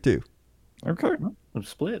Raiders too. Okay.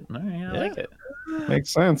 Split. All right, I Yeah. like it. Makes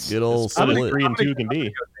sense. Good old How split. 3-2 can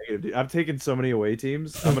be. I've taken so many away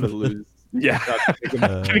teams. I'm gonna lose. Yeah. I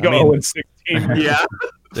Gonna go mean, 0-16. Yeah.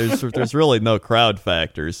 there's really no crowd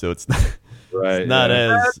factor, so it's not, Right. it's not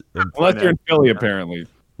yeah. as Unless you're in Philly, apparently.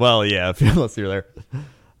 well. Yeah, unless you're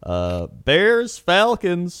there. Bears,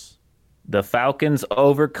 Falcons. The Falcons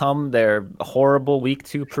overcome their horrible Week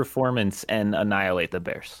 2 performance and annihilate the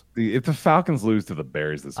Bears. If the Falcons lose to the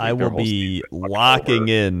Bears this week, I their will whole be season is fucking locking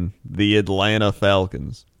over. in the Atlanta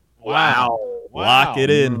Falcons. Wow. Lock it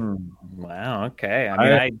in. Wow. Okay. I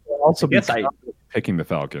mean, I Also, guess I- picking the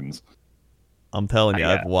Falcons. I'm telling you,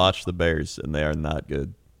 Yeah. I've watched the Bears, and they are not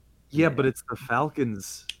good. Yeah, but it's the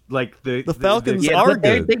Falcons. Like the Falcons yeah, are but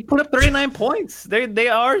good. they put up 39 points. They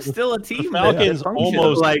are still a team. that Falcons functions.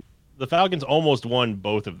 almost like, the Falcons almost won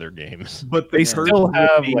both of their games. but they Yeah. still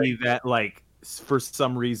have, have that like for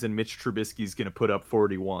some reason Mitch Trubisky's gonna put up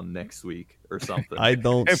 41 next week or something. I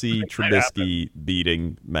don't see It might happen. Trubisky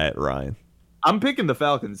beating Matt Ryan. I'm picking the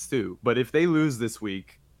Falcons too, but if they lose this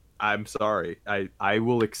week, I'm sorry. I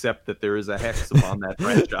will accept that there is a hex upon that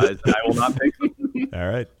franchise. And I will not pick them. All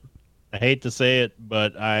right. I hate to say it,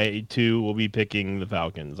 but I too will be picking the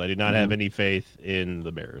Falcons. I do not have any faith in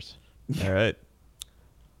the Bears. All right.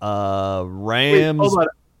 Wait, Rams. hold on.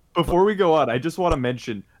 Before we go on, I just want to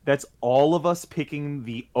mention that's all of us picking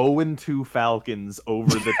the 0-2 Falcons over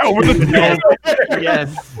the Over the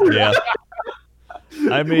Yes. Yeah.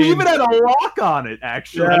 I we mean, even had a lock on it,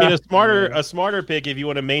 actually. I mean, a smarter pick if you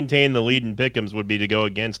want to maintain the lead in pick'ems would be to go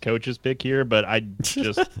against coach's pick here, but I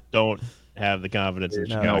just don't have the confidence in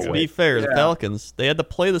no, Chicago. to be fair, the Falcons, they had to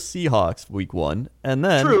play the Seahawks week 1, and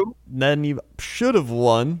then you should have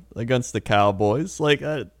won against the Cowboys. Like,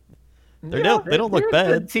 they don't look they're a good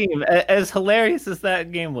bad. team. As hilarious as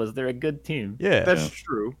that game was, they're a good team. Yeah. That's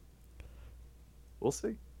true. We'll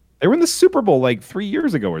see. They were in the Super Bowl like 3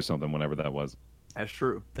 years ago or something, whenever that was. That's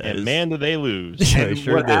true. That And is- man, do they lose. Yeah, they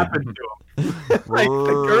sure what did. happened to him? Like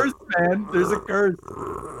the curse, man. There's a curse.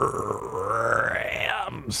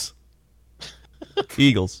 Rams.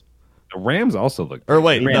 Eagles. The Rams also looked. Or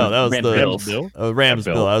wait, Rams- no, that was Rams the Bills. Bill? Rams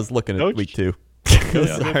Bill. Bill. I was looking at Coach? week 2. Yeah.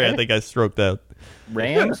 Sorry, I think I stroked out.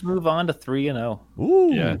 Rams move on to 3-0.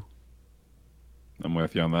 Ooh. Yeah. I'm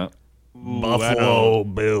with you on that. Ooh, Buffalo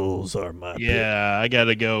Bills are my pick. Yeah, I got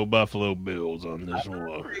to go Buffalo Bills on this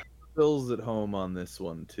one. Bills at home on this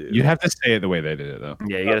one too. You have to say it the way they did it, though.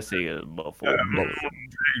 Yeah, you gotta see Buffalo.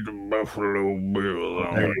 The Buffalo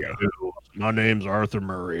Bills. There we go. My name's Arthur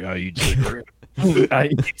Murray. I eat cigarettes.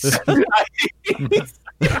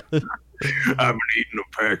 I've been eating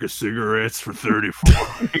a pack of cigarettes for 34.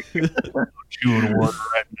 I'm chewing one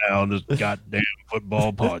right now on this goddamn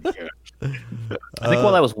football podcast. I think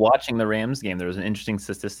while I was watching the Rams game, there was an interesting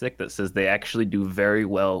statistic that says they actually do very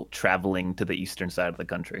well traveling to the eastern side of the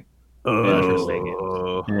country.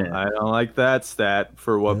 Oh, Yeah. I don't like that stat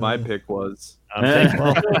for what my pick was. I'm thinking,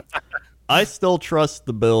 Well, I still trust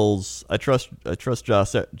the Bills. I trust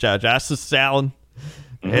Josh Allen,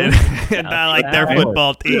 and I like their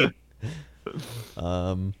football team.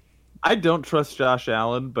 I don't trust Josh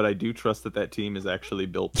Allen, but I do trust that team is actually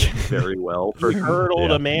built very well. he hurdled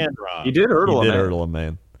Yeah. a man, Rob. He did hurdle He him. did man. hurdle a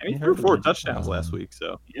man. And he threw 4 touchdowns last week,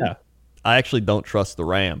 so I actually don't trust the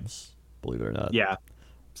Rams. Believe it or not. yeah,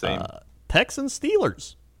 same. Texans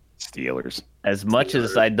Steelers. Steelers. As much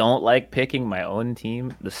as I don't like picking my own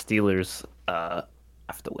team, the Steelers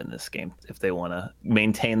have to win this game if they want to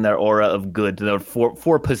maintain their aura of good, their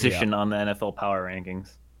four position on the NFL power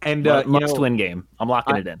rankings. And Must-win game. I'm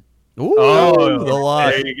locking it in. Ooh, the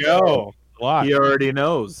lock. there you go. Lock. He already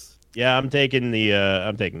knows. Yeah, I'm taking the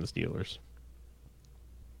Steelers.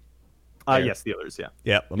 Yes, Steelers. Yeah.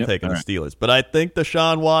 Yep, I'm Yep, taking all the Steelers. But I think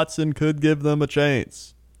Deshaun Watson could give them a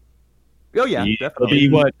chance. Oh yeah, He definitely.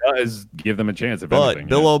 what does give them a chance, if But anything.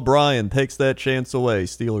 Bill yeah. O'Brien takes that chance away.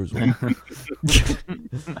 Steelers win.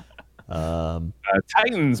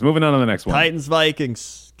 Titans, moving on to the next one. Titans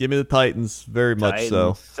Vikings. Give me the Titans. Very much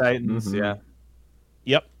so. Titans. Mhm. Yeah.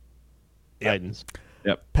 Yep. Titans.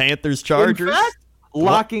 Panthers Chargers. In fact,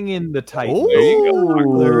 locking in the Titans. Ooh, There you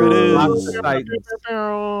go. there it Lock is. the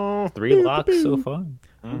Titans. 3 locks so far.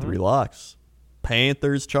 3 locks.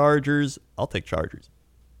 Panthers Chargers. I'll take Chargers.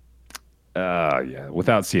 Yeah.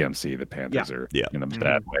 Without CMC, the Panthers are Yeah. in a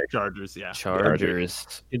bad way. Chargers. Yeah.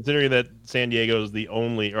 Chargers. Considering that San Diego is the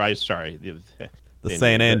only, the The San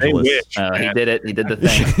San Diego. Angeles. He did it. He did the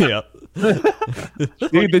thing.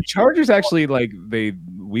 Yep. Dude, the Chargers actually, like,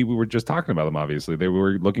 we were just talking about them, obviously. They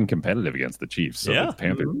were looking competitive against the Chiefs. So Yeah. the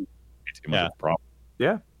Panthers team was Yeah. a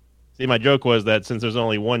problem. See, See, my joke was that since there's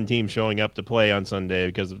only one team showing up to play on Sunday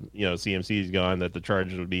because CMC's gone, that the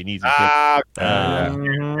Chargers would be an easy pick. Yeah.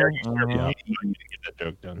 Get that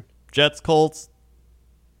joke done. Jets, Colts.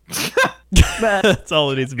 That's all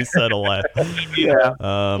that needs to be said. Alive. Yeah.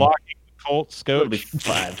 Blocking Colts, It'll be coach.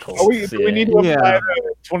 5 Colts. Do we need to apply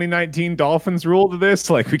the 2019 Dolphins rule to this?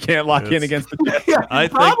 Like, we can't lock in Yes. against the Jets. Yeah, I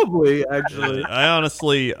think- probably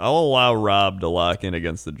actually. I'll allow Rob to lock in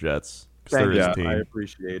against the Jets because they're his Thank you. I team.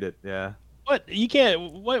 appreciate it. Yeah. What you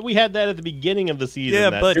can't? What we had that at the beginning of the season.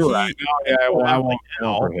 Yeah, that- but You're right. Yeah, well, I won't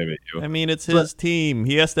prohibit you. I mean, it's his team.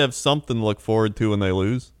 He has to have something to look forward to when they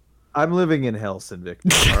lose. I'm living in Hellson, Victor.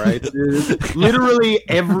 All right. Literally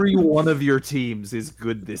every one of your teams is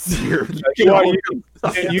good this year. Rob Yeah, already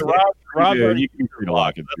you can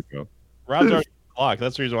lock it. Rob's already blocked.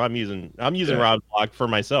 That's the reason why I'm using Rob's block for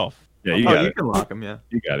myself. Yeah, you got you it. can lock them. Yeah.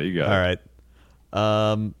 You got it. You got All it.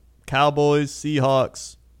 right. Cowboys,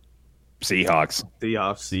 Seahawks. Seahawks.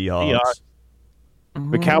 Seahawks.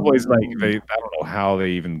 The Cowboys, I don't know how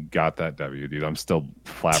they even got that W, dude. I'm still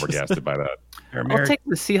flabbergasted by that. I'll take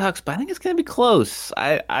the Seahawks, but I think it's going to be close.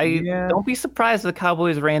 Yeah. Don't be surprised if the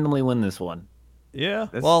Cowboys randomly win this one. Yeah.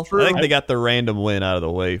 That's Well, true. I think they got the random win out of the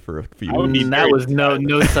way for a few. I would be That very was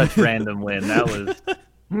no such random win. That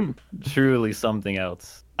was truly something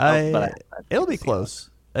else. It'll be close.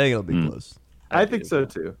 I think it'll be close. I think so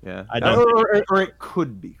too. Yeah. I don't Or it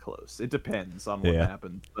could be close. It depends on what Yeah.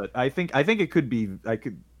 happens. But I think it could be. In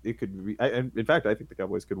fact, I think the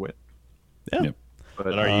Cowboys could win. Yeah. Yep.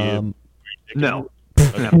 But are you? No.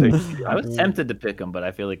 I was tempted to pick them, but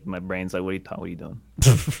I feel like my brain's like, what are you doing?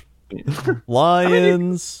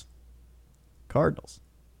 Lions, Cardinals.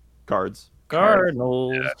 Cards.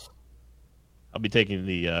 Cardinals. I'll be taking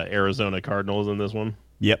the Arizona Cardinals in this one.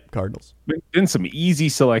 Yep, Cardinals. Been some easy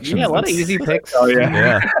selections. Yeah, a lot of easy picks. Oh, yeah.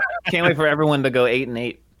 Yeah. Can't wait for everyone to go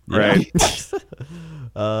 8-8. Right.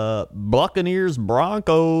 Buccaneers,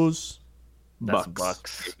 Broncos. That's Bucks.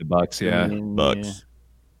 Bucks. The Bucks, yeah. Bucks.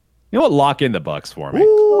 You know what? Lock in the Bucks for me.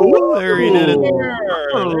 Ooh, there he did it.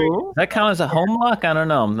 Does that count as a home lock? I don't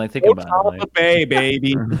know. I'm like thinking about it. Tampa Bay,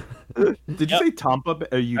 baby. Did you say Tampa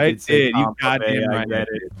Bay? You I did say did. You Tampa goddamn Bay. I right. get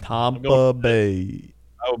it. Tampa Bay.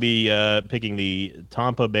 I will be picking the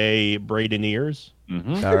Tampa Bay Bradeneers.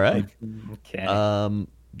 Mm-hmm. All right. Okay.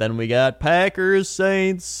 Then we got Packers,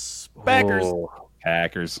 Saints, Packers. Oh,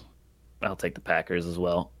 Packers. I'll take the Packers as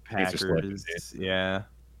well. Packers. Packers. Yeah.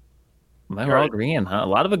 We're all agreeing, huh? A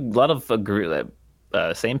lot of agree,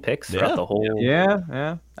 same picks throughout Yeah. the whole.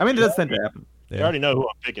 Yeah. I mean, it does tend to happen. You already know who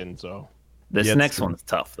I'm picking, so This Yeah, next true. one's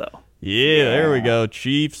tough though. Yeah, there we go.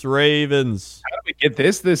 Chiefs, Ravens. How did we get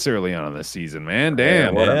this early on in the season, man?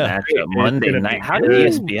 Damn. What Yeah. a matchup! Monday gonna be night. How did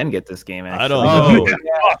good. ESPN get this game? Actually? I don't know.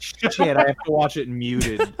 Yeah, shit, I have to watch it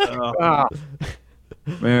muted. Ah.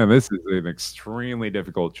 Man, this is an extremely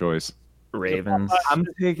difficult choice. Ravens. I'm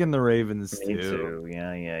taking the Ravens Me too. too.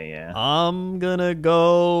 Yeah. I'm gonna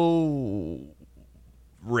go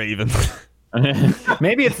Ravens.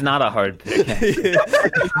 Maybe it's not a hard pick.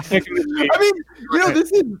 I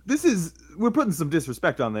mean, this is we're putting some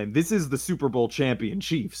disrespect on them. This is the Super Bowl champion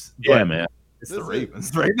Chiefs. Yeah, but man. It's the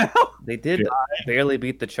Ravens right now. They did barely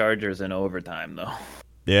beat the Chargers in overtime, though.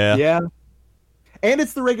 Yeah. Yeah. And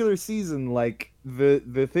it's the regular season. Like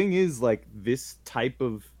the thing is, like, this type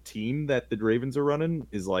of team that the Ravens are running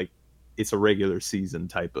is like it's a regular season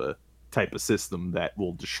type of system that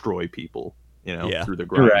will destroy people, Yeah. through the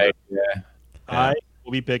grind. Right. Yeah. I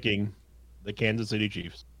will be picking the Kansas City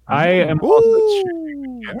Chiefs. I am also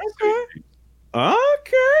choosing Kansas City.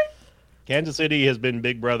 Okay. Kansas City has been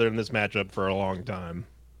big brother in this matchup for a long time,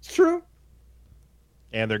 It's true.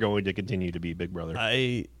 and they're going to continue to be big brother.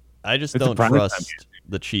 I just It's a don't prime time trust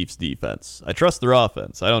the Chiefs' defense. I trust their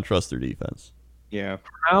offense. I don't trust their defense. Yeah.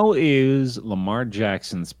 How is Lamar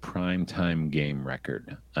Jackson's primetime game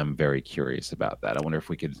record? I'm very curious about that. I wonder if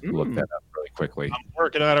we could look that up really quickly. I'm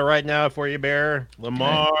working on it right now for you, Bear.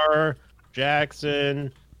 Lamar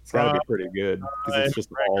Jackson. It's got to be pretty good because it's just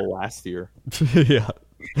all last year. Yeah.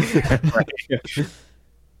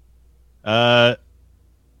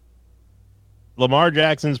 Lamar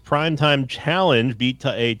Jackson's primetime challenge beat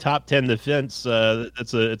a top 10 defense.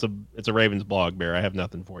 It's a Ravens blog, Bear. I have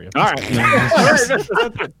nothing for you. All right.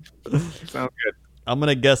 Sounds good. I'm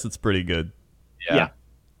gonna guess it's pretty good. Yeah.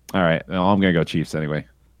 All right. Well, I'm going to go Chiefs anyway.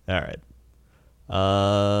 All right.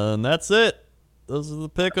 And that's it. Those are the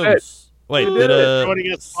pick'ems. Wait,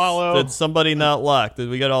 Joining us, follow. did somebody not lock? Did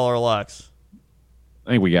we get all our locks?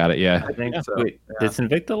 I think we got it. Yeah. I think so. Wait, did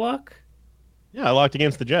Invicta lock? Yeah, I locked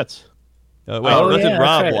against the Jets. Wait, what did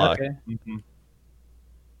Rob that's right, lock? okay.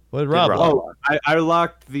 What did Rob Rob lock? Oh, I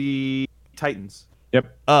locked the Titans.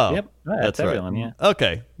 Yep. Oh, Yep. that's right. everyone. Yeah.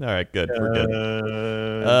 Okay. All right. Good. We're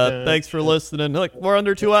good. Thanks for listening. Look, we're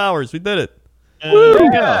under 2 hours. We did it.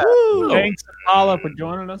 Yeah. Woo! Thanks, Paula, for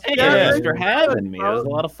joining us. Hey, Yeah. thanks for having me. It was a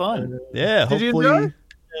lot of fun. Yeah. Did you Hopefully. enjoy?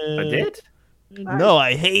 I did. No,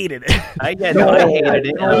 I hated it. I hated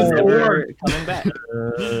it. I was never coming back.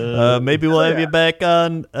 Maybe we'll have you back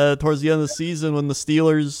on towards the end of the season when the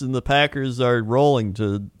Steelers and the Packers are rolling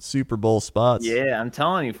to Super Bowl spots. Yeah, I'm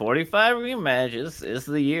telling you, 45 rematches is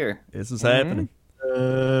the year. This is happening.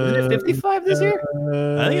 Is it 55 this year?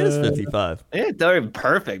 I think it is 55. Yeah, they're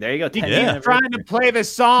perfect. There you go. 10 Yeah. years. Trying to play the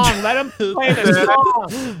song. Let him play the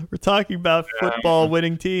song. We're talking about football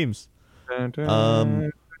winning teams.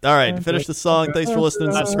 All right, finish the song. Thanks for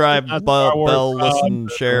listening. Subscribe, bell, listen,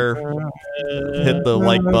 share, hit the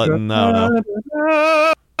like button. I don't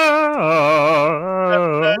know.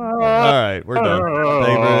 All right, we're done.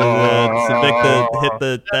 Thank you for Invicta, hit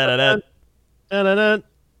the da-da-da.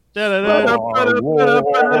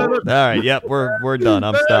 All right, yep, we're done.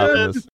 I'm stopping this.